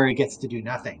turn where he gets to do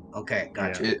nothing. Okay,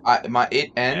 gotcha.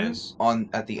 It ends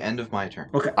at the end of my turn.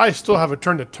 Okay. I still have a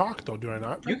turn to talk, though, do I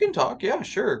not? You can talk, yeah,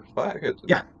 sure.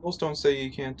 Yeah. Rules don't say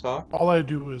you can't talk. All I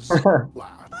do is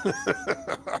laugh.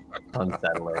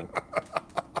 Unsettling.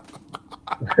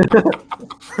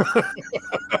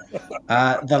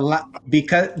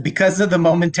 Because of the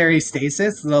momentary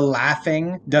stasis, the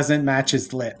laughing doesn't match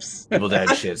his lips. Evil Dead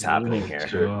shit's happening here.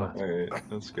 God. Alright,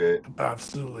 that's great.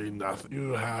 Absolutely nothing.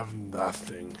 You have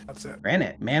nothing. That's it.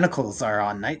 Granite, manacles are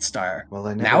on Nightstar. Well,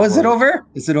 I never Now is it was- over?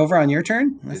 Is it over on your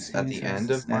turn? It's at the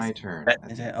end of my turn.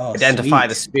 Oh, Identify sweet.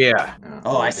 the spear. Yeah,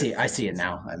 Oh, I'll I look see. at- I see it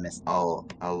now. I missed. I'll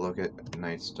look at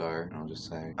Nightstar and I'll just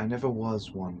say, I never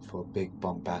was one for big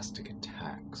bombastic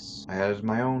attacks. I had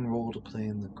my own role to play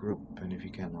in the group, and if you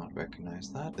cannot recognize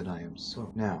that, then I am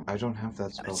so. Now, I don't have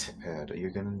that spell prepared. You're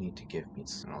gonna need to give me.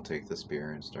 And I'll take the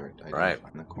spear and start identifying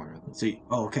the corner of the So,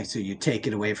 okay. So you take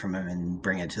it away from him and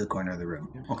bring it to the corner of the room.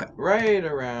 Okay. right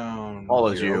around.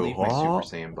 Follows here. I'll you. leave my What?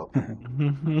 Super Saiyan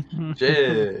bubble.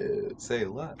 Shit. Say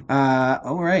what?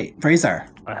 All right. Fraser.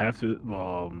 I have to.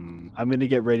 I'm gonna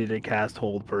get ready to cast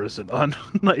Hold Person on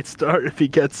Nightstar if he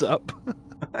gets up.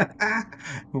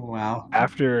 Wow.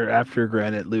 After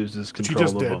Granite loses But you control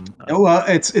just of did. him. Oh well,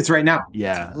 it's right now.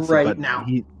 Yeah. Right but now.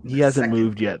 He The hasn't second.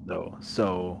 moved yet though.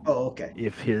 So Oh, okay.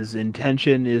 if his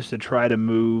intention is to try to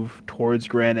move towards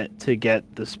Granite to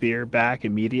get the spear back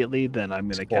immediately, then I'm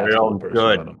gonna cast Real Hold Person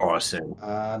on him. good, Orson.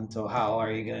 So how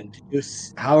are you going to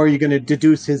deduce? How are you going to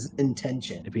deduce his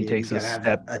intention? If he takes He's a gotta have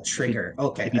step- a trigger.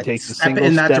 Okay. if he takes a step single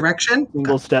in that step- direction.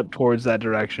 Single step towards that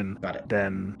direction, Got it.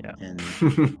 then yeah.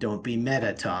 And don't be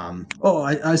meta, Tom. Oh,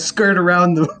 I skirt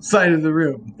around the side of the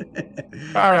room.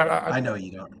 I know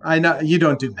you don't. I know you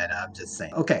don't do meta. I'm just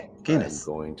saying. Okay, I'm Canis.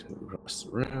 going to across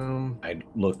the room. I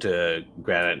look to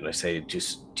Granite and I say,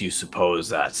 do you suppose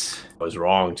that I was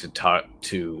wrong to try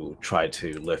to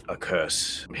lift a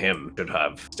curse from him? Should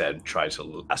have instead tried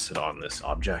to cast it on this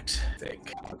object, I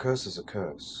think. A curse is a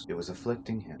curse. It was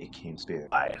afflicting him. It came spear.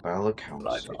 I- By all accounts,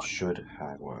 I it thought. should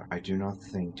have worked. I do not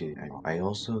think it. I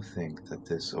also think that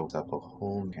this opens up a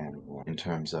whole can of worms in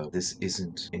terms of this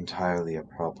isn't entirely a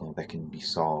problem that can be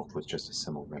solved with just a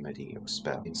simple remedy or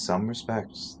spell. In some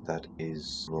respects, that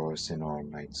is Rorison or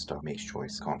Nightstar makes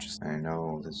choice conscious. I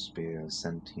know the spear is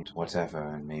sentient, whatever,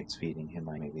 and maybe it's feeding him.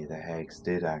 Like maybe the hags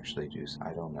did actually do so.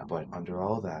 I don't know. But under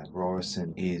all that,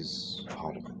 Rorison is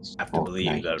part of it. I have to Or believe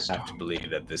Nightstar.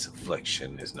 that this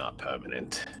affliction is not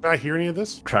permanent. Did I hear any of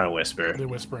this? I'm trying to whisper. Are they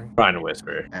whispering? Trying to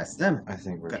whisper. Ask them. I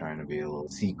think we're Okay. trying to be a little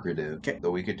secretive. Okay.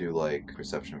 Though we could do like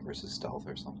perception versus stealth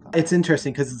or something. It's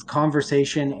interesting because it's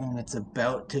conversation and it's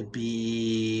about to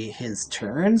be his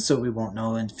turn, so we won't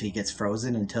know if he gets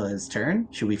frozen until his turn.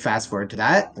 Should we fast forward to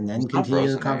that and then He's not continue the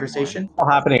frozen conversation? All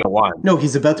happening at once. No,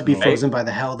 he's about to be Right. frozen by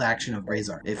the held action of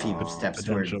Razor if he Oh, steps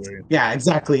towards. potentially. Yeah,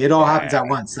 exactly. It all happens at Yeah.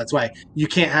 once. That's why you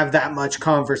can't have that much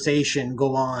conversation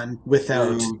go on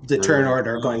without True, the turn true.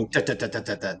 order going. Da, da, da, da,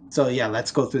 da, da. So yeah,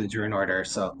 let's go through the turn order.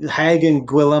 So Hag and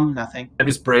Gwillem, nothing. I'm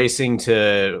just bracing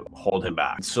to hold him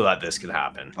back so that this can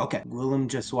happen. Okay, Gwillem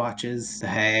just watches the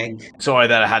Hag. Sorry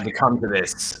that I had to come to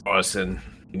this, Orson.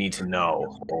 You need to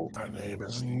know. My name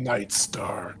is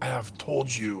Nightstar. I have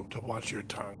told you to watch your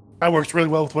tongue. That works really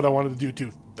well with what I wanted to do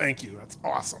too. Thank you. That's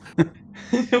awesome.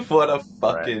 What a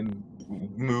fucking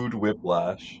mood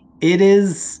whiplash. It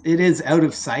is out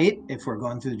of sight. If we're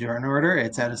going through the turn order,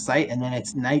 it's out of sight, and then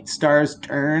it's Nightstar's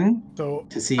turn So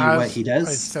to see as what he does.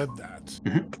 I said that.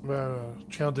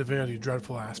 Channel Divinity,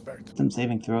 dreadful aspect. Some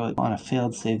saving throw on a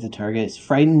failed save. The target is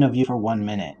frightened of you for 1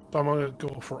 minute. So I'm gonna go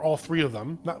for all three of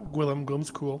them. Not Gwillem.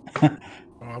 Gwillem's cool.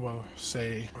 I'm gonna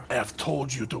say, I have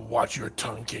told you to watch your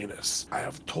tongue, Canis. I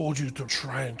have told you to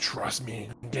try and trust me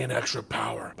and gain extra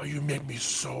power, but you make me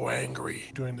so angry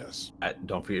doing this.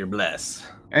 Don't forget your bless.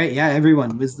 All right, yeah,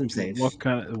 everyone, wisdom save. What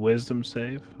kind of wisdom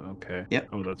save? Okay. Yep.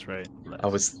 Oh, that's right. I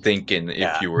was thinking if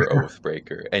Yeah. you were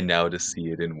Oathbreaker, and now to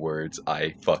see it in words,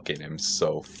 I fucking am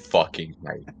so fucking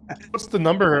right. What's the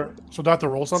number? So do I have to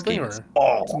roll something, or Schemes.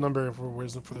 what's the number for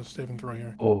wisdom for the saving throw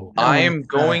here? Oh. I am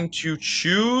going to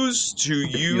choose to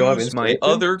You don't have use my inspiration?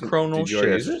 other Did chronal you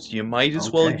already use shift. You might as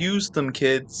well Okay. use them,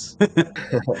 kids.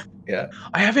 Yeah.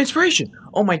 I have inspiration.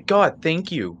 Oh my god,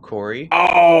 thank you, Corey.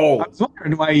 Oh! I was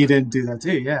wondering why you didn't do that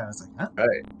too. Yeah, I was like, huh?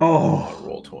 Right. Oh,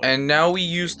 Roll 20. And now we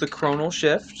use the chronal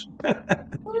shift.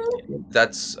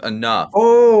 That's enough.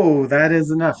 oh, that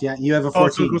is enough. Yeah, you have a Oh,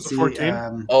 so 14. it goes to See,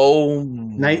 14? Oh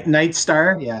Night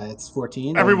Star. Yeah, it's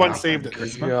 14. Everyone Knock saved on it.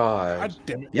 charisma. god. God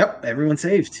damn it. Yep, everyone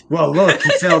saved. Well, look, he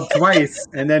failed twice,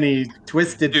 and then he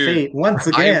twisted Dude, fate once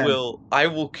again. I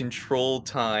will control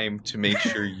time to make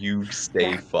sure you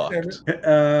stay fucked.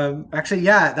 Actually,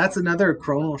 yeah, that's another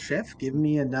chronal shift. Give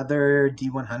me another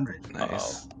D100.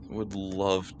 Nice. Would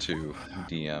love to,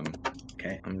 DM.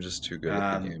 Okay. I'm just too good at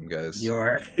the Um, game, guys.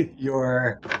 Your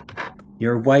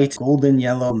Your white, golden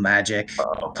yellow magic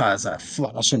cause a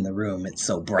flash in the room. It's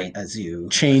so bright as you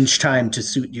change time to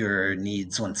suit your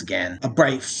needs once again. A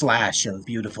bright flash of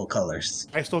beautiful colors.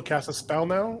 I still cast a spell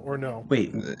now, or no?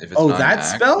 Wait, If it's oh, not an that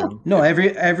spell? action, No,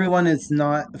 everyone is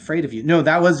not afraid of you. No,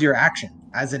 that was your action.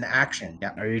 As an action.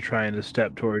 Yeah. Are you trying to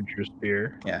step towards your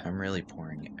spear? Yeah. I'm really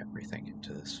pouring everything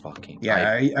into this fucking.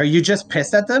 Yeah. Are you just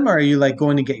pissed at them, or are you like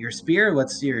going to get your spear?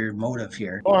 What's your motive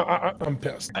here? Oh, I'm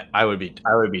pissed. I would be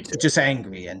too. Just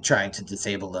angry and trying to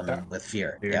disable them with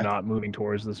fear. You're not moving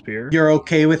towards the spear? You're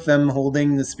okay with them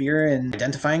holding the spear and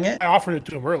identifying it? I offered it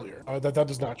to him earlier. That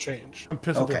does not change. I'm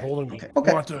pissed that they're holding me.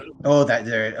 Okay. I want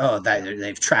to,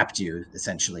 They've trapped you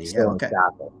essentially. Still Yeah. Okay.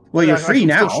 shackled. Well, you're I'm free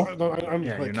now. I'm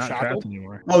Yeah, like you're not shackled. trapped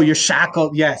anymore. Oh, you're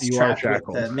shackled. Yes, You are trapped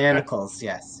with shackled. the manacles.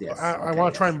 Yes. I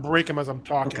want to try and break him as I'm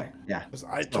talking. Okay. Yeah. 'Cause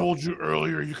I told you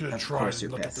earlier you could have Of tried course to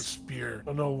you're look at the pissed. spear. I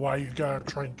don't know why you gotta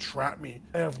try and trap me.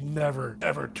 I have never,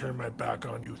 ever turned my back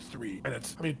on you three. And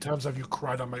it's how many times have you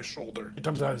cried on my shoulder? How many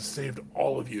times I've saved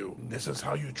all of you. And this is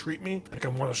how you treat me? Like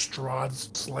I'm one of Strahd's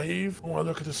slave? I want to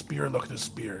look at the spear, look at the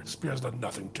spear. The spear has done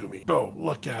nothing to me. Go,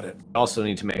 look at it. You also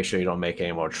need to make sure you don't make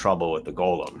any more trouble with the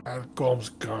golem. Golem's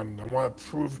gone. I want to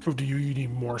prove to you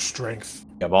need more strength.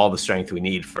 You have all the strength we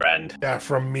need, friend. Yeah,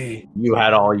 from me. You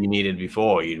had all you needed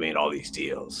before you'd made all these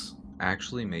deals.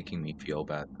 Actually making me feel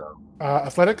bad though.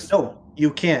 Athletics? No,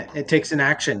 you can't. It takes an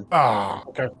action. Ah,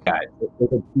 okay. Yeah,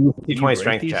 it's a You D20 break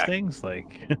strength these check. things?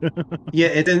 Like... Yeah,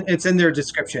 it's in their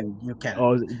description. You can.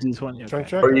 Oh, this one? Okay. Strength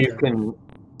check? Or you Okay. can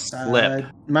slip.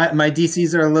 My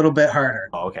DCs are a little bit harder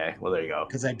Oh, okay, well there you go.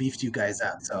 because I beefed you guys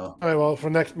up. So All right, well, for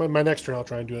my next turn, I'll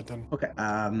try and do it then. okay.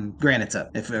 Granite's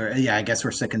up. I guess we're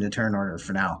sticking to turn order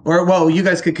for now. Or well, you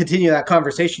guys could continue that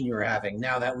conversation you were having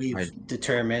now that we've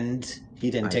determined he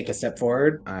didn't take a step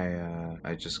forward.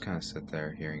 I just kind of sit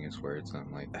there hearing his words, and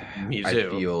I'm like, Me I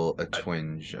too. feel a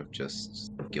twinge of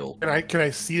just guilt. Can I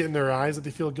see it in their eyes that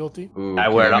they feel guilty? Ooh, I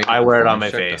can wear it- make a I wear it on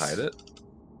my performance check face. to hide it?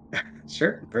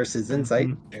 Sure. Versus insight.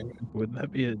 Wouldn't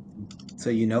that be a... So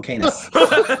you know Canis. All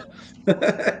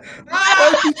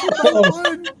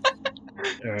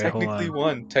right, Technically hold on.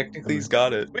 one. Technically he's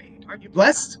got it. Wait, are you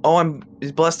blessed? Oh,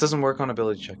 his bless doesn't work on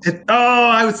ability checks.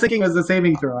 I was thinking it was a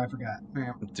saving throw. I forgot.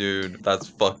 Yeah. Dude, that's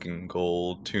fucking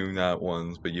gold. 2 nat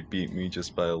ones, but you beat me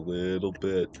just by a little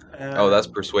bit. Oh, that's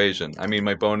persuasion. I mean,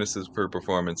 my bonuses per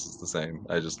performance is the same.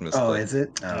 I just missed Oh, it. is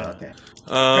it? Oh, okay.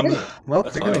 That's Well, I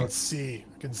fine. can see.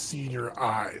 I can see in your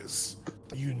eyes.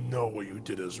 You know what you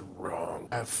did is wrong.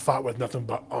 I've fought with nothing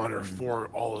but honor for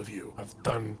all of you. I've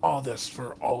done all this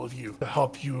for all of you to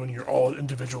help you in your all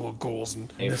individual goals,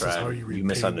 and Hey, this is how friend, you repay you me.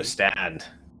 misunderstand.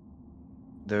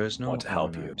 There is no Want to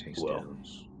help honor you, taste Will.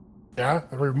 downs. Yeah,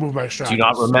 I remove my shackles. Do you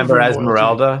not remember Remove loyalty.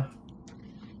 Esmeralda?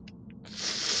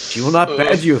 She will not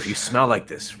bed you if you smell like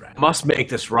this, friend. Must make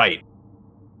this right.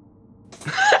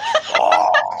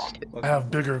 I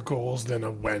have bigger goals than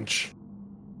a wench.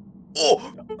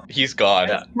 Oh, he's gone.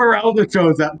 Yeah. Meralda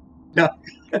shows up. No.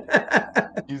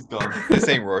 He's gone. This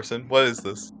ain't Rorson. What is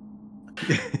this?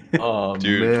 Oh,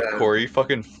 Dude, man. Corey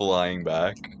fucking flying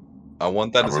back. I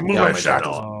want that as a Remove Yeah, my but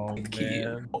shackles. Oh, the key.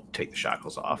 man. Oh, take the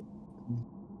shackles off.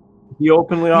 He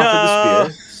openly offered the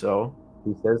spear, so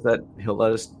he says that he'll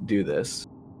let us do this.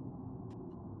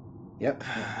 Yep.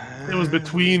 It was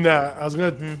between that. I was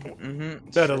gonna Mm-hmm.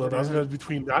 bet a little. I was gonna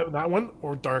between that one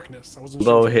or darkness. I wasn't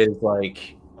Although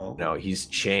sure. his he's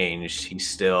changed. He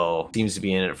still seems to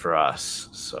be in it for us.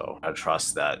 So I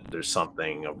trust that there's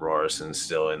something of Rorison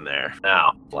still in there.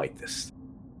 Now, like this.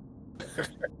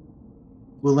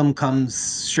 Willem comes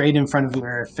straight in front of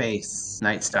your face,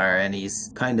 Nightstar, and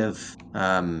he's kind of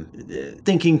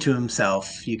thinking to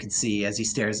himself. You can see as he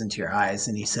stares into your eyes,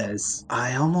 and he says,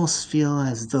 I almost feel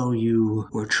as though you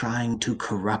were trying to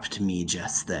corrupt me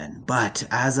just then. But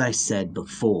as I said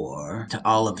before to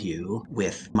all of you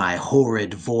with my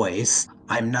horrid voice,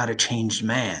 I'm not a changed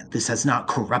man. This has not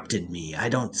corrupted me. I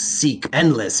don't seek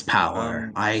endless power.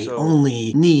 I so-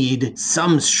 only need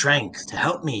some strength to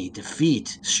help me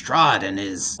defeat Strahd and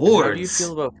his hordes. How do you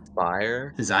feel about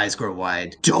fire? His eyes grow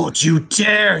wide. Don't you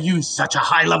dare use such a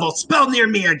high-level spell near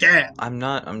me again!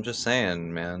 I'm just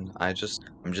saying, man.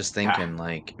 I'm just thinking,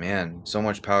 like, man, so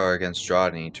much power against Strahd,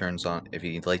 and he turns on, if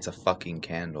he lights a fucking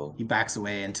candle. He backs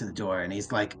away into the door and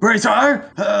he's like, Brazar,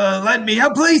 let me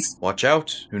out, please! Watch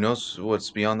out. Who knows what what's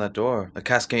beyond that door. A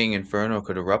cascading inferno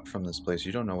could erupt from this place.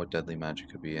 You don't know what deadly magic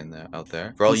could be in there, out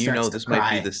there. For all He you know, starts to this might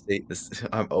be cry. the state.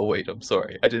 Oh wait, I'm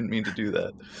sorry. I didn't mean to do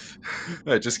that.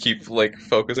 I just keep like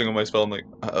focusing on my spell. I'm like,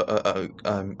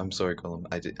 I'm sorry, Colin.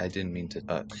 I didn't mean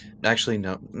to. Actually,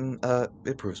 no.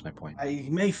 It proves my point. I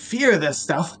may fear this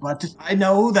stuff, but I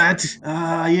know that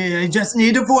I just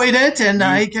need to avoid it, and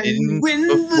I can Didn't win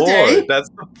the before. day. That's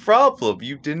the problem.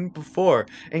 You didn't before.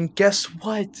 And guess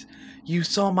what? You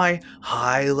saw my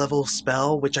high-level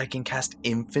spell, which I can cast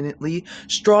infinitely.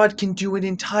 Strahd can do an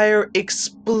entire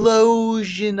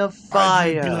explosion of Why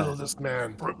do you fire. belittle this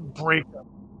man? Break him.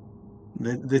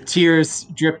 The tears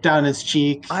drip down his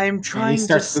cheek. I'm and he trying to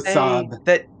starts to say sob.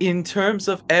 that in terms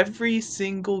of every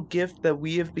single gift that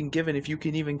we have been given, if you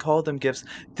can even call them gifts,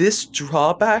 this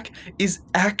drawback is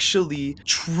actually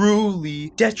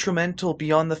truly detrimental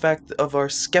beyond the fact of our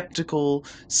skeptical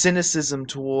cynicism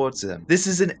towards them. This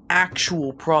is an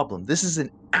actual problem. This is an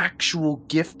actual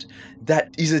gift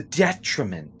that is a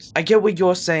detriment. I get what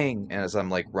you're saying as I'm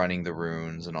like running the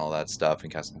runes and all that stuff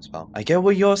and casting a spell. I get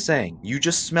what you're saying. You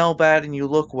just smell bad and you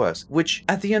look worse. Which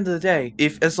at the end of the day,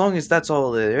 if as long as that's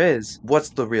all there is, what's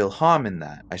the real harm in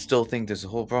that? I still think there's a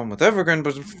whole problem with Evergreen,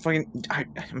 but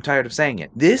I'm tired of saying it.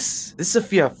 This is a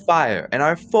fear of fire, and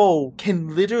our foe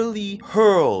can literally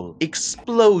hurl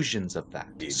explosions of that.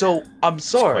 So I'm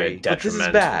sorry, It's quite a but this is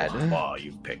detrimental bad. flaw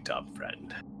you've picked up,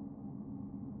 friend.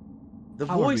 The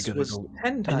How are we voice gonna was go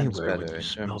 10 times anywhere when better you in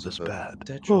smell terms this of a bad?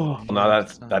 detriment. Well, now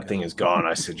It's that not that thing good. is gone,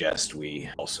 I suggest we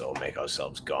also make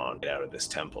ourselves gone, get out of this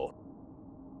temple.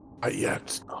 Not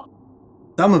yet.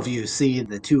 Some of you see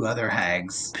the two other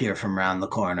hags appear from around the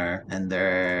corner, and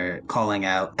they're calling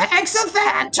out,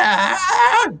 Exophanter!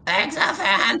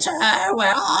 Exophanter,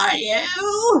 where are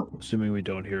you? Assuming we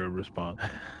don't hear a response.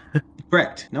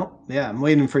 correct. Nope. Yeah, I'm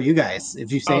waiting for you guys.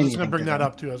 If you say I was anything just going to bring to that them.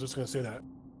 up too. I was just going to say that.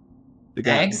 The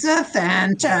guy, Yes, we need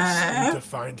Exophanter! to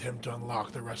find him to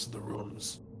unlock the rest of the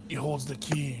rooms. He holds the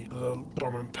key to the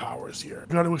dormant powers here. If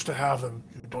you don't wish to have them,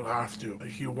 you don't have to.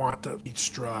 If you want to eat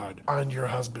Strahd, find your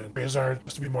husband. Razor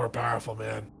has to be more powerful,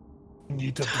 man. You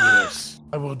need to do this.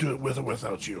 I will do it with or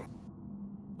without you.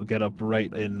 will get up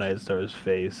right in Nightstar's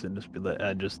face and just be like,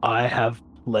 I have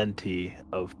plenty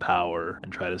of power,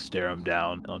 and try to stare him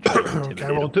down. I'll try to intimidate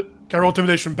Can I roll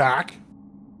intimidation back?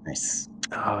 Nice.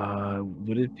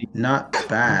 Would it be Not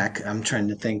back. I'm trying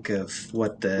to think of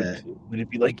what the... would it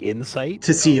be like insight?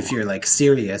 To see if you're, like,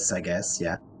 serious, I guess,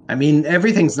 yeah. I mean,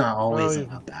 everything's not always Oh,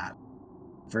 about that.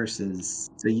 Versus...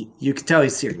 So you can tell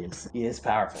he's serious. He is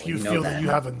powerful. If you know feel that. that you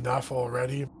have enough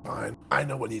already, fine. I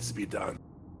know what needs to be done.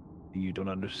 You don't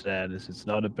understand is it's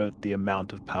not about the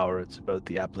amount of power, it's about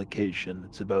the application,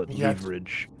 it's about Yet-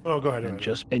 leverage. Oh, go ahead. And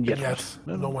go ahead. and yet, Yet,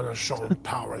 no one has shown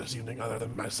power this evening other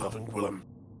than myself and Gwillem.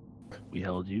 we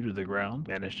held you to the ground,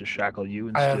 managed to shackle you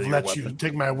and I steal have your let weapon. you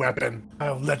take my weapon. I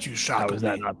have let you How shackle is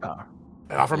that me. not power?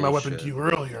 I offered my weapon to Bullshit. you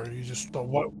earlier. You just don't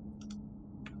what?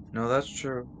 No, that's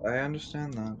true. I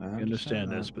understand that. I understand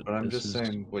that. this, but I'm this just is-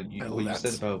 saying what you I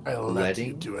said about I let you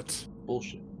letting do it.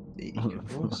 bullshit.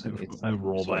 I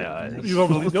roll my eyes. You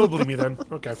don't believe me then?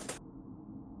 Okay.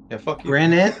 Yeah, fuck you.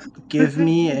 Granite, give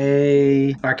me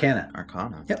a Arcana.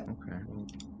 Arcana. Yep. Okay.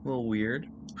 A little weird.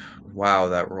 Wow,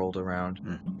 that rolled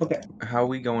around. Okay. How are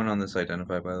we going on this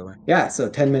identify, by the way? Yeah, so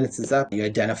 10 minutes is up. You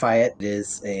identify it. It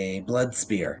is a blood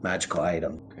spear, magical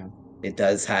item. Okay. It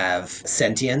does have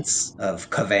sentience of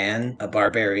Kavan, a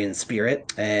barbarian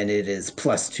spirit, and it is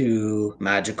 +2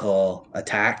 magical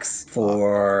attacks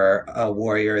for a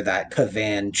warrior that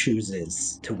Kavan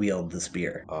chooses to wield the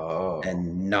spear, Oh.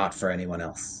 and not for anyone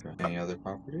else. Any other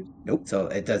properties? Nope. So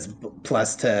it does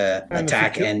plus to And if you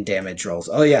attack kill- and damage rolls.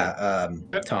 Oh yeah,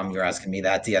 Tom, you were asking me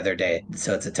that the other day.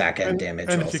 So it's attack and damage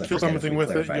and rolls. if you I kill forget if something we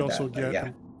with it, you clarified also that, but get.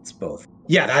 yeah. It's both.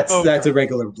 Yeah, that's Okay. that's a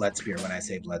regular blood spear. When I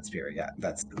say blood spear, yeah,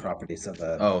 that's the properties of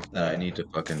a. Oh, then I need to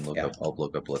fucking look Yeah. up. I'll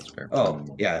look up Blood Spear. Oh,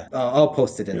 yeah. I'll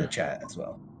post it in the chat as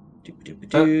well.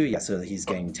 Yeah, so he's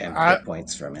getting 10 hit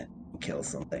points from it. Kill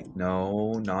something.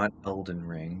 No, not Elden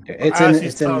Ring. It's As in.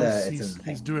 It's in the. It's he's, in the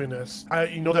he's thing. doing this.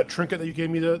 You know that trinket that you gave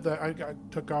me that I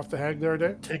took off the hag the other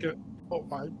day? Take it. Oh,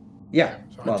 Yeah.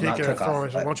 So Well, I take not it took and throw off,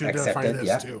 it. So I but want you to identify accepted, this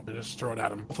yeah. too. And just throw it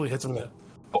at him. Hopefully it hits him in the.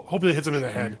 Hopefully it hits him in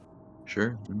the head.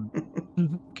 Sure.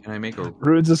 Can I make a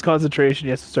Ruins his concentration, he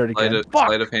has to start again.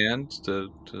 sleight of hand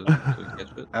to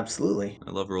catch it? Absolutely.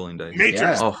 I love rolling dice. Matrix.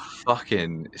 Yeah. Oh,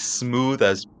 fucking smooth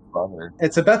as Bummer.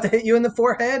 It's about to hit you in the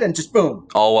forehead and just boom.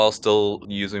 All while still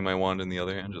using my wand in the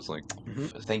other hand, just like.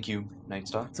 Thank you,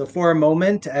 Nightstar. So for a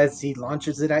moment, as he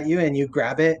launches it at you and you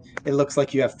grab it, it looks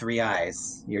like you have 3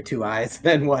 eyes. Your 2 eyes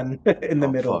and one in the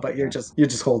Oh, middle, fuck, but you're man.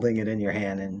 just holding it in your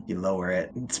hand and you lower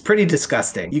it. It's pretty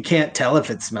disgusting. You can't tell if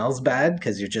it smells bad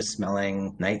because you're just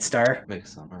smelling Nightstar.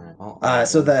 Makes sense. All right.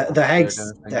 So the They're hags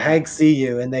gonna the think hags see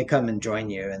you and they come and join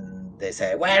you and they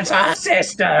say, "Where's our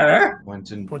sister?" Went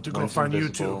to go find you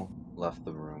two. Left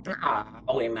the room.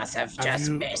 Oh, we must have Have just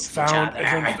you missed each found other.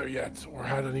 Xander yet, or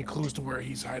had any clues to where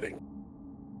he's hiding?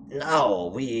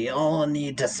 No, we all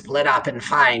need to split up and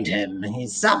find him.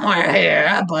 He's somewhere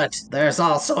here, but there's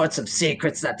all sorts of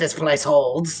secrets that this place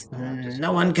holds.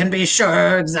 No one can be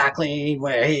sure exactly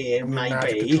where he I mean, might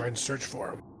magic to be. try and search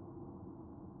for him.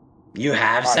 You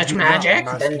have such do not. magic?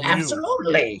 I'm Then asking you.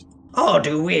 absolutely. Oh,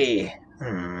 do we?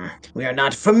 We are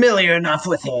not familiar enough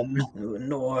with him,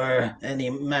 nor any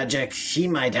magic he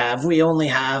might have. We only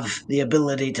have the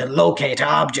ability to locate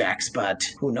objects, but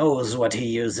who knows what he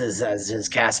uses as his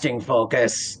casting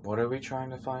focus. What are we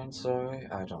trying to find, sorry?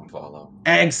 I don't follow.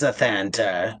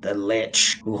 Exothanter, the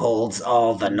lich who holds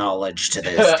all the knowledge to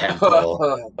this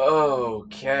temple.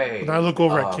 Okay. When I look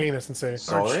over at Canis and say,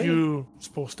 sorry? aren't you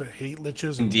supposed to hate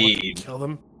liches and want Indeed. to kill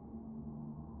them?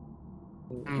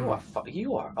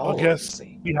 You are. I guess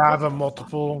we have a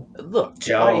multiple. Look,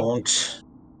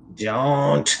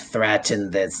 Don't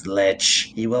threaten this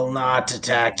lich. He will not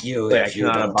attack you I if you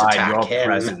cannot don't abide attack your him.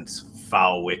 presence,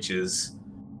 foul witches.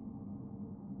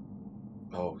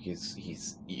 Oh,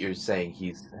 you're saying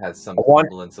he has some want-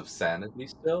 semblance of sanity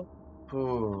still?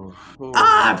 Ooh.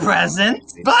 Our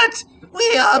presence, but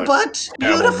we are but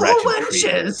Terrible, beautiful wretched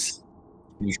witches.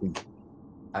 You should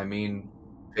I mean,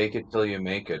 fake it till you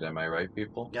make it, am I right,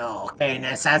 people? No,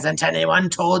 Canis, hasn't anyone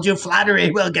told you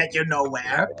flattery will get you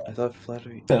nowhere? I thought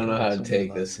flattery. I don't know how to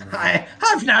take this. I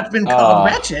have not been called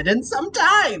wretched in some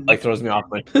time. Like throws me off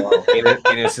my flow.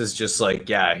 Canis is just like,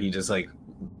 yeah, he just like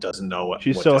doesn't know what.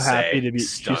 She's what so to happy say. to be.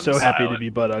 Stunned She's so happy to silent. be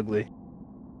butt ugly.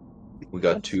 We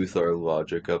got Tooth-Our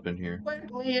logic up in here. When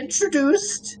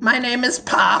introduced, my name is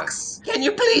Pox. Can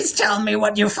you please tell me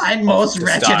what you find most To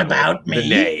wretched start with, about me? The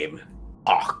name,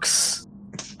 Ox.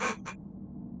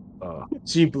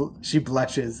 She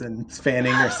blushes and is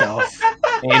fanning herself.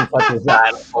 Name such as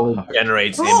that only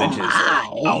generates Oh images my.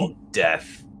 of foul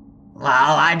death. Well,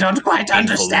 I don't quite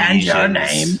painful understand your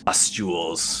lesions, name.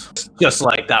 Pustules. Just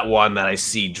like that one that I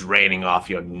see draining off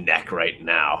your neck right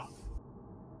now.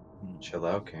 Chill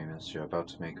out, Canis. You're about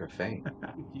to make her faint.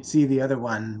 You see the other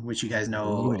one, which you guys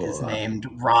know is Ooh. named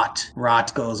Rot.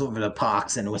 Rot goes over to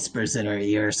Pox and whispers in her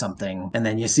ear something, and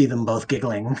then you see them both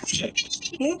giggling.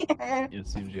 It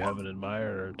seems you have an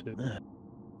admirer or two.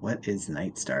 What is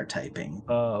Nightstar typing?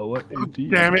 What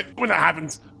indeed? Damn it! When that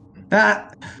happens,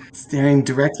 Staring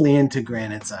directly into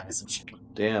Granite's eyes.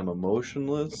 Damn,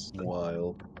 emotionless?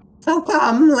 Wild. So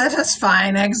come, let us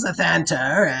find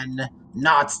Exothanter and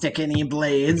not stick any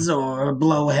blades or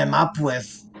blow him up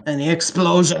with any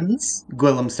explosions.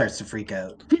 Gwillem starts to freak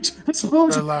out.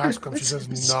 relax. Come, she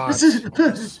says not.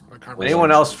 Will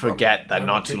anyone else forget that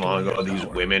not too long ago these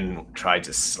women tried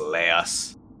to slay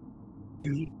us?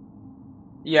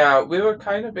 Yeah, we were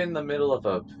kind of in the middle of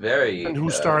a very... And who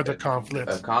started the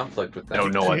conflict? A conflict with them. I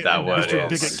don't know what that word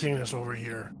Mr. is. Bigot Canis over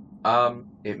here.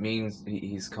 It means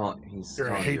he's calling... You're a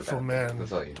calling you hateful that. man.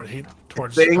 That's all you For know. hate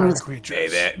towards divine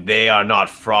creatures. They are not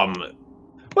from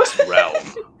this realm.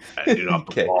 I do not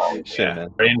Okay, belong sure, here.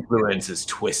 man. Their influence is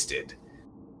twisted.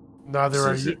 Neither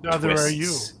are This is you. it Neither are you.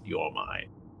 twists your mind.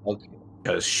 Okay.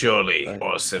 Because surely Right.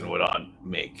 Orson would not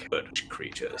make good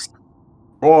creatures.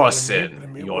 Orson, Let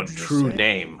me- your what'd you just true say?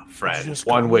 name, friend, just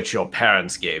one call me? which your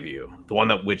parents gave you, the one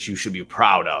that which you should be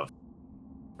proud of.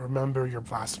 Remember your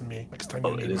blasphemy next time you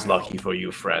Oh, need it is my lucky help. for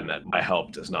you, friend, that my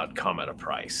help does not come at a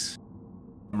price.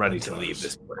 I'm ready to leave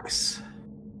this place.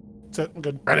 That's it.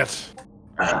 Good. Granite.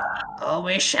 Oh,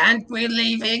 we shan't be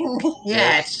leaving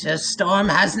yet. The storm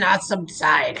has not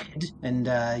subsided. And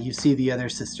you see the other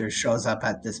sister shows up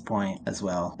at this point as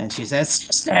well. And she says,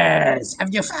 Sisters,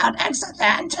 have you found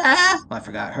Exothanter? I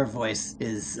forgot, her voice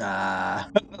is a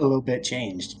little bit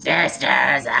changed.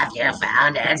 Sisters, have you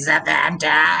found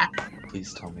Exothanter?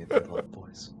 Please tell me the love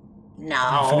voice. You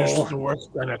finished No, the work,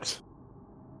 Granite.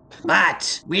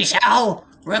 but we shall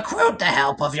recruit the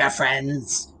help of your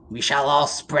friends. We shall all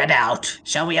spread out.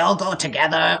 Shall we all go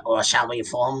together, or shall we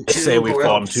form I two say we groups?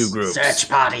 form two groups. Search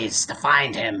parties to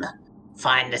find him.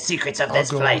 Find the secrets of I'll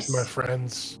this go place. with my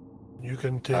friends. You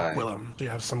can take Aye. Willem. So you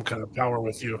have some kind of power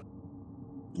with you.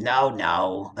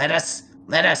 No. Let us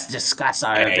Let us discuss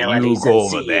our Hey, abilities you go and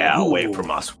over see there, who away from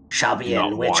us. shall be Do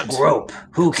not in which want group,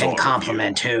 who can consort with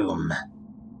complement whom.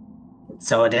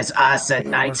 So it is us at That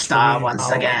Night works for Star me. once Power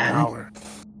with again. power.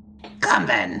 Come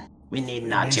then, we need It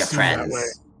not may your seem that way.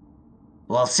 friends.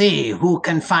 We'll see who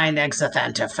can find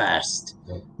Exothenter first.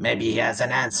 Maybe he has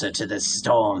an answer to this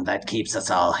storm that keeps us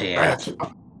all here. Brent,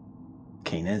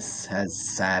 Canis has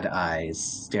sad eyes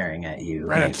staring at you,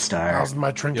 Brent, Nightstar. how's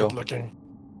my trinket Yo. looking?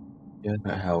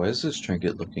 Yeah, how is this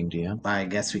trinket looking, DM? I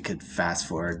guess we could fast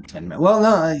forward 10 minutes. Well,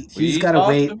 no, he's We got to talked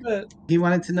wait. a bit. He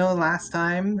wanted to know last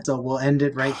time, so we'll end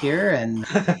it right here, and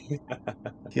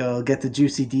he'll get the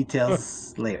juicy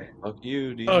details later. Fuck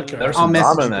you, DM. Okay. There's I'll some message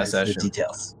drama you in that guys the session.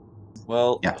 details.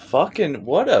 Well, Yeah.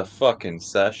 what a fucking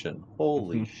session.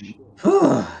 Holy shit.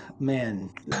 Whew, man,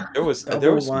 There was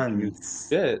double some juicy ones.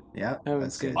 shit. Yeah, Haven't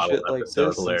that's seen good. Bottle shit like episode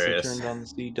this since I hilarious. turned on the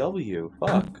CW.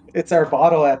 Fuck. It's our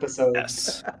bottle episode.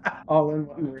 Yes. All in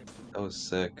one. That was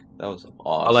sick. That was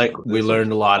awesome. I like we This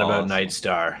learned a was lot about awesome. Night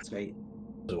Star That's great.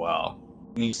 as well.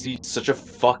 You see such a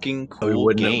fucking cool We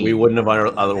wouldn't game.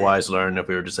 have otherwise learned if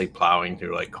we were just like plowing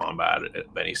through like combat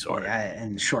of any sort. Yeah,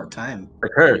 in a short time.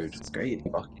 Occurred. It's great.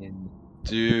 Fucking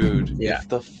dude, Yeah. if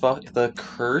the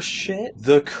curse shit,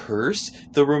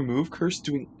 the remove curse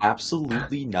doing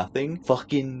absolutely nothing,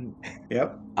 fucking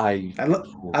Yep. I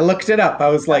looked it up. I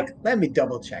was like, let me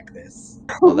double check this.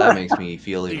 well, that makes me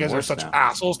feel You even guys are worse such now.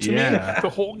 assholes to Yeah. me the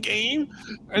whole game,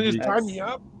 and just tie me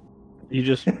up. You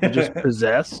just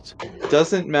possessed.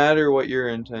 Doesn't matter what your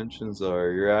intentions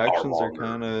are. Your actions are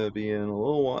kind of being a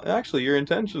little. Actually, your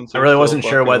intentions. I Are really still wasn't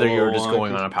sure fucking whether a you were little just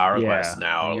going wonky. on a power Yeah, quest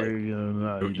now. you're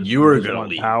Like gonna, you were just gonna want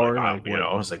leave. power. Like, you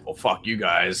know, it's like, well, fuck you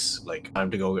guys. Like,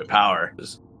 time to go get power.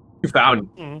 You found.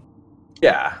 Mhm.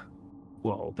 Yeah.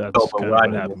 Well, that's Oh, but kind of what I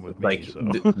what mean happened with like me.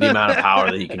 So. the amount of power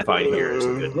that you can find here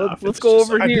isn't good enough. Let's It's go just,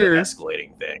 over like, here. An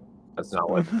escalating thing. That's not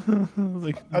what.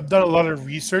 Like, I've done a lot of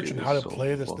research on Dude, how to so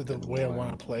play this the fucking way I wild.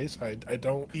 want to play, so I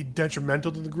don't be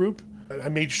detrimental to the group. I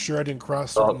made sure I didn't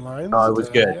cross Oh, certain lines. it was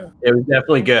good. Yeah. It was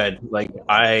definitely good. Like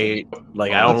I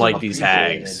don't like these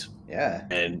hags. Yeah.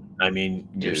 And I mean,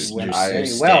 you're Dude, you I-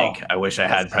 stink. well. I wish I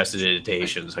had That's-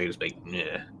 prestidigitation, so I could just be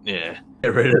like, yeah,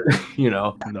 get rid of, you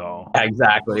know. no. Yeah,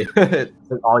 exactly. It's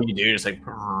like all you do is like,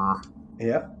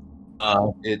 Yep.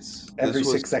 It's Every this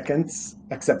was 6 seconds,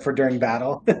 except for during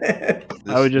battle.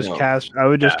 I would just no,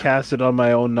 cast it on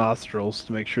my own nostrils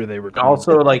to make sure they were clean.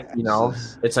 also like, you know, This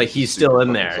is- it's like this he's is still super in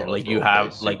fucking there. solid Like you roleplay, have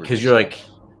like super because good you're like stuff.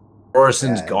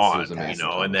 Orison's Yeah, gone, this is you amazing.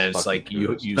 know, and then it's Fucking like you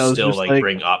kudos. you That was still just like like-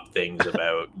 bring up things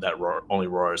about that only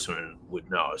Rorison would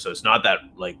know. So it's not that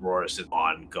like Rorison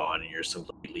gone and you're some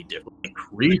completely different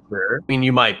creature. I mean,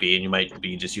 you might be, and you might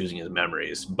be just using his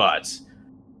memories, but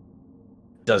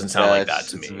it doesn't sound like that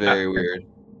to me. It's very weird.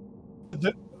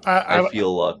 I I feel a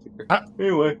lot. I-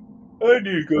 Anyway, I need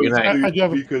to go Good night. sleep I do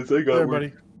have a- because I got everybody.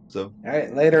 work. So All right,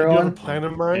 I later do have a on. plan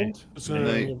in mind. Just Good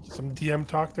night. some DM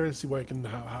talk there to see what I can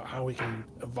how we can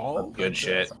evolve. Good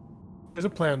shit. There's a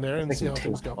plan there, and I see can how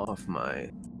things take go. off my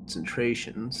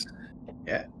concentrations.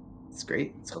 It's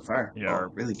great so far. Yeah.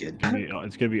 Really good.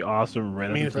 It's gonna be awesome. Right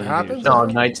I mean, up if it until the happens, No,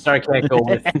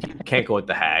 Nightstar can't go with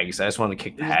the hags. I just want to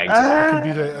kick the hags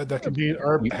out. That could be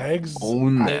our You hags.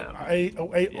 own them. I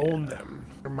own them.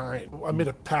 They're mine. I made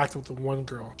a pact with the one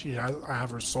girl. I have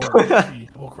her soul. She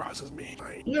double crosses me.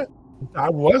 Yeah,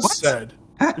 that was What? said.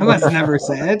 That was never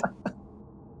said.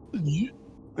 You,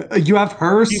 You have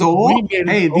her We- soul? we made an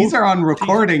Hey, these oath. are on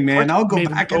recording, man. She I'll go made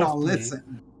an back and oath I'll to me.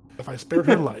 listen. if I spared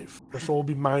her life, her soul will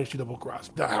be mine. She double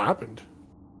crossed. That happened.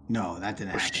 No, that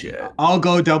didn't happen. Shit. I'll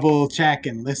go double check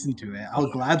and listen to it. I'll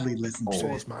gladly listen to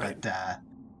Soul it. is mine. But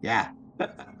yeah.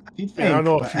 You I don't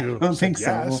know but if you I don't said think so.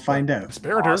 yes, We'll but find I out.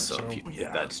 spared her. Awesome. So,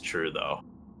 Yeah, that's true though.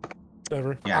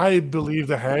 whatever. Yeah. I believe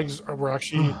the hags were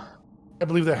actually. I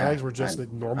believe the Yeah, hags were just I-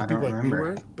 like normal I don't people like we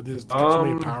remember. were, but there's so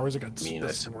many Um, powers. That got I mean, I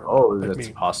this world, suppose like that's a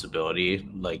me. possibility.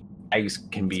 Like hags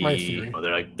can It's my be, theory. you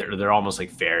know, they're almost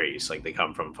like fairies. Like they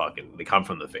come from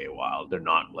the Feywild. They're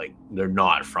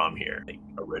not from here like,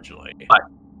 originally. But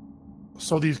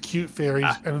So these cute fairies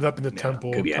ended up in the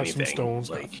temple, could be touched some anything. stones.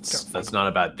 Like got that's not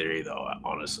a bad theory though,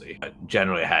 honestly. But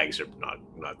generally, hags are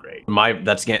not great.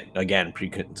 That's again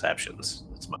preconceptions.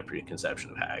 That's my preconception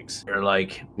of hags. They're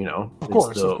like, you know, Of it's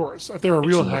course, the- of course. If they were it's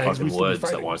real in the hags, fucking we'd still be woods that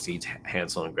fighting. wants to eat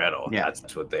Hansel and Gretel. Yeah.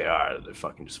 That's what they are. They're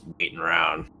fucking just waiting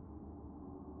around.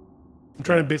 I'm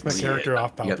trying to base my Yeah, character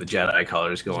off You got the Jedi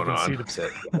colors going can see on. the-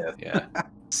 Sick. Yeah. Trying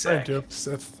Sick. to.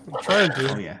 Sith. I'm trying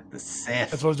Oh to. yeah. The That's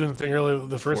Sith. what I was doing the thing earlier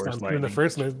the first Force time. Doing the lightning.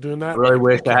 first night, doing that. I really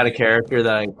wish I had a character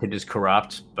that I could just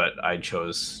corrupt, but I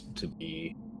chose to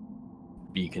be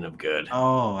beacon of good.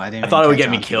 Oh, I didn't I thought it would catch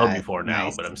get me on to killed that. before now,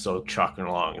 Nice. but I'm still chucking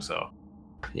along. So,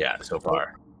 yeah, so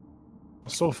far.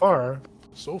 So far.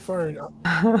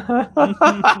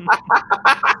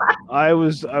 I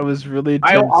was really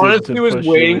I tempted honestly to was push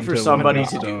waiting you for into somebody one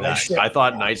to of do those. that. I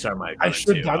thought Nightstar might do I it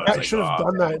should too. have done I that. was I like, should have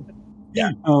oh, done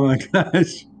that. Oh my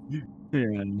gosh.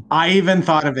 Yeah. I even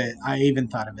thought of it.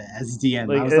 As DM.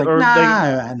 Like, I was like, or,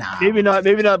 nah. Maybe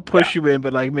not push you in,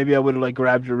 but like maybe I would have like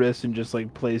grabbed your wrist and just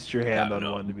like placed your hand on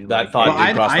no. one to be That like. thought Well,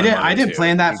 did cross my I mind, didn't too.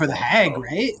 plan that for the People, hag, so-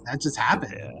 right? That just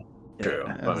happened. True.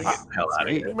 Yeah, Let me get the hell that's out of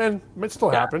great. here. Man, it might still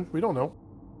happen. We don't know.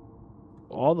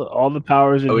 All the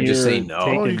powers in I would here just say are no.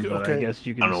 taken, Oh, you could- but I okay. guess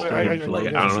you I can don't know. still I Like, guess I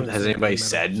I don't shouldn't know. Has say anybody that.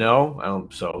 said no? I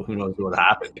don't. So who knows what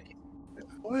happened?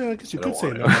 Well, yeah, I guess you I could don't say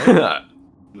want no. to.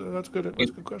 Right? That's good. That's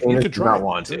a good question. You Dana could does try. not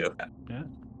want to.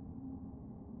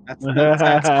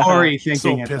 That's Corey So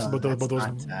thinking it. pissed though. about those.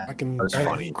 That's not, I can. That's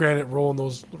funny. Granted,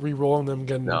 re-rolling them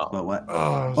again. No. but what?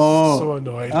 Oh, so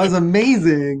annoyed. That was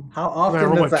amazing. How And often I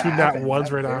rolled does my that two nat happen? ones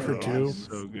That's right very after awesome. too.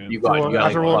 So good. You got After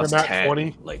like rolling plus a nat 10,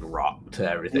 20. like rock to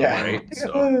everything, Yeah. right?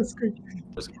 So That's great.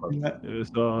 Yeah.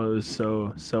 It was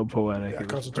so poetic. Yeah, It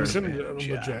was Constitution,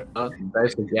 perfect. legit.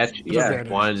 Nice to get you. Yeah, advantage.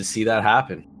 wanted to see that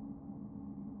happen.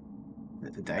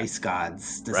 The dice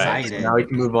gods Right. decided. So now we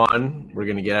can move on. We're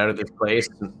gonna get out of this place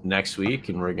next week,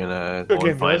 and we're gonna go Good game,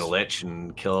 and find guys. a lich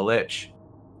and kill a lich.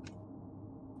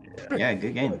 Yeah,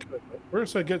 good game.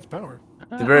 Where's that gets power?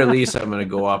 At the very least, I'm gonna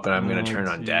go up and I'm gonna Oh, turn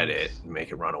undead jeez. it and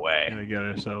make it run away. Gonna get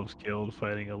ourselves killed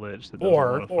fighting a lich that doesn't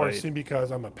want to Or fight. see,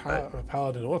 because I'm a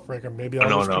paladin oathbreaker, maybe I I'll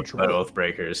don't just know control about it.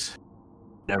 Oathbreakers.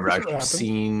 Never That's what actually happened.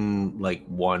 seen like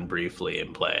one briefly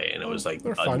in play, and it was like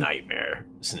They're a fun. nightmare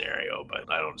scenario. But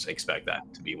I don't expect that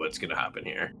to be what's gonna happen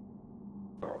here.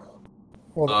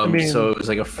 Well, I mean, So it was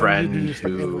like a friend you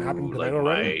expect it to who, happen like tonight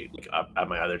already? up at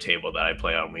my other table that I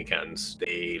play on weekends,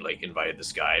 they like invited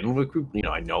this guy, and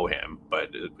I know him, but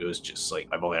it was just like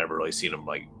I've only ever really seen him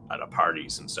like at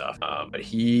parties and stuff. But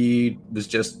he was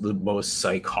just the most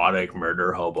psychotic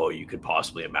murder hobo you could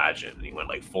possibly imagine. And he went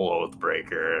like full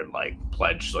Oathbreaker and like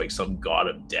pledged like some god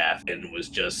of death, and was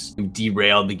just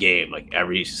derailed the game like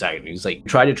every second. He was like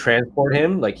tried to transport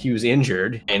him, like he was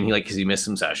injured, and he like because he missed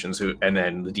some sessions. And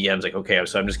then the DM's like, okay,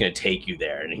 so I'm just gonna take you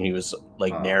there, and he was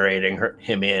like narrating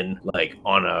him in like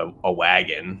on a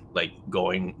wagon, like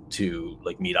going to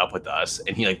like meet up with us,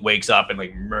 and he like wakes up and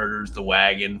like murders the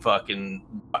wagon fucking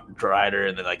rider,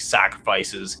 and then like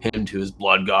sacrifices him to his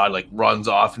blood god, like runs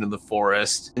off into the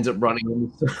forest, ends up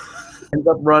running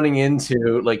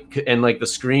into like, and like the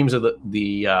screams of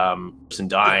the person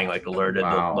dying like alerted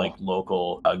the like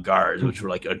local guards, which were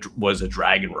like was a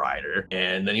dragon rider,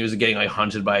 and then he was getting like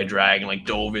hunted by a dragon, like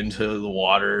dove into the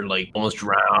water, like almost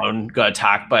drowned, got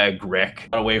attacked by a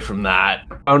grick, got away from that,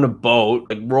 found a boat,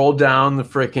 like rolled down the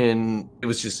frickin', it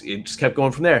just kept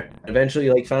going from there. Eventually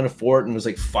like found a fort and was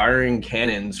like firing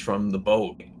cannons from the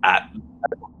boat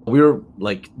we were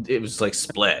like, it was like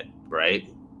split, right?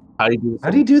 How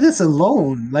do you do this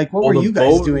alone? Like, what were you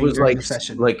guys doing was during like the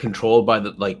session? like controlled by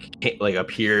the like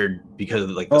appeared because of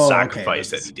like the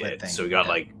sacrifice that he did. So he got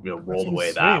like rolled away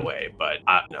insane. that way. But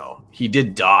no, he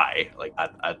did die like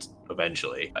at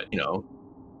eventually.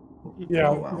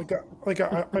 Yeah,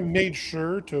 I made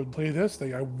sure to play this.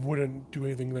 Like I wouldn't do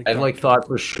anything like. And that. like thought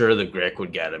for sure the Grick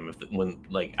would get him when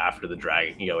like after the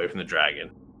dragon, he got away from the dragon.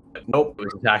 But nope, it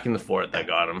was attacking the fort that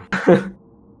got him.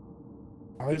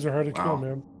 These are hard to kill,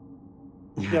 man.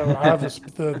 Yeah, I have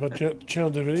the channel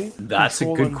divinity. That's a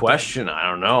good question. I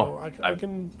don't know. So I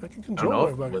can I don't control know.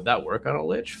 everybody. Would that work on a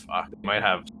lich? Fuck, it might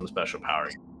have some special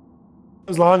powers.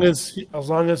 As long as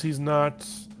he's not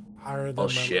higher than. Oh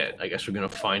shit! I guess we're gonna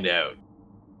find out.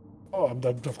 Oh,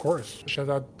 of course.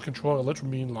 That control a lich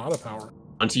would mean a lot of power.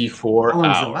 24 How long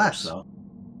does it hours. last, though?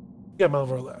 Yeah, more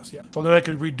or less. Yeah. So then I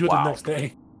could redo it the next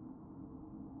day.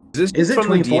 Is Is it from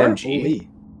the 24? DMG? Holy.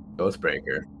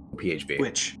 Oathbreaker, PHB.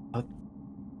 Which?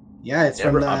 Yeah, it's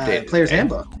Never from the updated, Player's okay.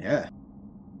 Handbook. Yeah.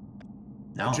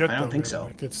 No, Legit, I don't though, think man. so.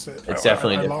 Like, it's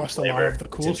definitely I a different lost a lot flavor. of the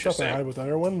cool It's stuff I interesting. had with the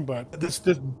other one, but this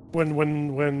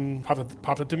when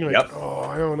popped up to me like, Yep. oh,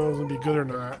 I don't know if it's gonna be good or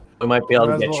not. We might be able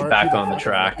Might to as get well you back RP on the fuck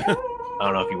track. out. I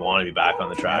don't know if you want to be back on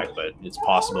the track, but it's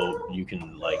possible you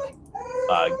can like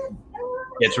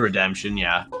get to redemption.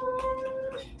 Yeah.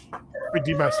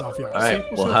 Redeem myself, yeah. All right.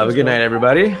 Well, have a good night,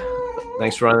 everybody.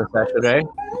 Thanks for running the session today.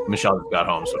 Michelle just got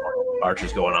home, so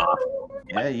Archer's going off.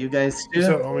 Yeah, you guys too. Peace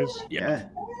out, homies. Yeah,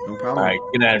 no problem. All right.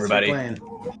 Good night, Thanks for everybody. playing.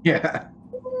 Yeah.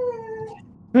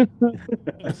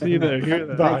 See you there. Hear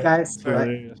that. Bye. Bye, guys. Bye.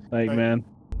 Hilarious. Like, man.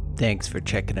 Thanks for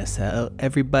checking us out,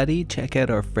 everybody. Check out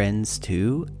our friends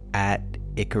too at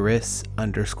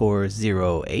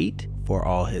Icarus_08 for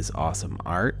all his awesome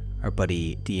art. our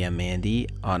buddy DM Andy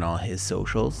on all his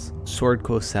socials. Sword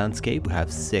Coast Soundscape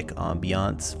have sick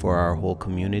ambiance for our whole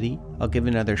community. I'll give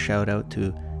another shout out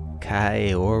to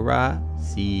Kaeora,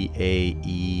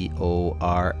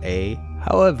 Caeora,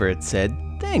 however it's said.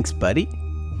 Thanks, buddy.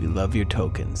 We love your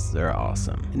tokens, they're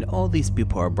awesome. And all these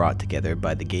people are brought together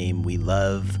by the game we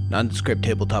love, nondescript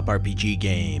tabletop RPG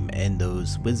game, and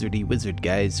those wizard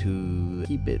guys who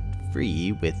keep it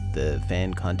free with the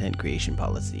fan content creation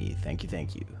policy. Thank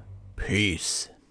you. Peace.